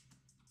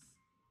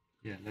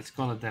 Yeah, let's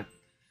call it that.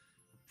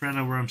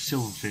 Predaworm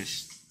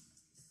Silverfish.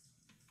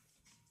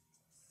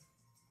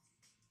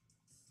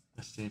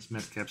 Let's change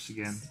matte caps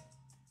again.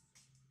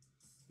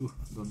 Ooh,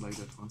 don't like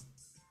that one.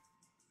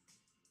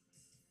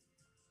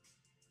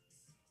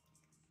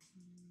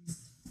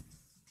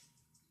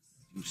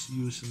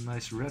 Use a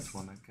nice red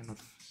one. I cannot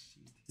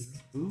see it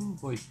here. Ooh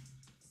boy,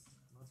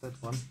 not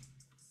that one.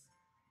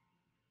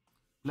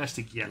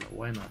 Plastic yellow.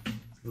 Why not?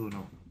 Oh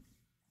no.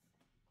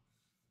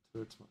 It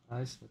hurts my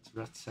eyes. What's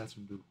red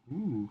satin do?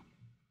 Ooh.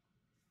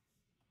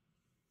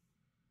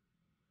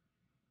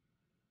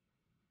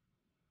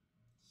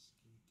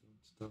 Skin tone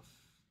stuff.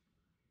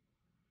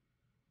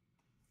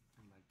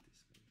 I like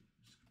this.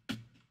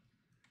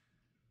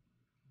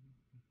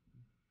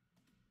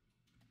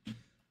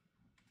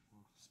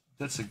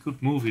 That's a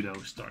good movie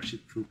though,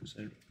 Starship Troopers.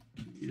 I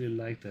really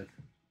like that.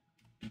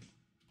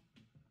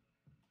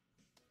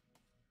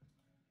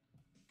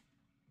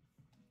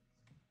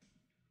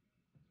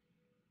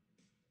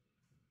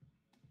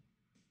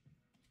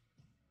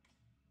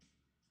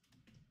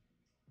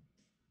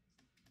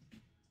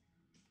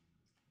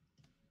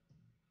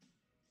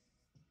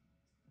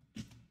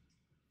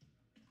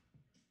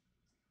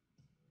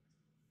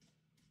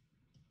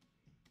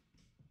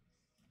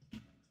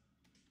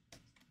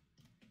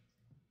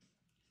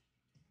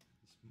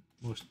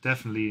 Most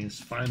definitely in its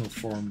final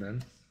form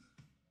then.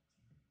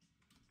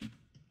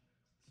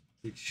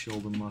 Big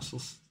shoulder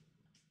muscles.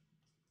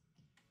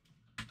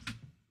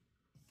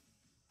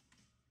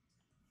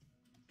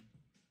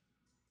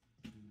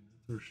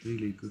 That was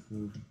really a good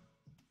movie.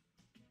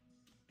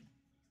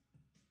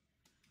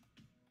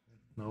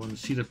 I want to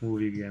see that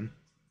movie again.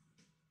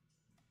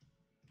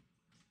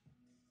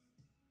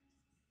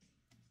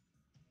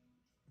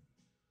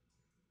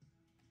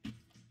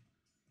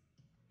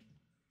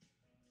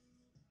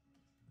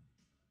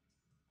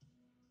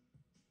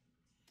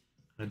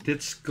 I did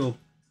sculpt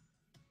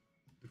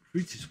the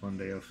creatures one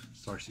day of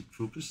Starship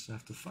Troopers. I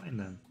have to find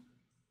them.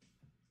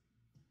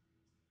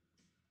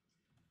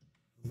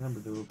 Remember,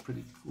 they were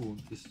pretty cool.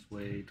 This is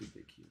way too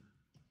big here.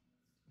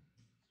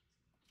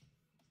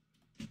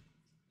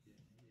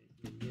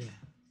 Yeah.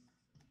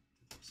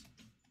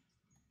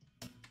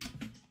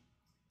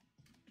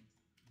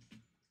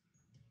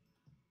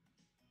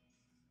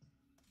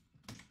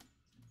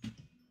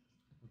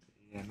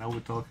 Yeah, now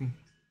we're talking.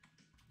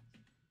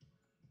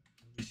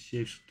 These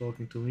shapes are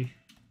talking to me.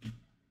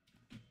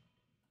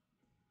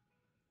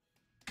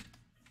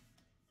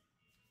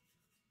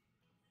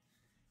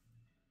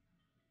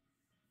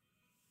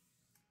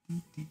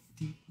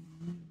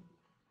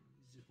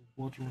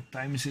 What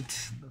time is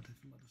it? Don't have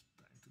a lot of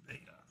time today.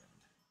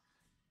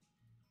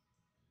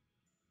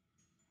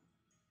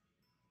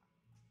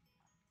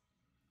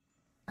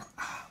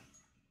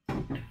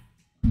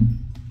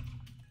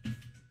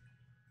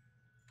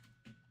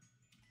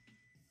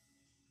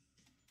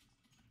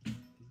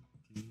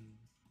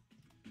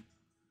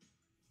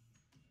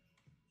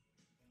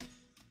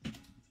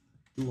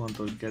 Do want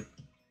to get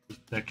those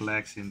back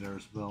legs in there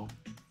as well.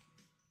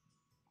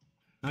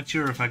 Not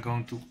sure if I'm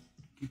going to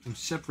keep them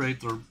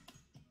separate or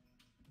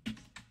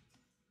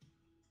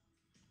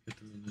get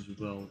them in as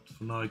well.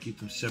 For now I keep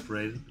them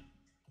separated.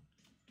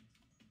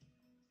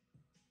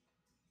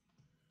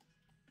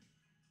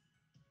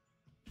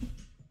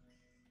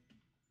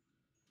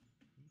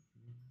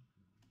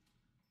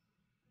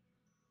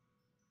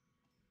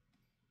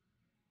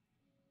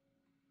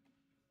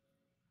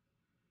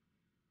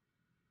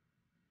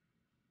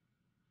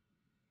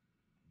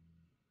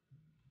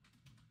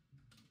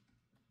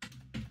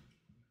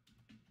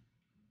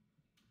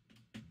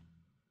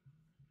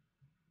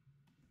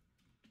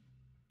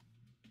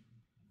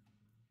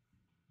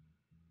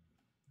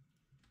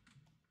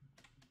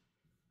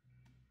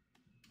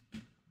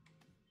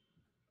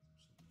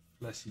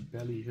 Fleshy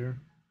belly here.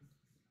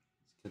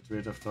 Let's get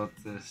rid of that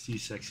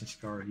C-section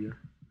scar here.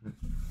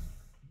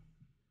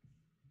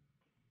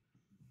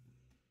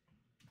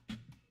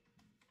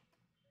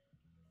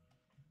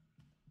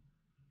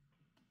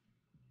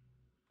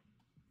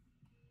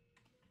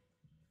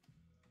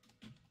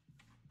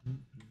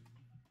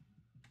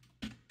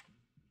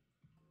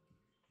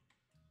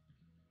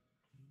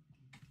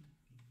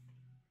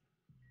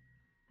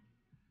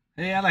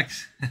 Hey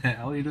Alex,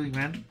 how are you doing,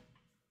 man? Good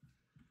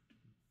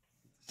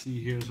to see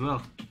you here as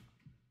well.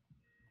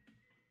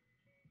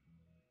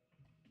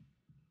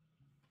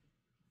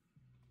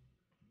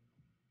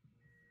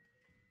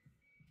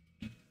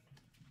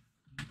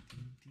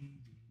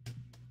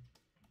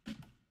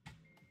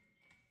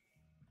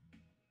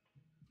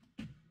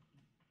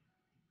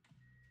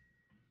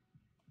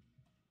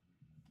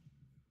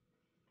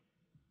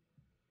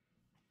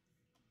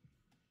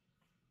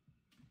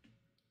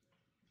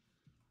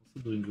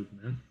 Also doing good,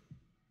 man.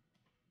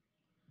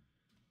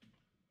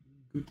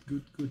 Good.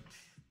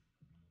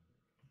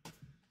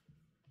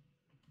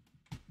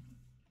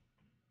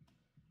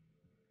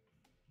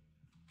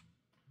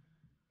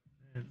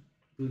 And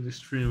doing this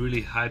stream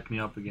really hyped me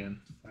up again.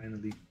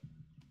 Finally,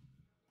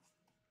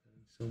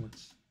 having so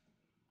much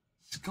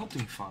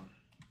sculpting fun.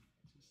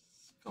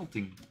 Just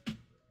sculpting.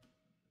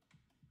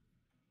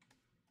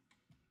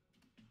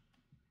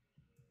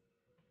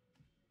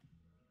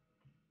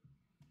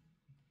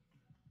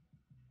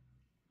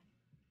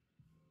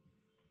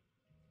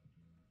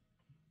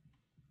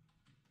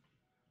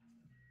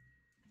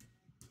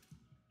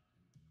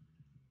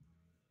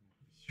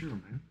 Sure,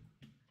 man.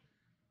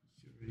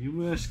 Sure. You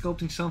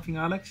sculpting something,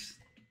 Alex?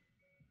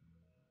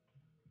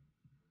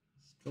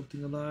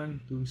 Sculpting along,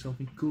 doing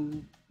something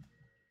cool.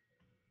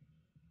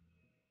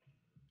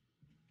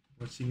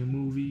 Watching a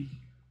movie.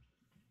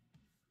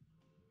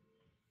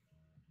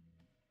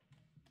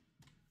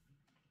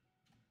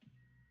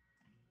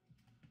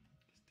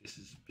 This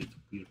is a bit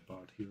weird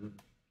part here.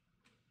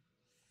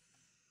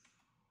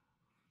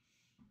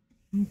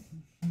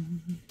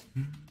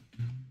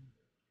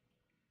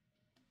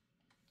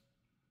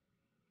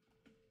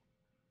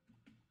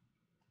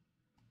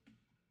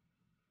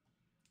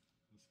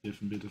 Let's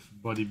give a bit of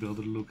a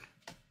bodybuilder look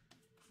from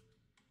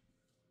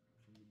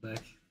the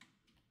back.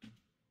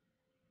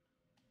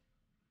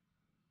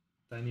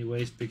 Tiny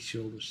waist, big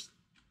shoulders.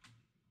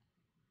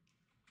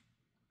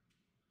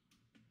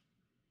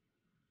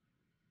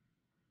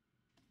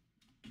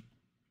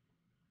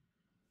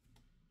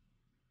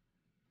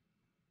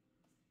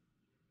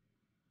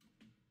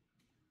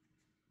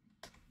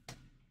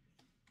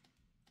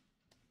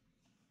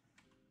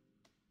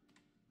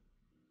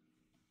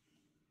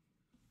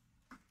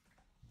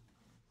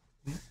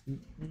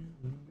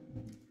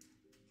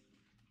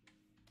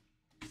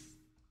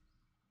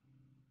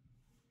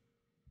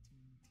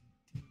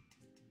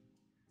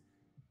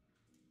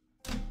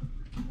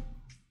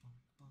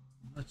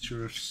 Not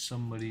sure if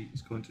somebody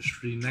is going to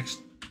stream next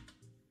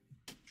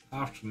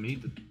after me,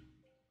 but I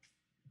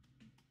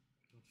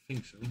don't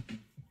think so.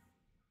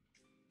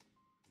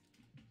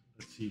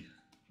 Let's see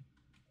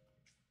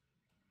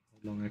how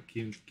long I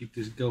can keep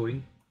this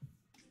going.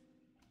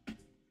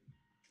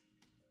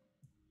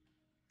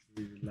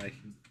 Really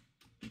liking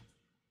this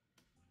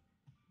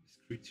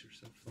creature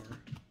so far.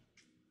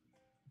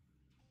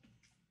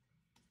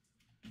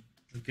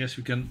 I guess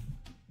we can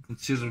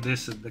consider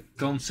this the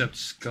concept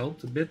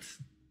sculpt a bit.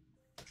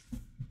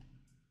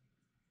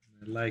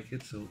 I like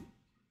it, so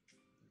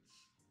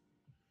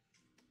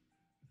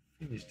let's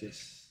finish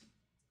this.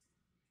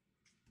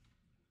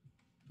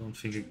 Don't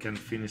think I can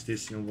finish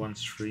this in one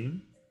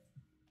stream.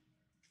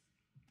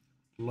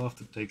 love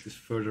to take this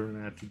further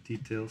and add the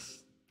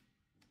details.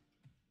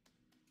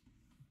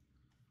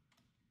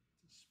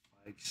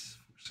 Spikes,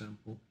 for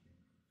example.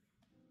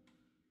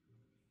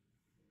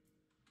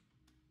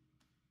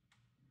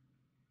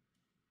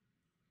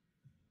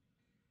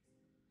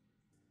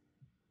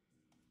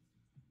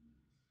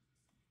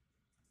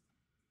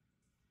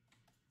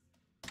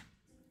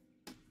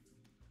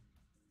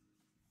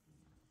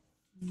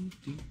 I'm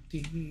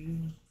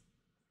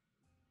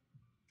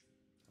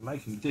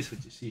liking this,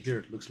 what you see here.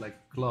 It looks like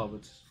a claw,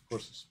 but it's of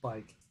course a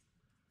spike.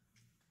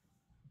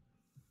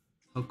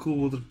 How cool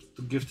would it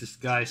to give this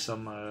guy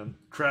some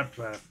crab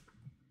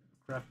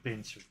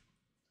pincher?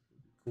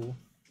 Cool.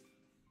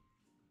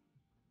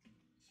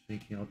 Just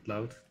thinking out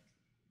loud.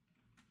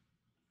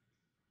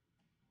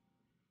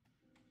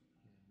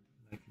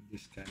 Liking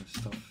this kind of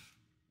stuff.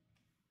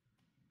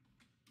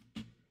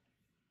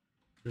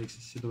 Breaks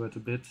the silhouette a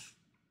bit.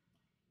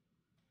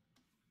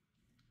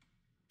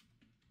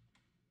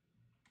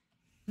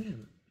 Yeah.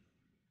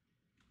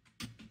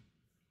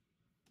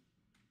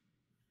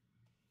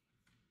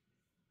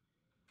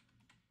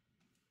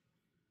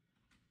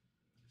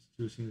 Just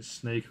using the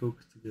snake hook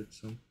to get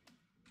some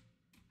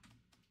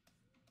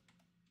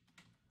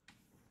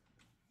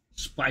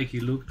spiky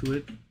look to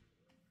it.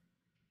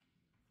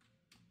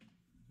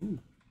 Ooh.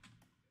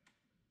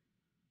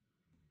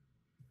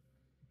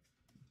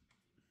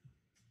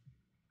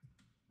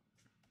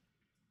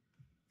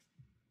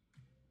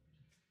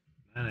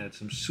 Man, I had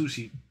some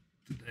sushi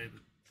today,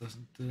 but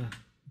doesn't. Well,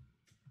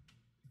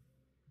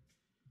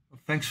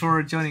 thanks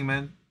for joining,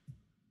 man.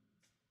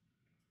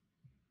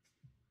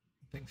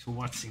 Thanks for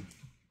watching.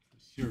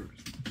 Sure.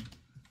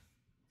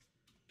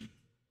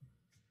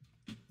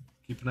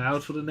 Keep an eye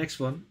out for the next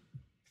one.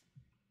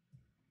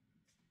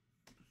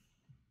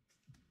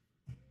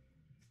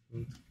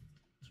 We'll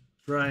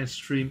try and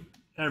stream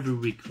every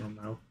week from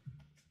now.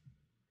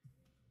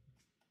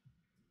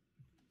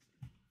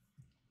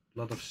 A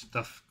lot of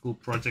stuff, cool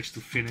projects to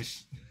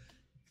finish,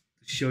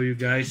 to show you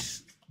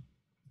guys.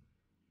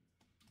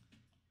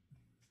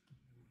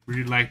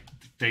 Really like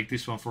to take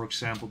this one, for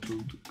example,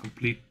 to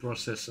complete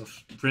process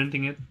of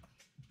printing it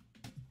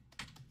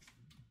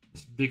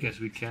as big as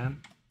we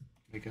can.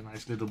 Make a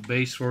nice little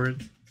base for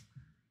it.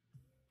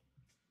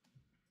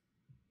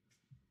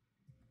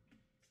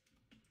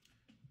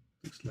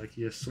 Looks like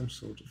he has some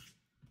sort of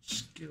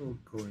skill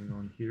going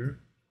on here.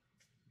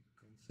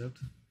 Concept.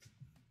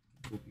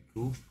 Could be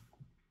cool.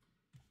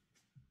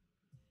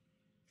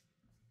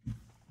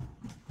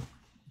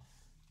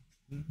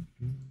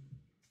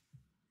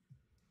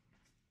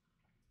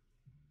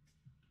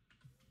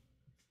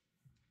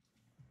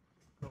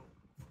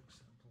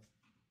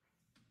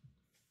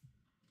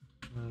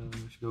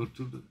 Let's go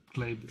to the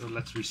clay.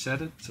 Let's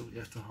reset it. So we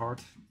have the heart.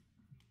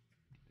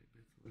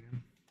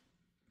 Again.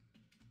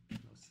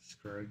 That's the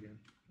square again.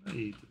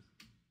 Hey.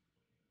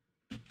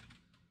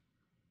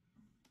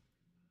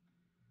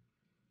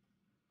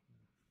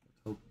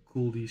 How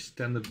cool the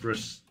standard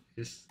brush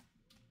is.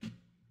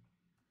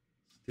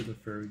 Still a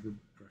very good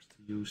brush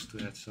to use to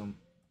add some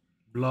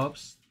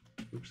blobs,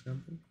 for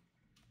example.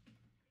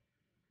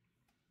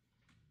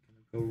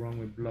 Can't go wrong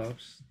with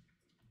blobs.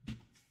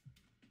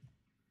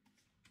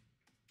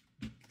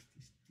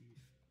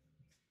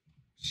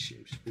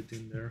 Shapes fit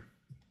in there.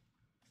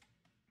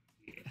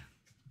 Yeah.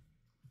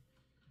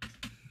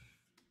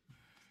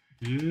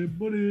 Yeah,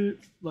 buddy.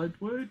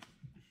 Lightweight.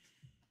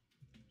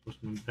 Was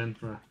my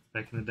Bentra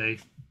back in the day.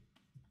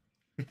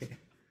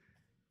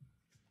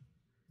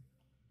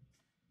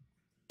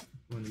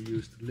 When I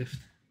used to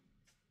lift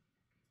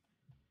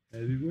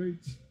heavy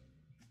weights.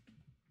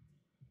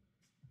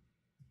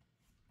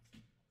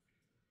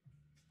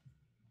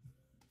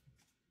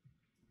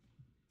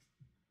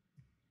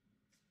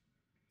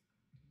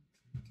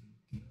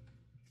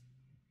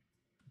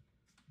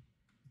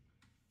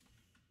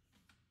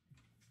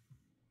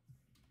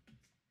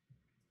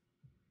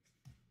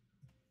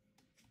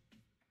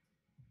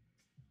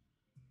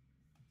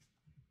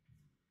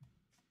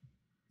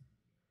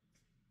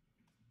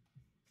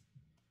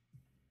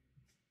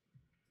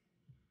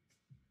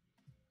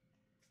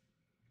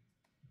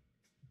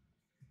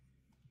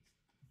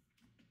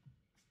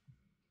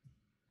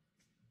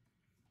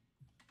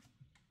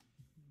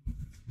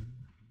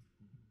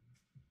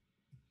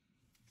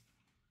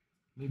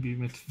 Maybe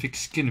with thick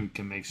skin we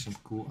can make some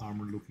cool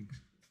armor looking.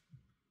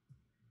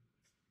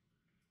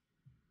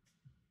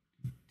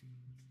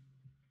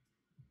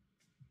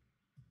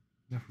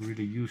 Never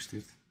really used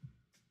it.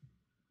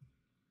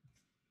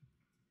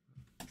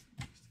 This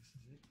is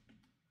it.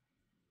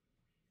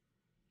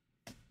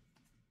 A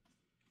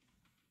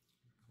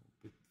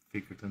bit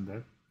thicker than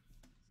that.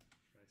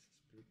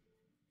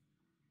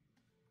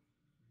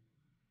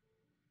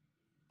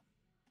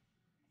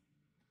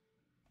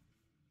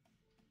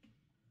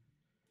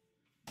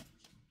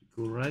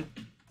 Cool, right?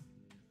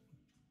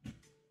 Yeah.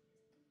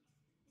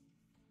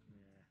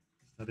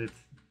 It's not it.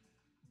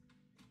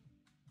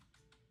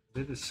 I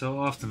did it so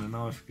often and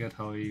now I forget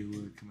how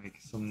you can make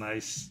some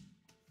nice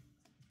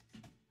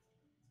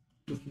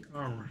looking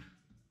armor.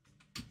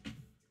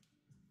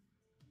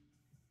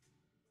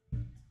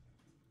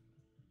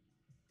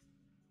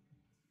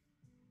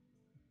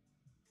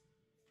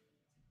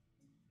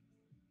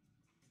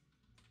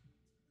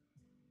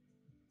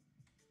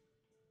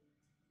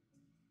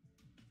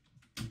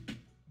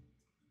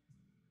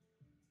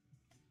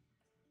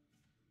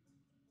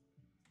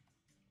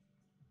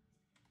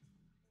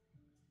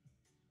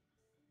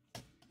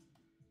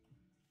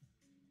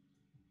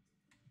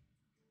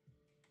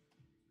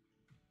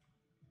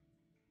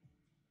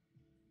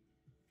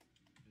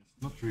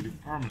 Not really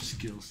armor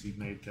skills he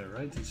made there,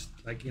 right? It's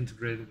like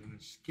integrated in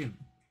his skin.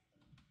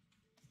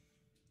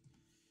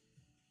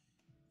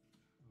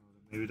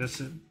 Maybe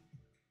that's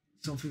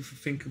something to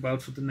think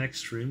about for the next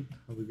stream.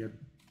 How we get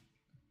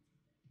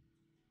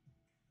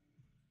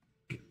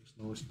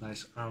always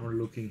nice armor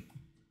looking.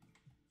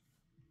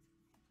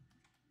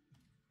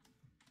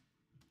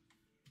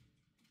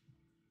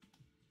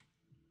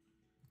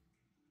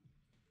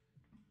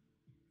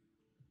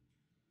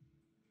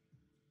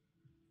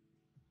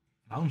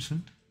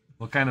 Announcement?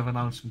 What kind of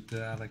announcement,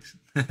 Alex?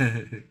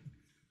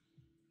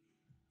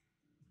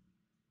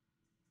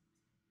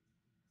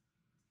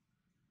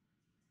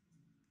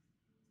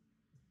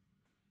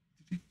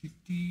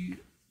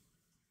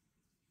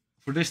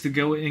 For this to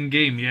go in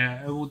game,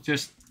 yeah, I will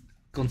just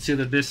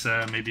consider this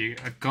maybe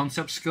a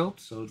concept sculpt,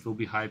 so it will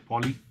be high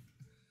poly.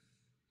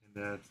 And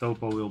the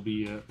topo will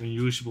be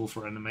unusable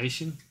for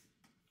animation.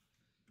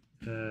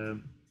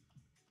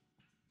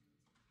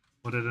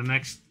 What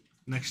the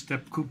next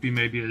step could be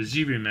maybe a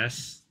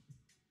ZBrush,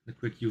 a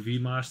quick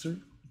UV master,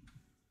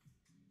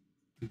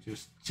 to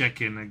just check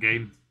in a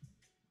game,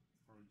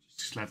 or just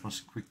slap on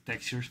some quick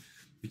textures.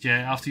 But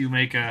yeah, after you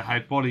make a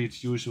high poly,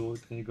 it's usual.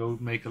 Then you go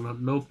make a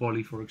low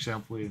poly, for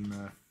example,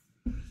 in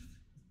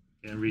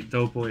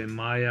Retopo in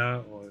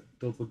Maya or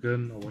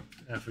Topogun or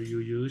whatever you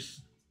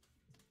use.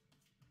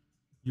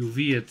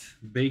 UV it,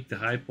 bake the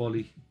high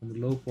poly on the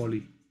low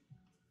poly,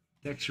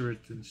 texture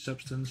it in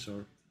Substance,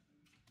 or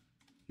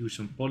use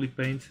some poly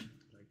paint.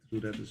 I like to do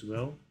that as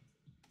well.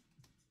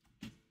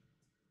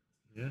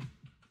 Yeah.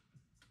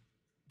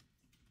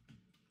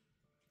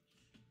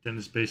 Then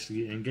it's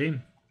basically in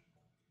game.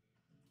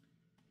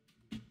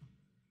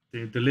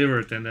 They deliver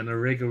it, and then a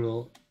rigger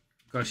will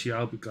cuss you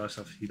out because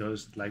of he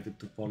doesn't like the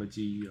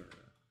topology, or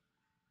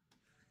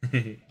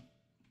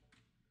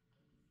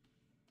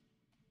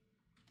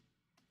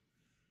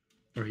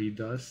or he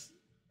does.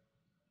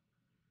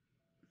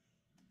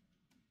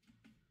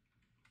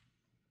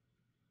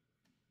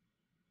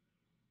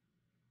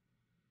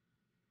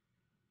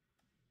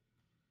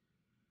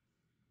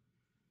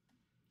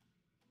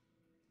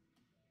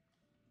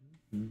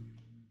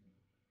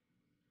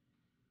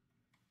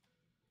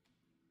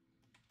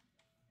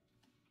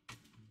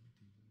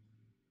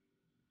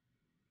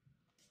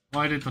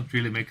 Well, I did not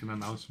really make an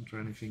announcement or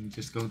anything.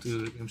 Just going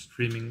to, I'm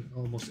streaming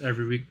almost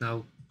every week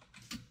now.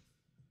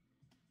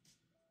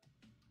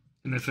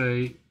 And if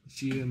I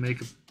see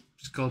make a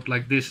sculpt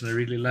like this and I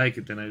really like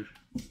it, then I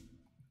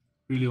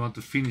really want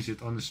to finish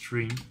it on the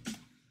stream.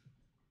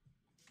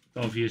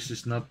 But obviously,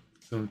 it's not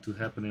going to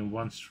happen in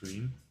one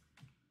stream.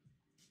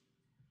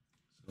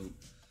 So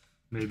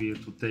maybe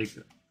it will take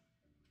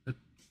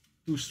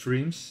 2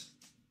 streams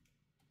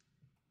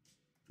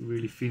to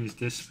really finish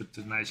this with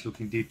the nice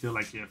looking detail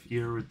like you have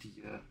here with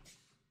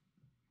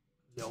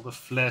all the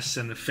flash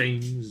and the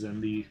veins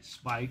and the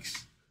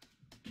spikes.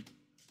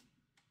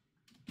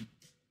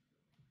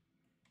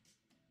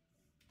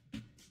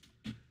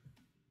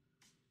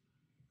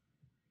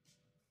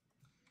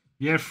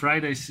 Yeah,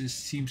 Fridays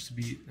seems to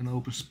be an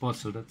open spot,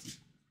 so that's a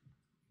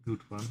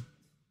good one.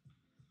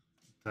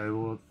 I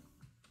will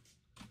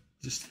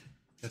just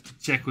have to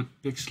check with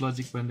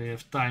Pixlogic when they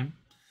have time.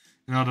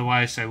 And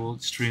otherwise I will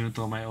stream it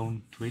on my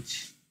own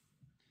Twitch.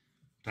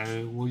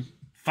 I will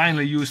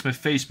finally use my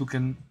Facebook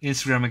and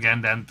Instagram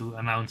again then to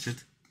announce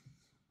it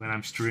when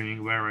I'm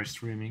streaming, where I'm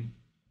streaming.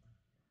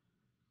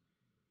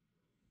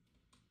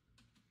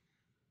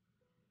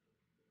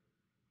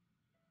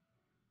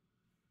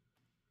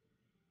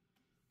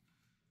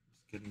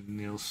 Just getting the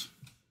nails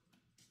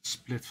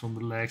split from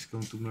the legs,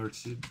 going to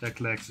merge the back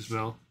legs as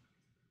well.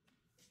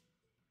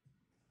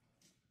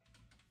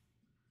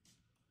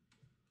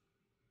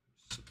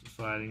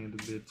 Subdividing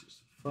it a bit,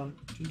 just fun.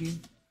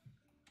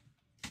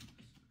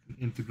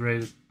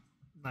 Integrate it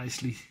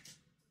nicely.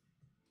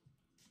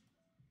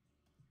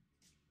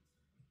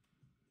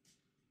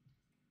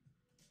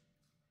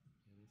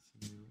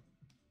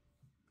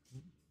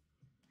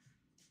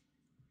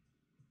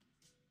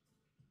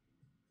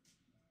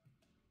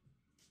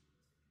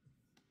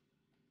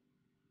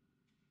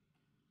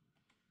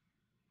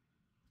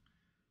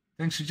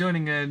 Thanks for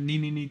joining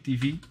Nini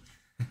TV.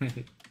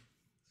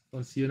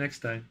 I'll see you next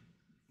time.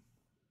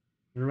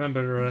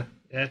 Remember,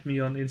 add me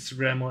on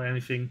Instagram or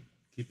anything.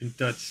 Keep in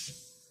touch.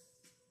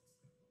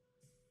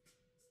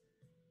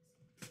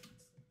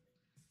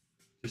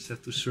 Just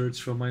have to search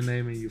for my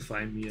name and you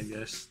find me, I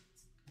guess.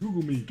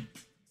 Google me.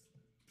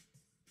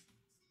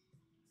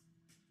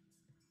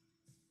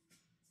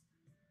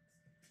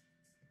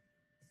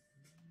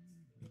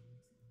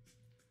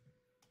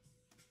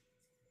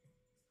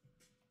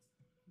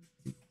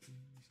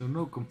 So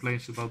no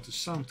complaints about the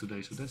sound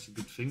today, so that's a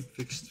good thing.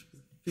 Fix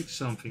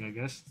something, I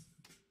guess.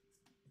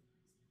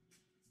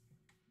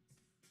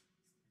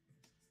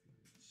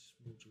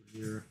 Smoother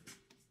here.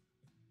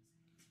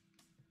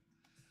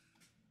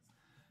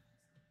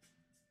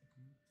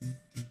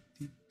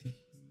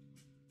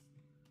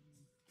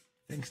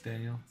 Thanks,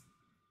 Daniel.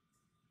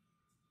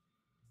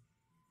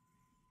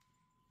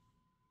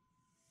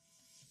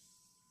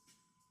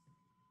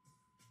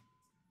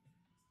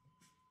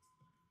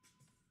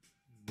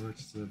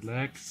 search the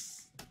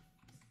blacks.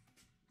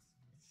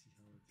 See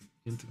how I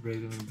can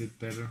integrate them a bit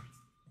better.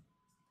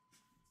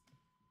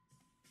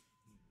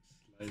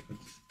 Slide, but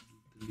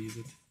delete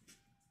it.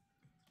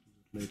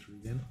 Do it later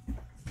again.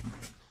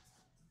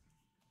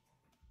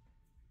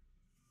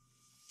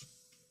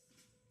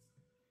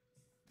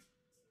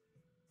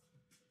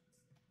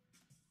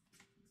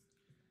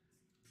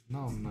 No,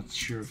 I'm not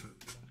sure if I'm going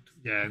to.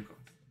 Yeah, I'm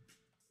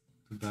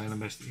going to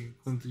Dynamesh. I'm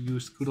going to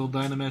use good old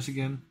Dynamesh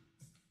again.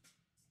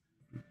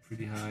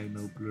 Pretty high,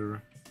 no blur.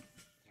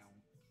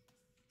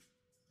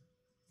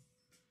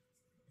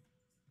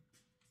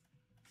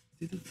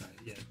 Did it die?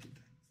 Yeah, it did die.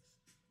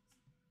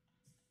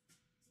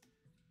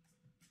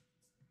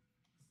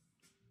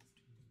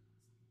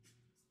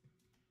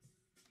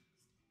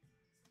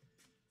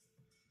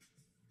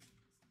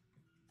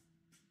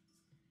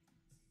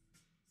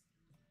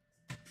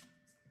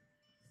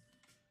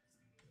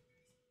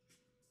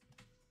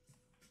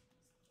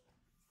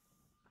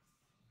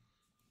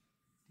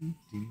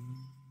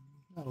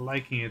 Not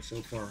liking it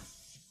so far.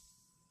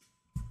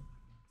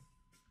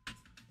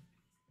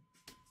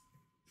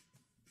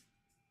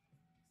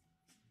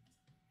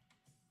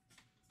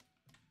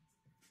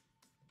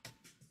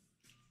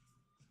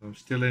 So I'm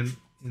still in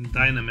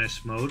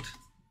Dynamesh mode.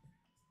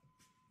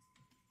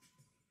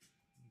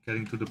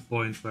 Getting to the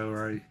point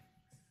where I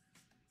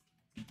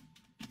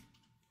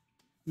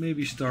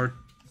maybe start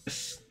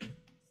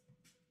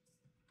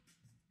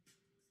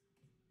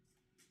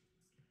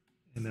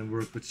and then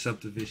work with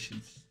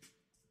subdivisions.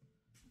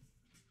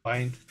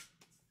 Bind.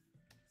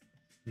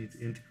 Need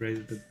to integrate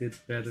it a bit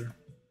better.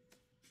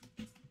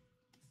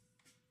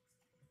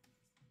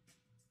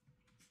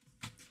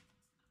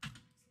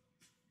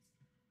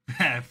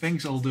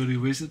 Thanks, old dirty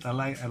wizard.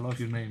 I love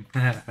your name.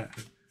 Man,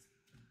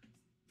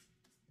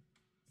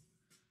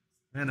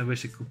 I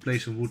wish I could play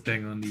some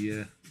Wu-Tang on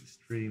the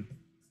stream.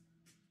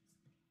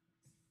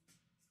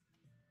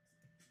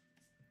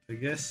 I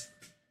guess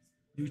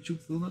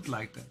YouTube will not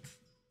like that.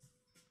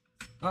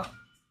 Ah,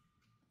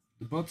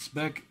 the bot's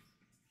back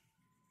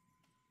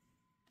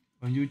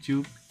on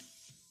YouTube.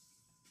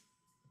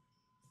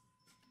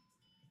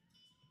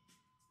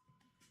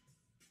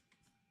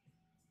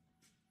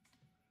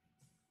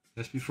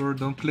 As before,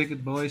 don't click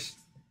it, boys.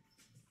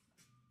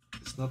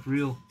 It's not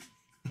real.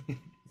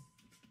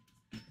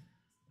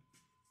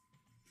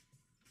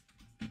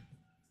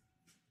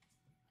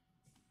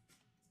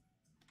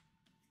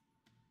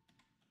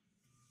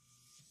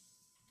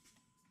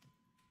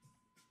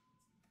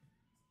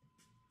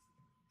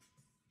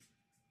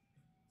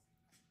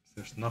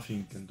 There's nothing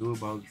you can do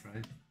about it,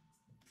 right?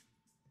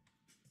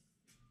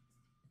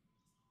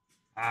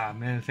 Ah,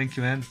 man, thank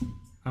you, man.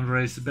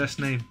 Andre is the best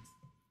name.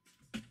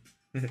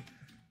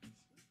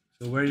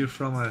 So where are you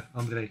from,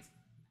 Andre?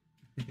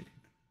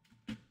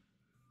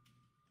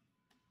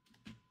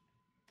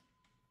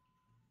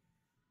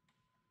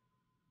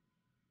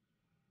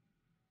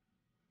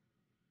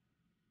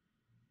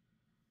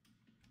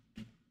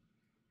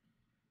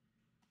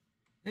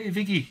 Hey,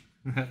 Vicky.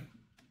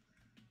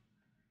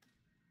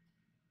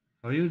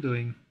 How are you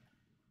doing?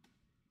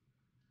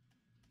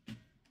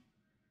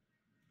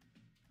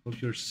 Hope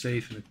you're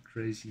safe and the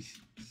crazy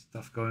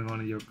stuff going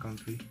on in your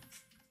country.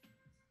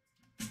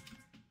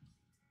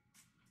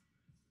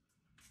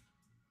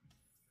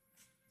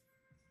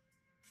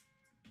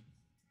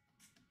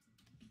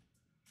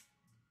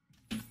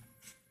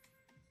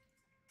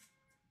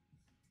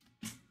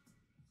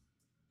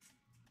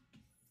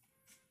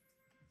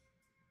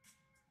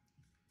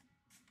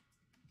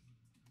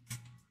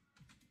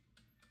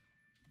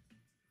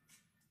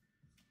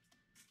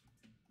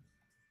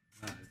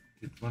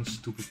 One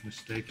stupid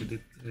mistake I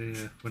did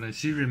when I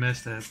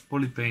ZBrush I had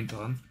polypaint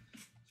on,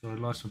 so I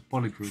lost some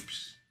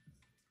polygroups.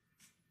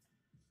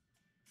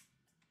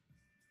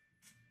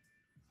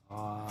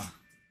 I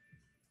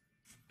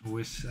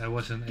wish I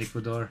was in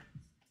Ecuador.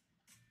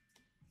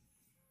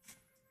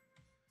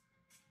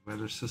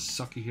 Weather's so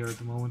sucky here at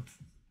the moment.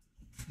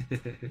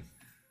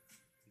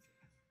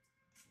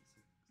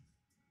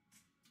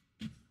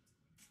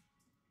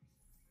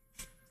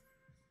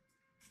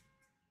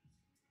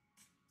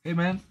 Hey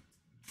man,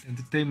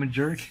 entertainment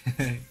jerk.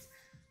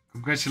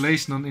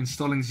 Congratulations on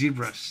installing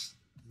ZBrush.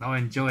 Now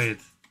enjoy it.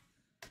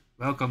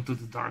 Welcome to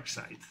the dark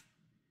side.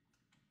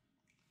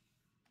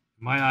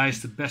 In my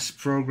eyes, the best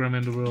program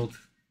in the world.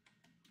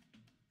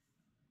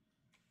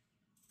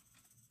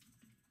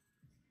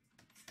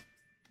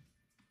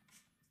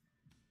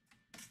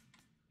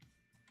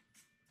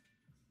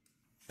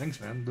 Thanks,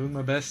 man. Doing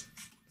my best.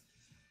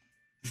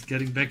 Just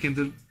getting back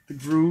into the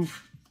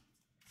groove.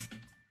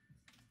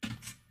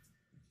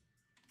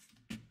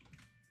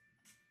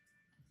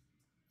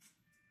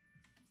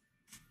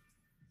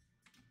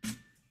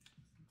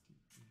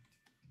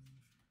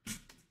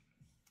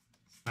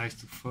 Nice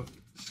to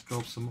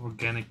sculpt some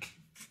organic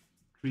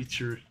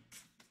creature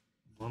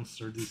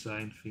monster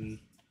design thingy.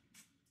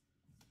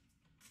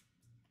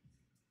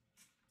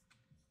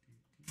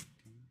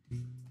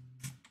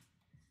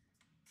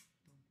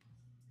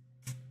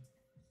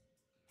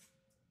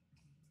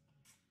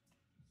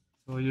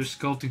 So you're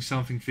sculpting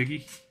something,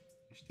 Vicky?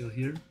 Still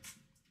here.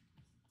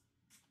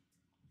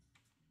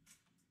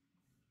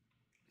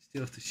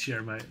 Still have to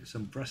share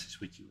some brushes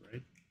with you,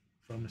 right?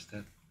 Promise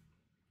that.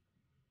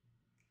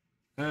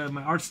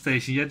 My art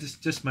station, yeah,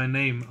 just my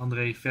name,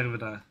 Andre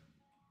Ferwerda.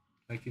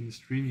 Like in the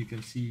stream, you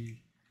can see,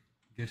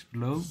 I guess,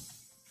 below.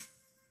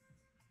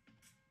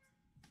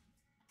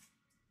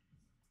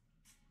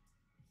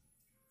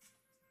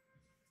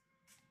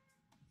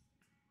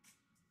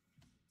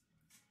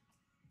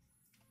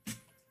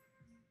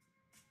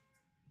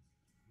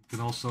 You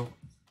can also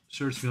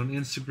search me on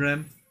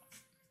Instagram.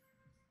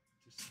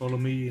 Just follow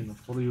me and I'll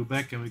follow you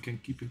back, and we can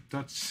keep in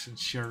touch and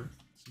share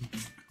some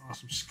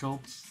awesome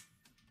sculpts,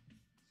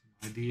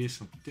 some ideas,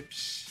 some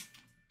tips,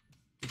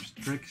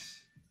 tricks.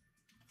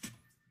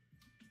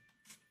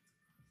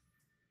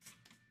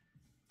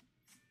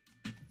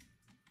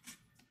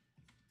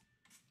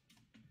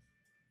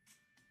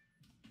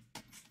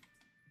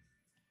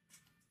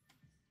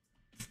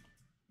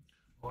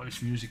 Oh,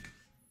 this music.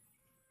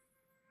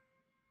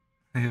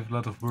 I have a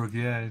lot of work,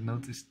 yeah, I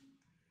noticed.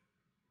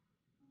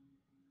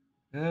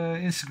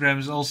 Instagram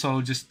is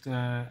also just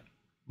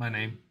my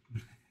name.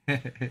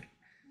 Let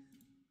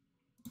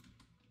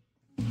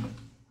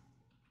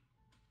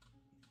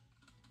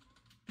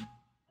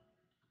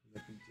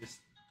me just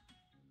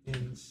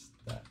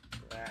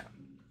Instagram.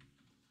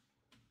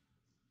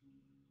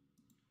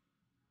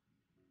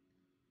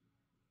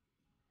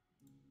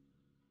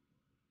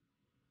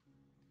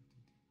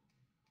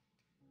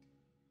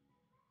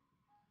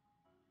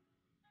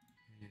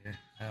 Yeah,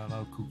 I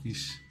allow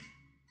cookies.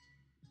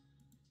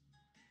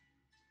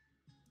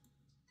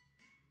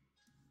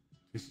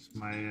 This is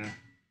my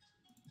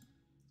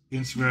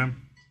Instagram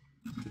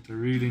that I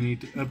really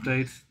need to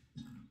update.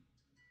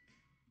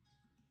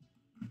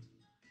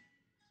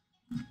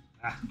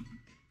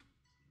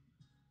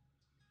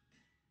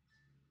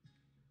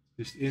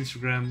 Just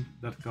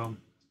Instagram.com,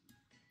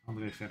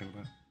 Andre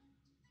Ferwerda.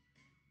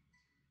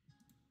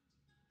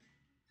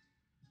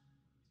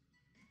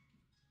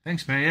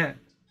 Thanks, man. Yeah,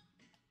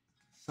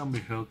 Zombie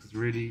Hulk is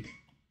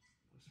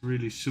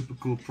really super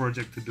cool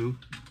project to do.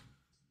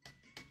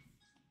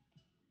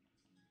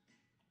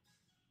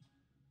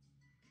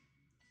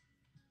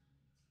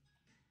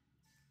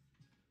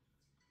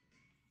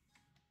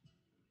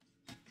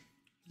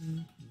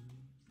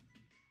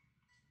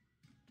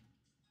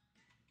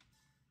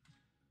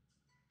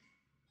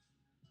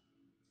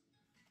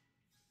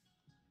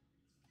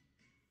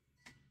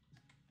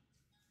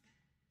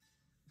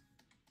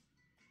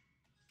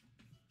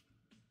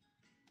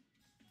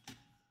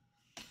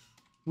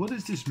 What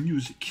is this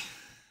music?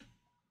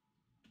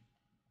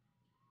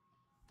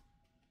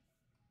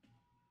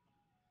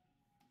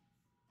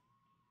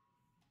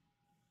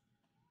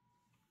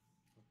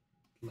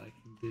 Like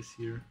this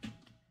here.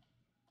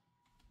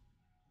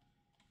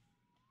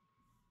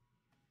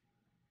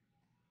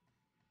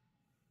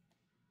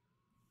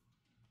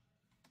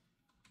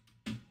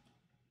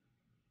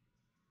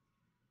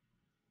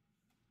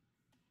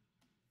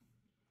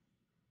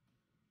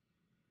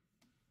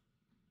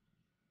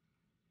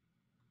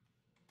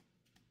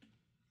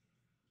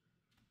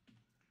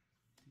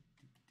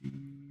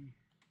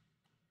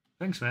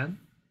 Thanks, man.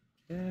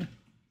 Yeah,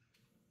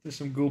 there's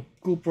some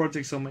cool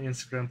projects on my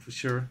Instagram for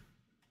sure.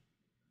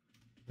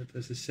 But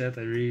as I said,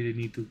 I really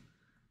need to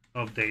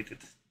update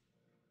it.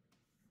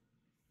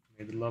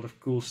 Made a lot of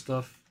cool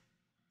stuff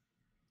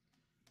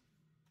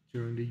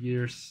during the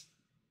years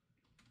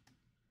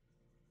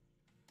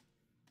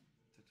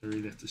that I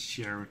really have to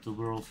share with the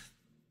world,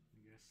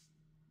 I guess.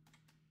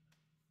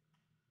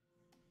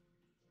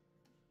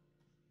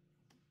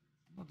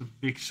 Not a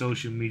big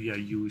social media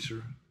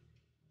user.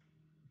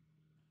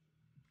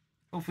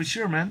 Oh, for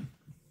sure, man.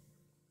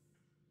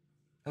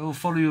 I will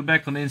follow you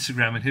back on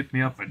Instagram and hit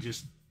me up. I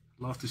just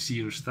love to see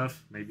your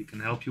stuff. Maybe can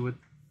help you with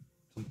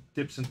some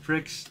tips and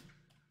tricks.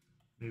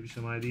 Maybe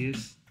some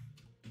ideas.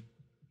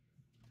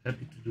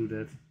 Happy to do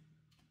that.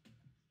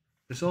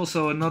 There's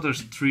also another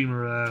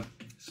streamer,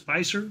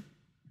 Spicer,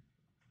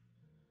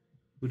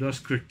 who does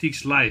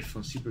critiques live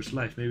on ZBrush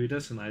Live. Maybe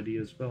that's an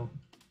idea as well.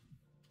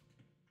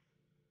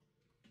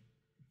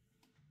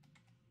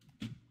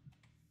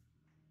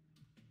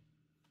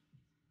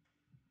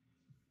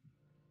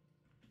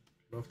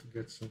 Love to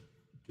give some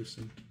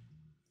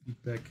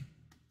feedback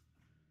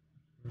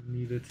where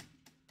needed.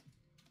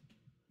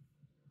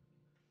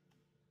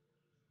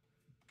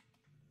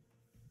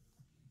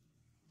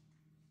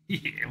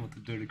 Yeah, what a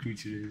dirty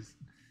creature it is.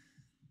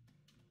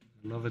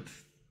 I love it.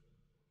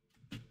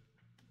 Just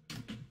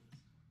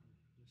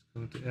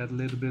going to add a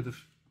little bit of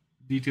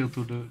detail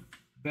to the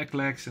back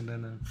legs, and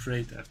then I'm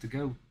afraid I have to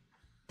go.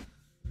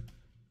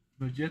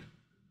 Not yet.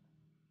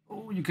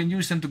 Oh, you can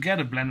use them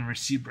together, Blender with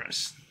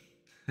ZBrush.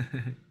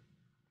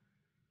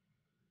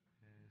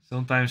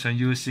 Sometimes I'm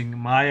using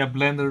Maya,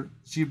 Blender,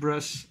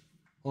 ZBrush,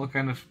 all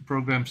kind of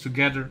programs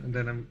together, and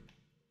then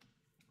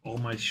all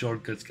my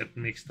shortcuts get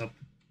mixed up.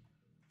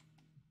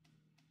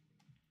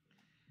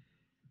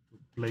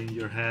 Play in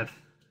your head,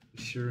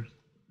 for sure.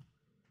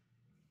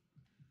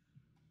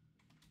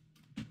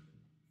 Like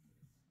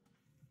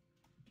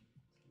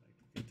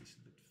to get this a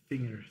bit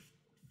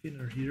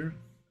thinner here.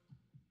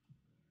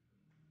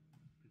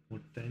 A bit more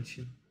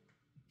tension.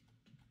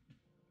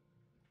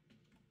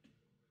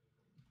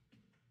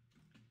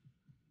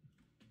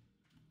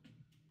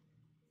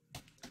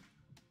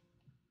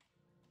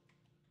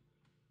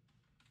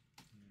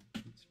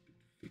 Yeah, it's a bit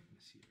of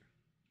thickness here.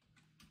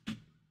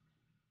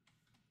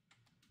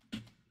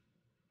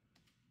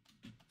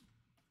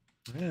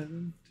 Yeah,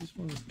 this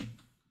one's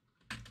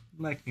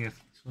liking it.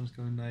 This one's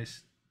going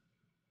nice.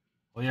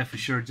 Oh yeah, for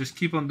sure. Just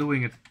keep on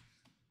doing it.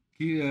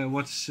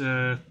 Watch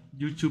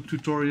YouTube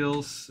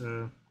tutorials.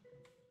 There's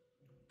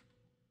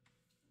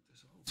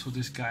also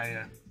this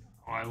guy.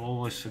 I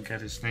always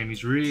forget his name.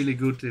 He's really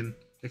good in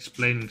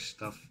explaining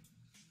stuff.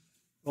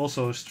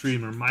 Also a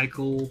streamer,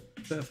 Michael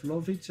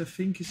Pavlovich, I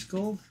think he's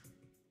called.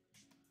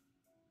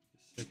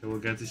 Just a sec, I will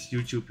get his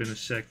YouTube in a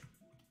sec.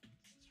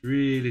 It's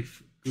really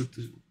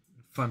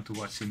fun to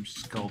watch him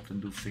sculpt and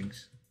do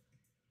things.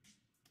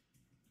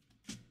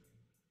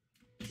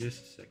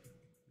 Just a second.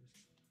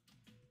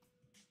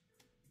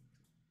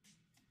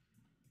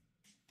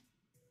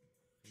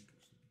 Think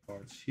of some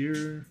parts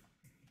here.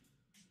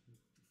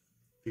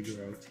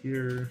 Figure out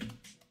here.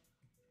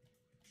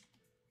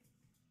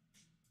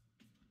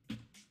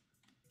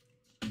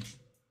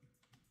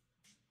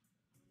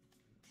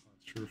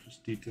 Surface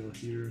detail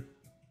here.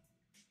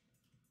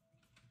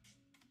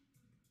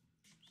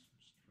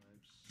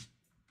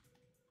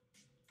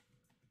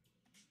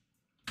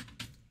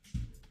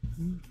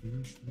 Some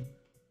stripes.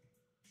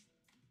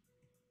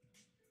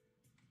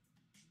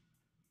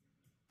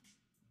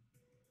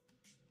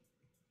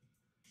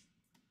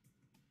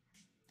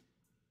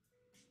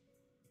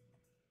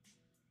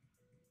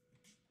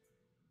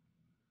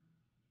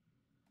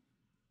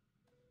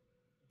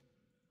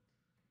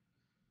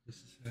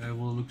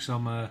 We'll look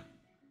some.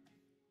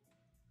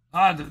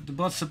 The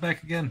bots are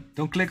back again.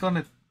 Don't click on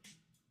it.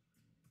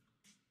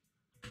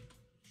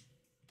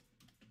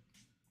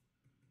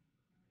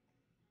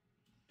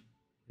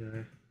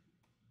 Yeah.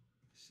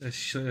 I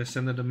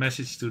sent a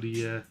message to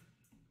the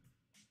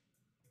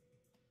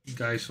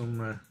guys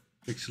from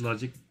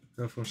Pixelogic,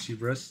 from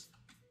ZBrush.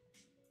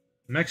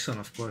 Maxon,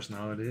 of course,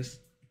 now it is.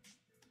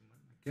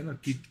 I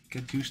cannot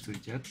get used to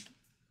it yet.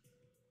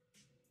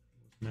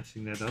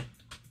 Messing that up.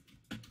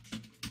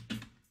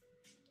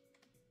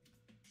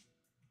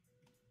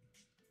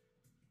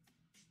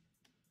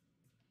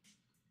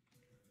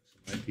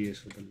 Some ideas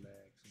for the legs.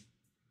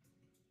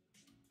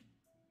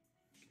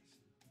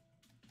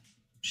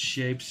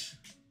 Shapes.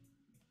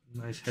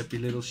 Nice happy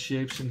little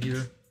shapes in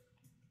here.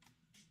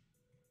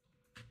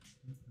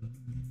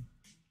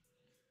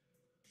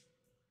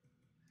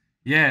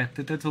 Yeah,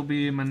 that will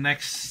be my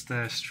next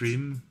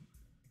stream.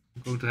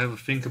 I'm going to have a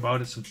think about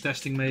it, some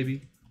testing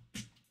maybe.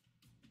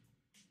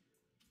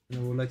 And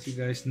I will let you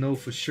guys know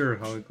for sure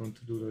how I'm going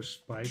to do those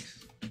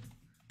spikes. I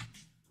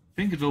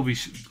think it will be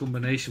a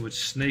combination with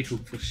snake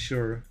hook for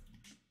sure.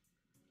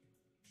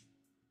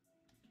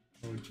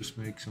 I'll just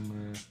make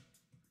some...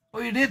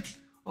 Oh, you did?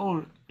 Oh,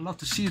 I'd love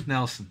to see it,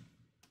 Nelson.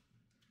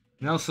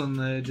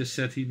 Nelson just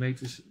said he made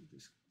this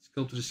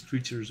sculpted this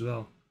creature as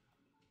well.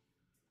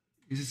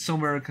 Is it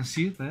somewhere I can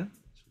see it, man?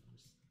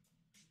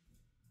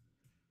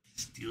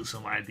 Steal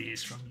some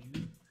ideas from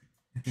you.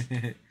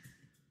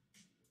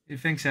 Hey,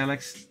 thanks,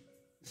 Alex.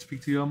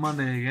 Speak to you on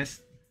Monday, I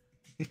guess.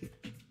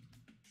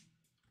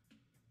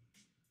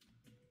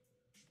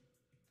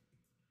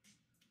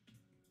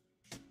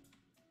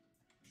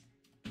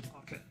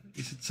 Okay,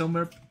 is it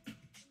somewhere?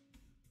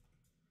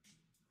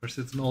 Or is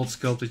it an old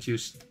sculpt that you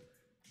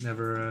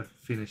never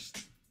finished?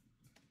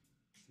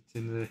 It's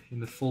in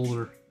the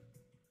folder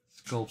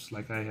sculpts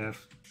like I have.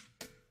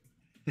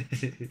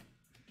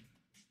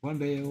 One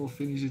day I will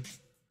finish it.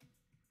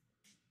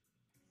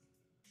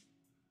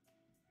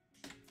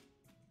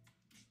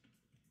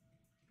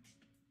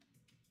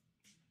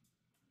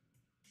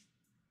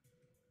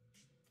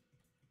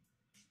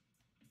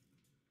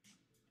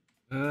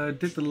 I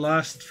did the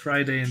last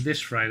Friday and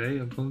this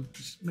Friday. I'm going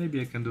to, maybe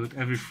I can do it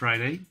every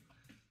Friday.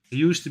 I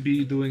used to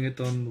be doing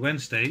it on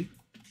Wednesday,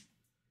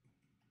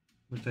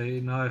 but I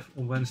now have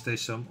on Wednesday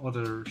some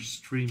other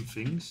stream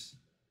things.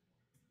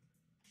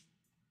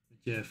 But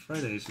yeah,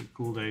 Friday is a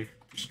cool day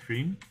to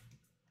stream.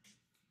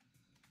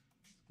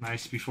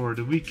 Nice before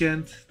the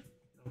weekend.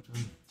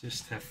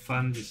 Just have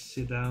fun, just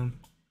sit down.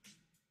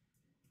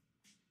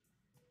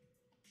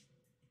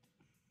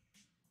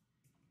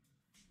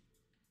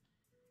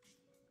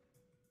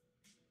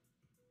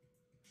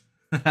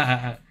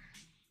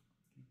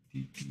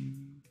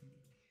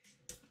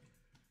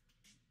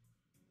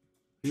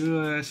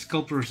 You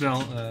sculptor as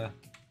well,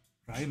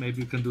 right?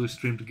 Maybe we can do a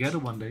stream together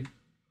one day.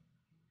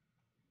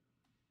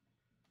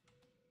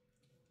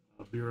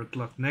 Beer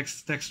o'clock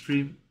next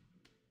stream.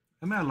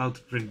 Am I allowed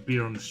to drink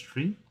beer on the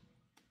stream?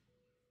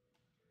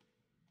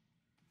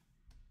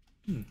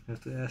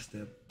 Have to ask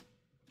them.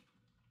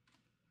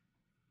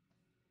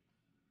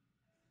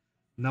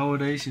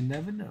 Nowadays, you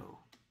never know.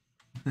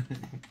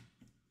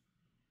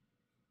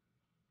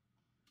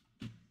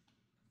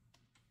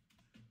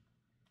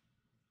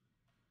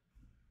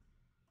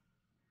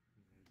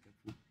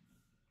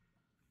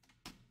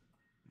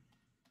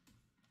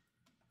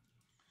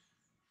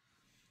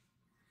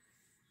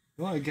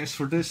 Well, I guess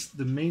for this,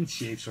 the main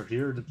shapes are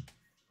here.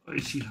 You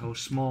see how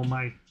small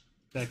my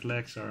back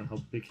legs are and how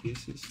big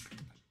his is.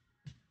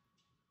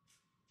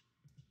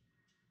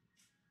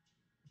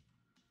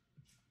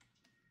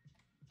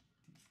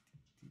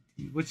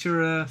 What's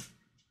your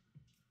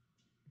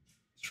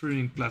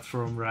streaming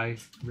platform, Ray?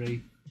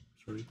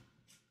 Sorry.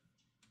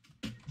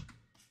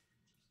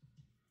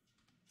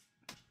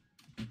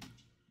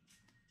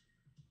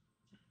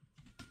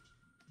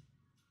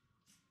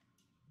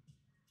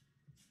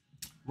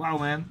 Wow,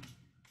 man.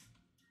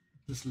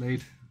 It's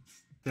late.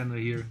 It's 10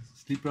 here.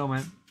 Sleep well,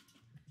 man.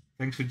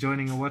 Thanks for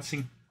joining and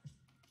watching.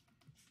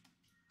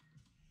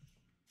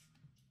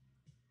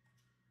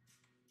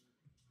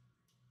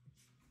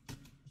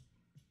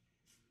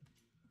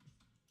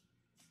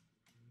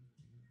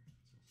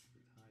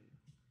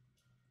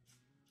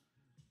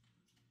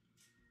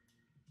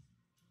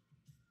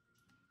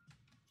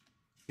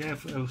 Yeah,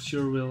 I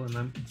sure will, and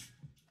I'm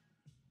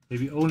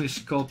maybe only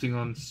sculpting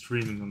on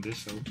streaming on this,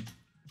 so you can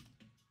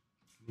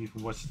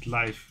even watch it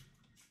live.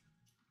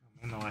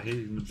 Oh man, now I hate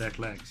it in the back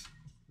legs.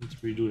 Let's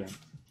redo that.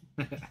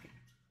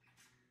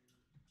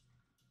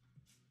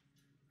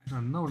 I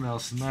don't know,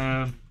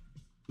 Nelson.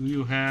 Do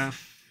you have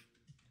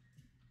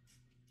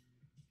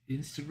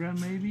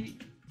Instagram maybe?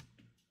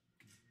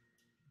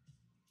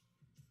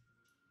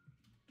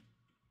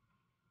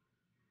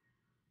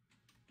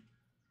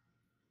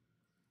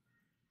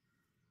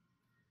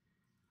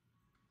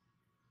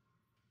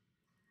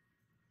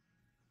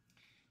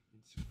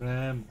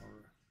 Instagram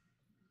or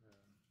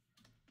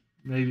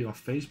maybe on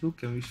Facebook.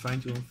 Can we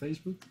find you on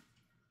Facebook?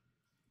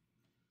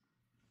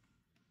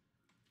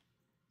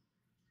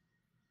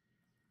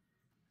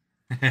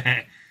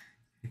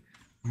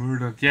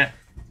 Murdoch, yeah.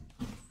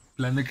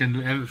 Blender can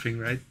do everything,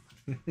 right?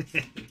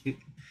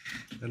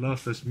 I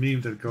love those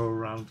memes that go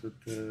around with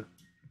the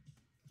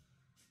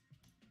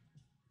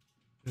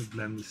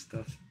Blender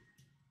stuff.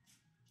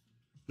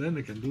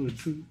 Blender can do it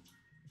too.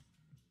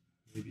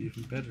 Maybe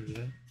even better,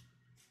 yeah.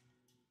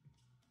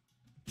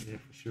 Yeah,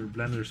 for sure.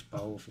 Blender is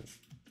powerful.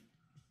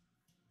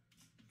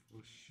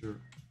 For sure.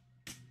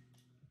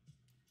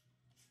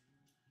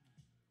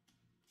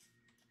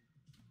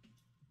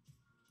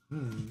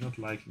 Not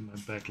liking my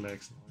back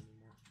legs now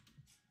anymore.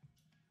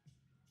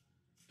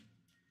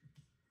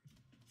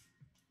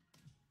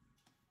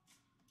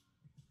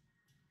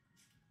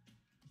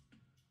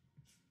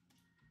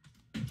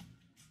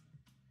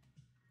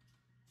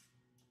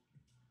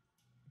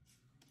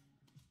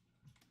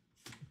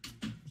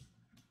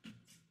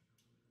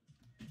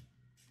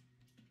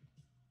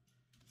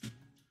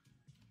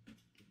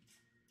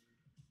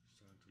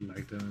 Starting to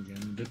like them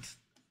again a bit.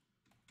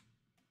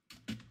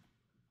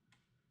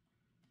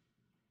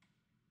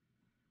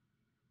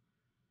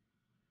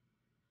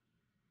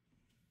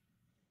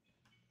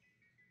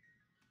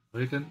 Or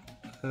you can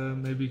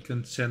maybe you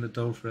can send it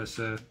over as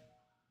a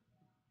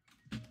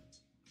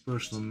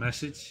personal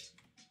message.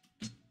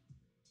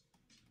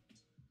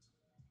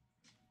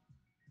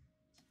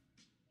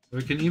 Or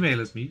you can email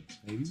it me,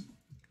 maybe.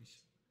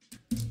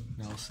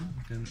 Nelson,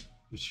 you can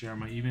share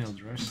my email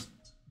address.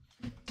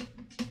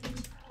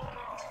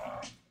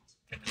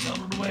 Get this out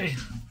of the way.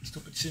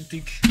 Stupid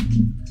Cintiq.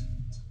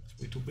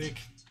 It's way too big.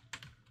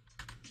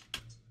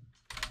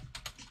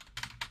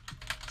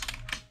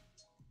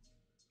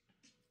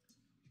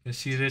 You can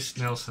see this,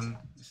 Nelson.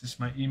 This is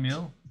my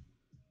email.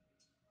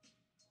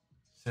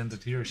 Send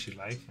it here if you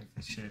like. I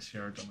can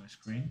share it on my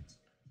screen.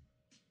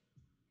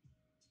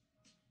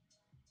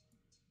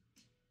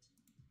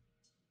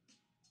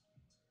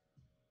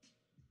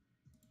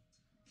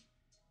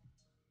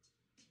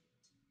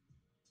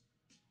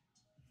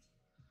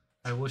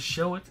 I will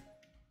show it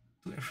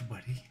to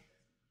everybody.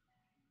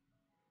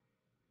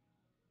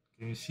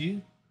 Can you see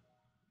it?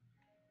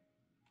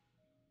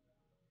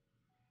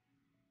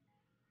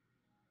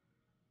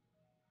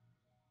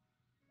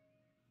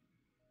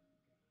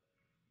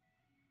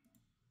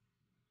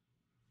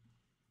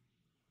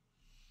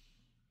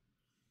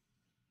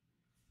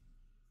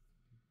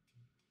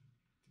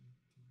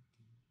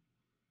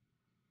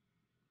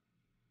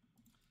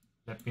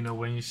 Let me know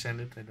when you send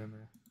it. I don't know.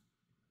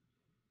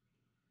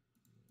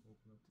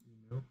 Open up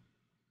the email.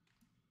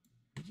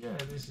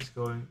 Yeah, this is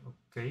going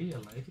okay. I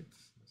like it.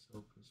 Let's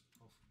open this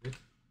off a bit.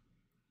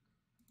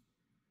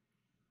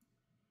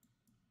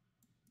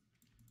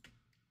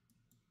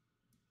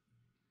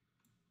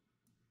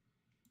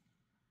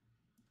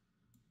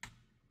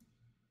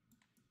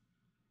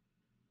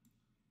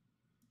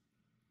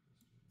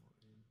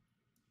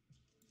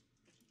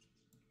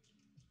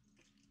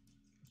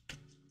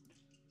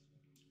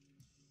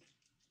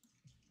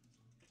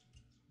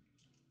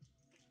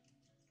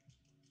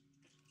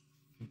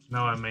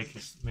 Now I made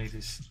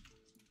this.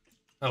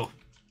 Oh.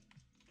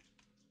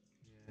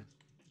 Yeah.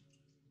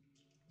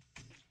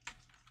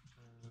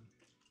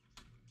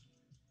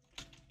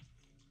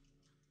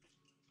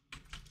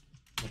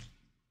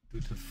 Do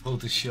the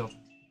Photoshop.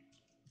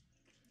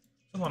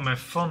 Some of my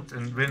font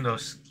in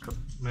Windows got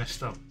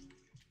messed up.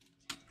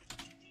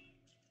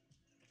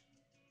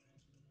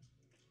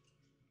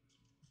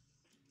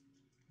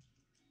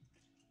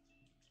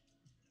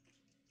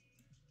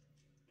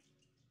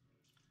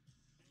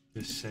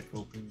 Just sec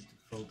opening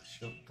to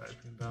Photoshop,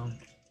 typing down.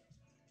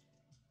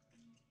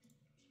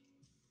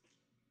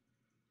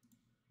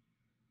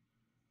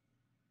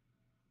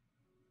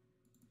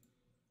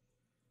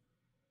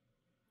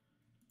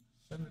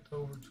 Send it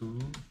over to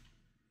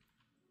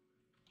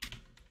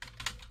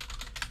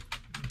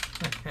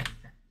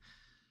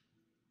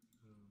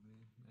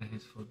I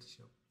hate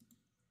Photoshop.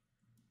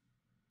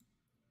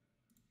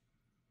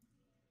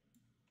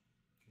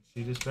 Can you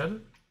see this better?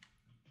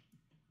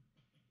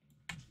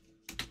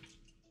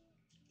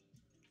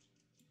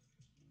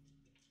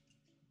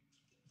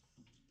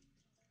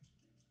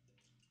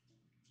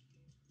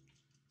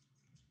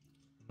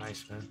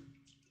 Nice, man.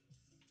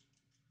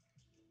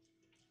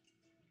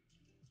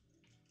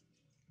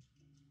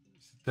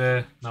 Is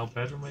it now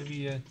better,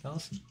 maybe,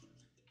 Nelson?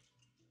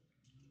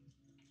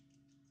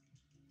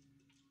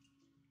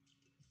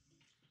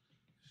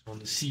 Just want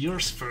to see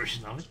yours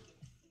version of it.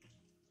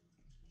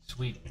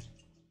 Sweet.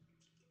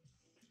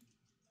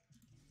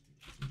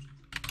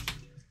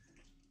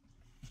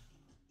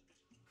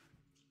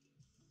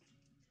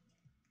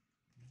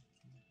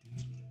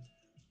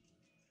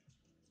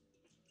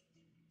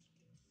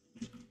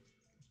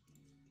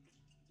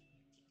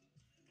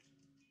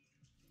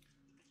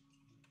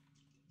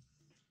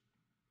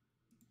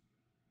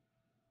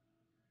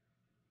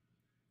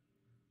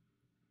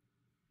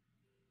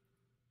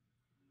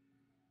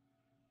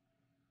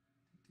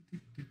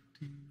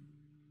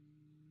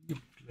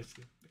 Let's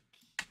get back.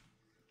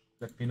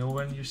 Let me know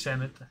when you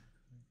send it. Check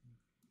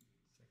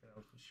it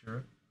out for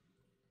sure.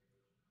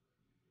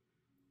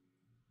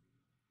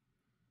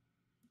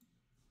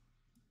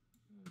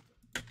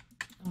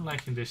 I'm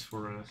liking this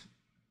for like it's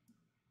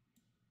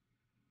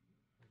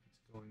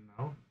going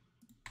now.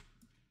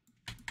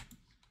 It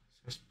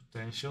has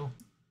potential.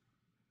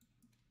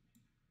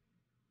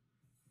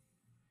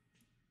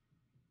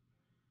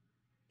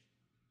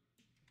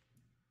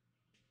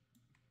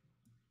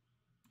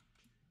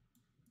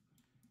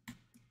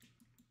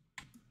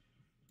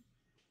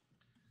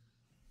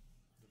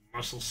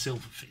 Muscle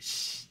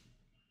silverfish.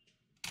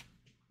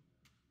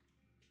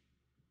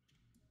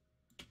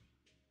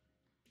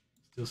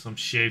 Still some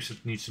shapes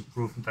that needs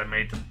improvement. I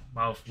made the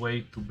mouth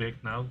way too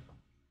big now.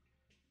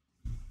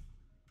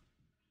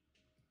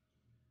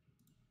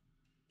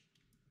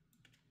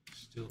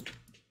 Still,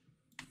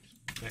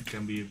 that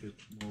can be a bit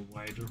more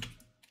wider.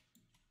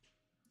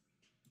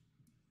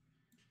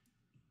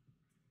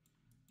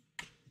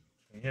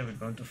 Yeah, we're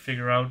going to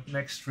figure out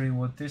next stream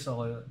what this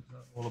all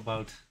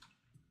about.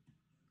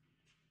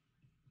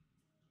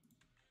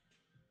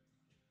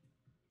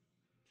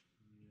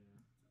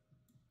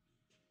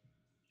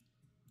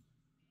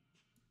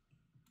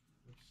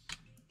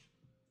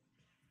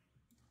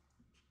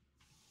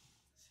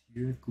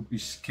 Here it could be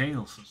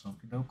scales or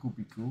something. That could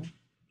be cool.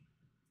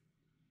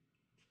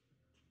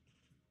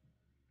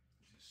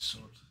 Just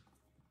sort.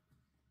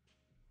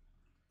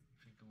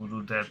 I think I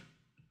will do that.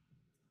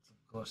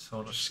 Of course,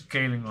 sort of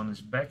scaling on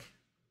his back,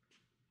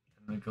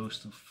 and it goes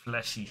to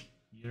fleshy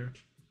here.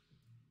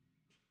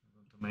 I'm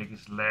going to make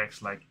his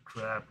legs like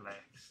crab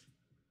legs.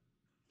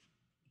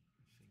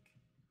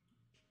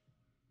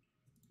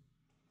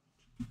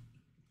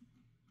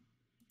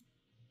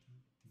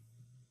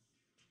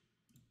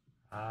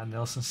 Ah,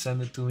 Nelson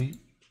sent it to me.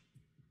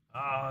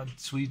 Ah,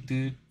 sweet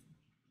dude.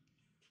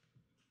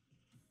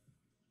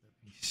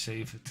 Let me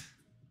save it.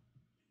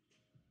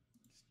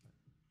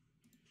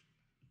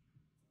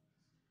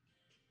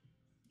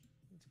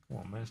 Come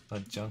on, man, it's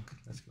not junk.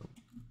 Let's go.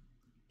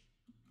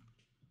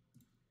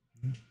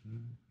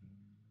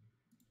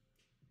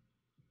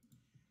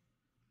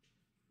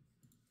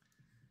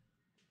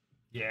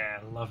 Yeah,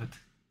 I love it.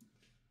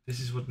 This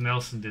is what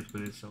Nelson did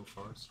with it so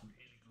far. It's really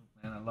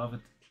good, man. I love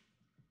it.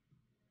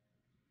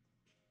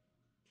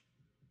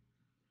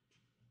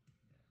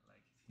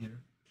 Here.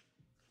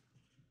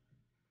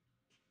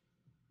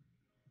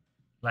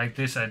 Like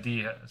this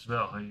idea as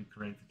well, how you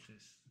created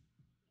this.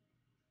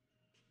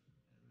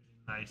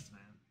 Really nice,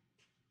 man.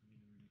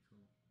 Really,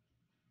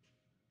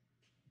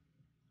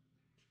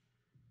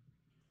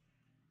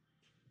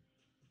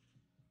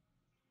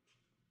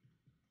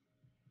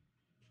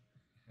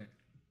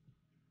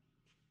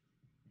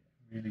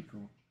 really cool. Really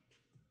cool.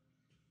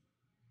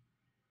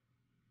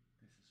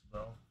 This as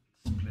well,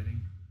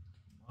 splitting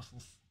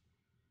muscles.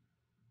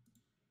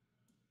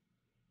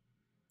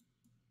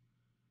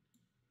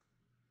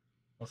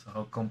 Also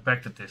how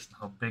compact it is and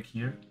how big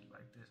here,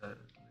 like this as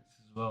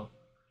well.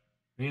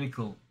 Really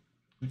cool.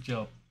 Good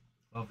job.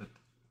 Love it.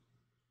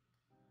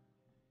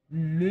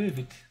 Love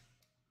it.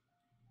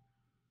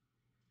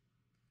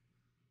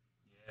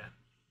 Yeah.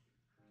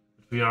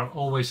 But we are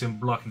always in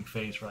blocking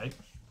phase, right?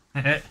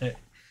 Yeah,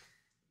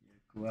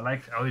 cool. I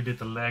like how you did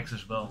the legs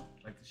as well.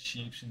 Like the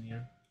shapes in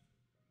here.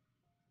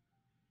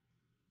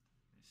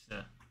 It's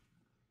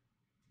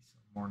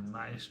more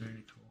nice, really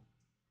cool.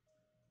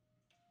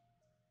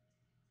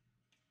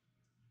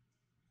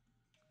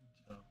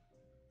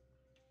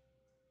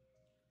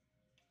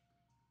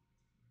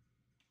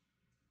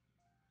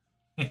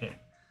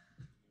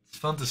 It's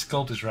fun to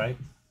sculpt this, right?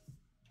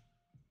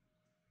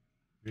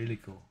 Really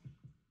cool.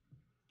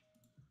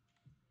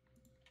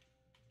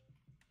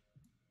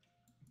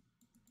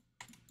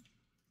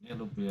 Yeah,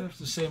 look, we have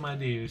the same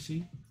idea, you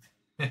see?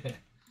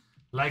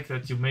 Like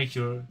that you make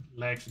your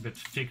legs a bit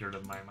thicker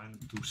than mine. Mine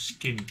too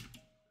skinny.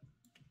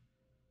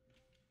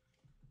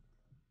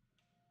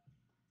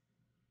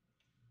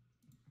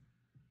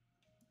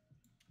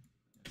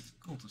 It's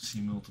cool to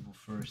see multiple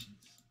versions.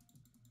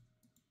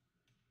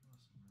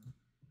 Awesome, man.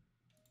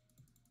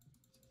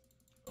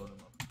 Throw them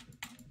up.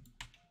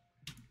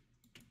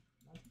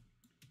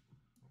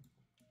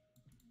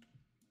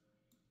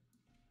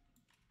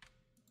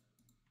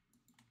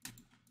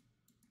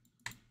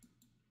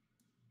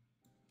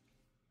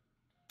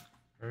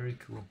 Very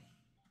cool.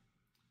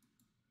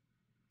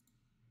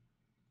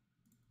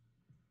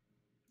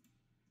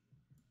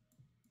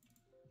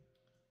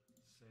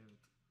 Save it.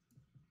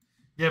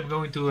 Yeah, I'm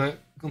going to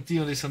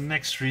continue this on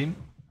next stream.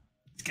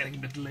 It's getting a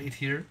bit late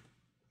here.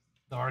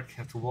 Dark,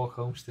 have to walk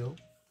home still.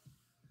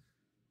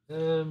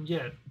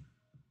 Yeah.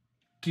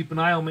 Keep an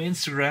eye on my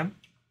Instagram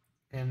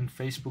and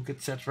Facebook,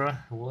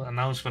 etc. I will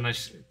announce when I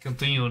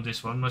continue on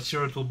this one. I'm not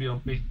sure it will be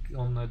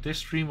on this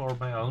stream or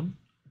my own.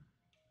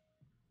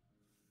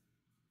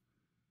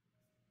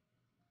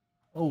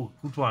 Oh,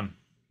 good one.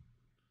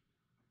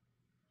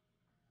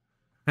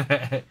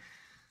 Oh,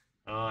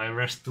 I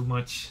rest too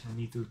much. I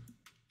need to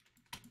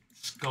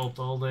sculpt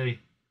all day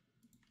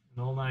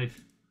and all night.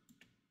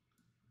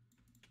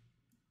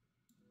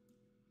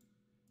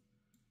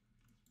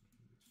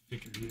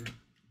 Figure here.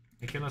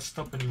 I cannot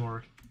stop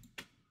anymore.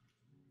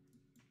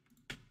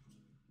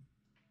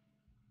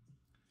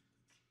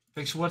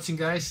 Thanks for watching,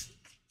 guys.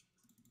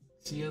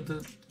 See you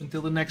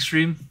until the next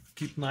stream.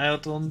 Keep an eye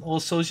out on all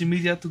social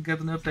media to get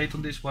an update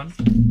on this one.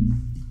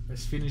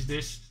 Let's finish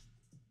this.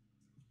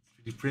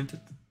 3D printed.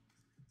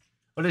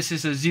 Oh, this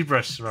is a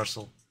ZBrush,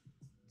 Russell.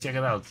 Check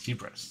it out,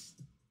 ZBrush.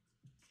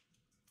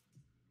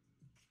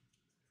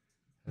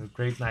 Have a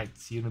great night.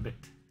 See you in a bit.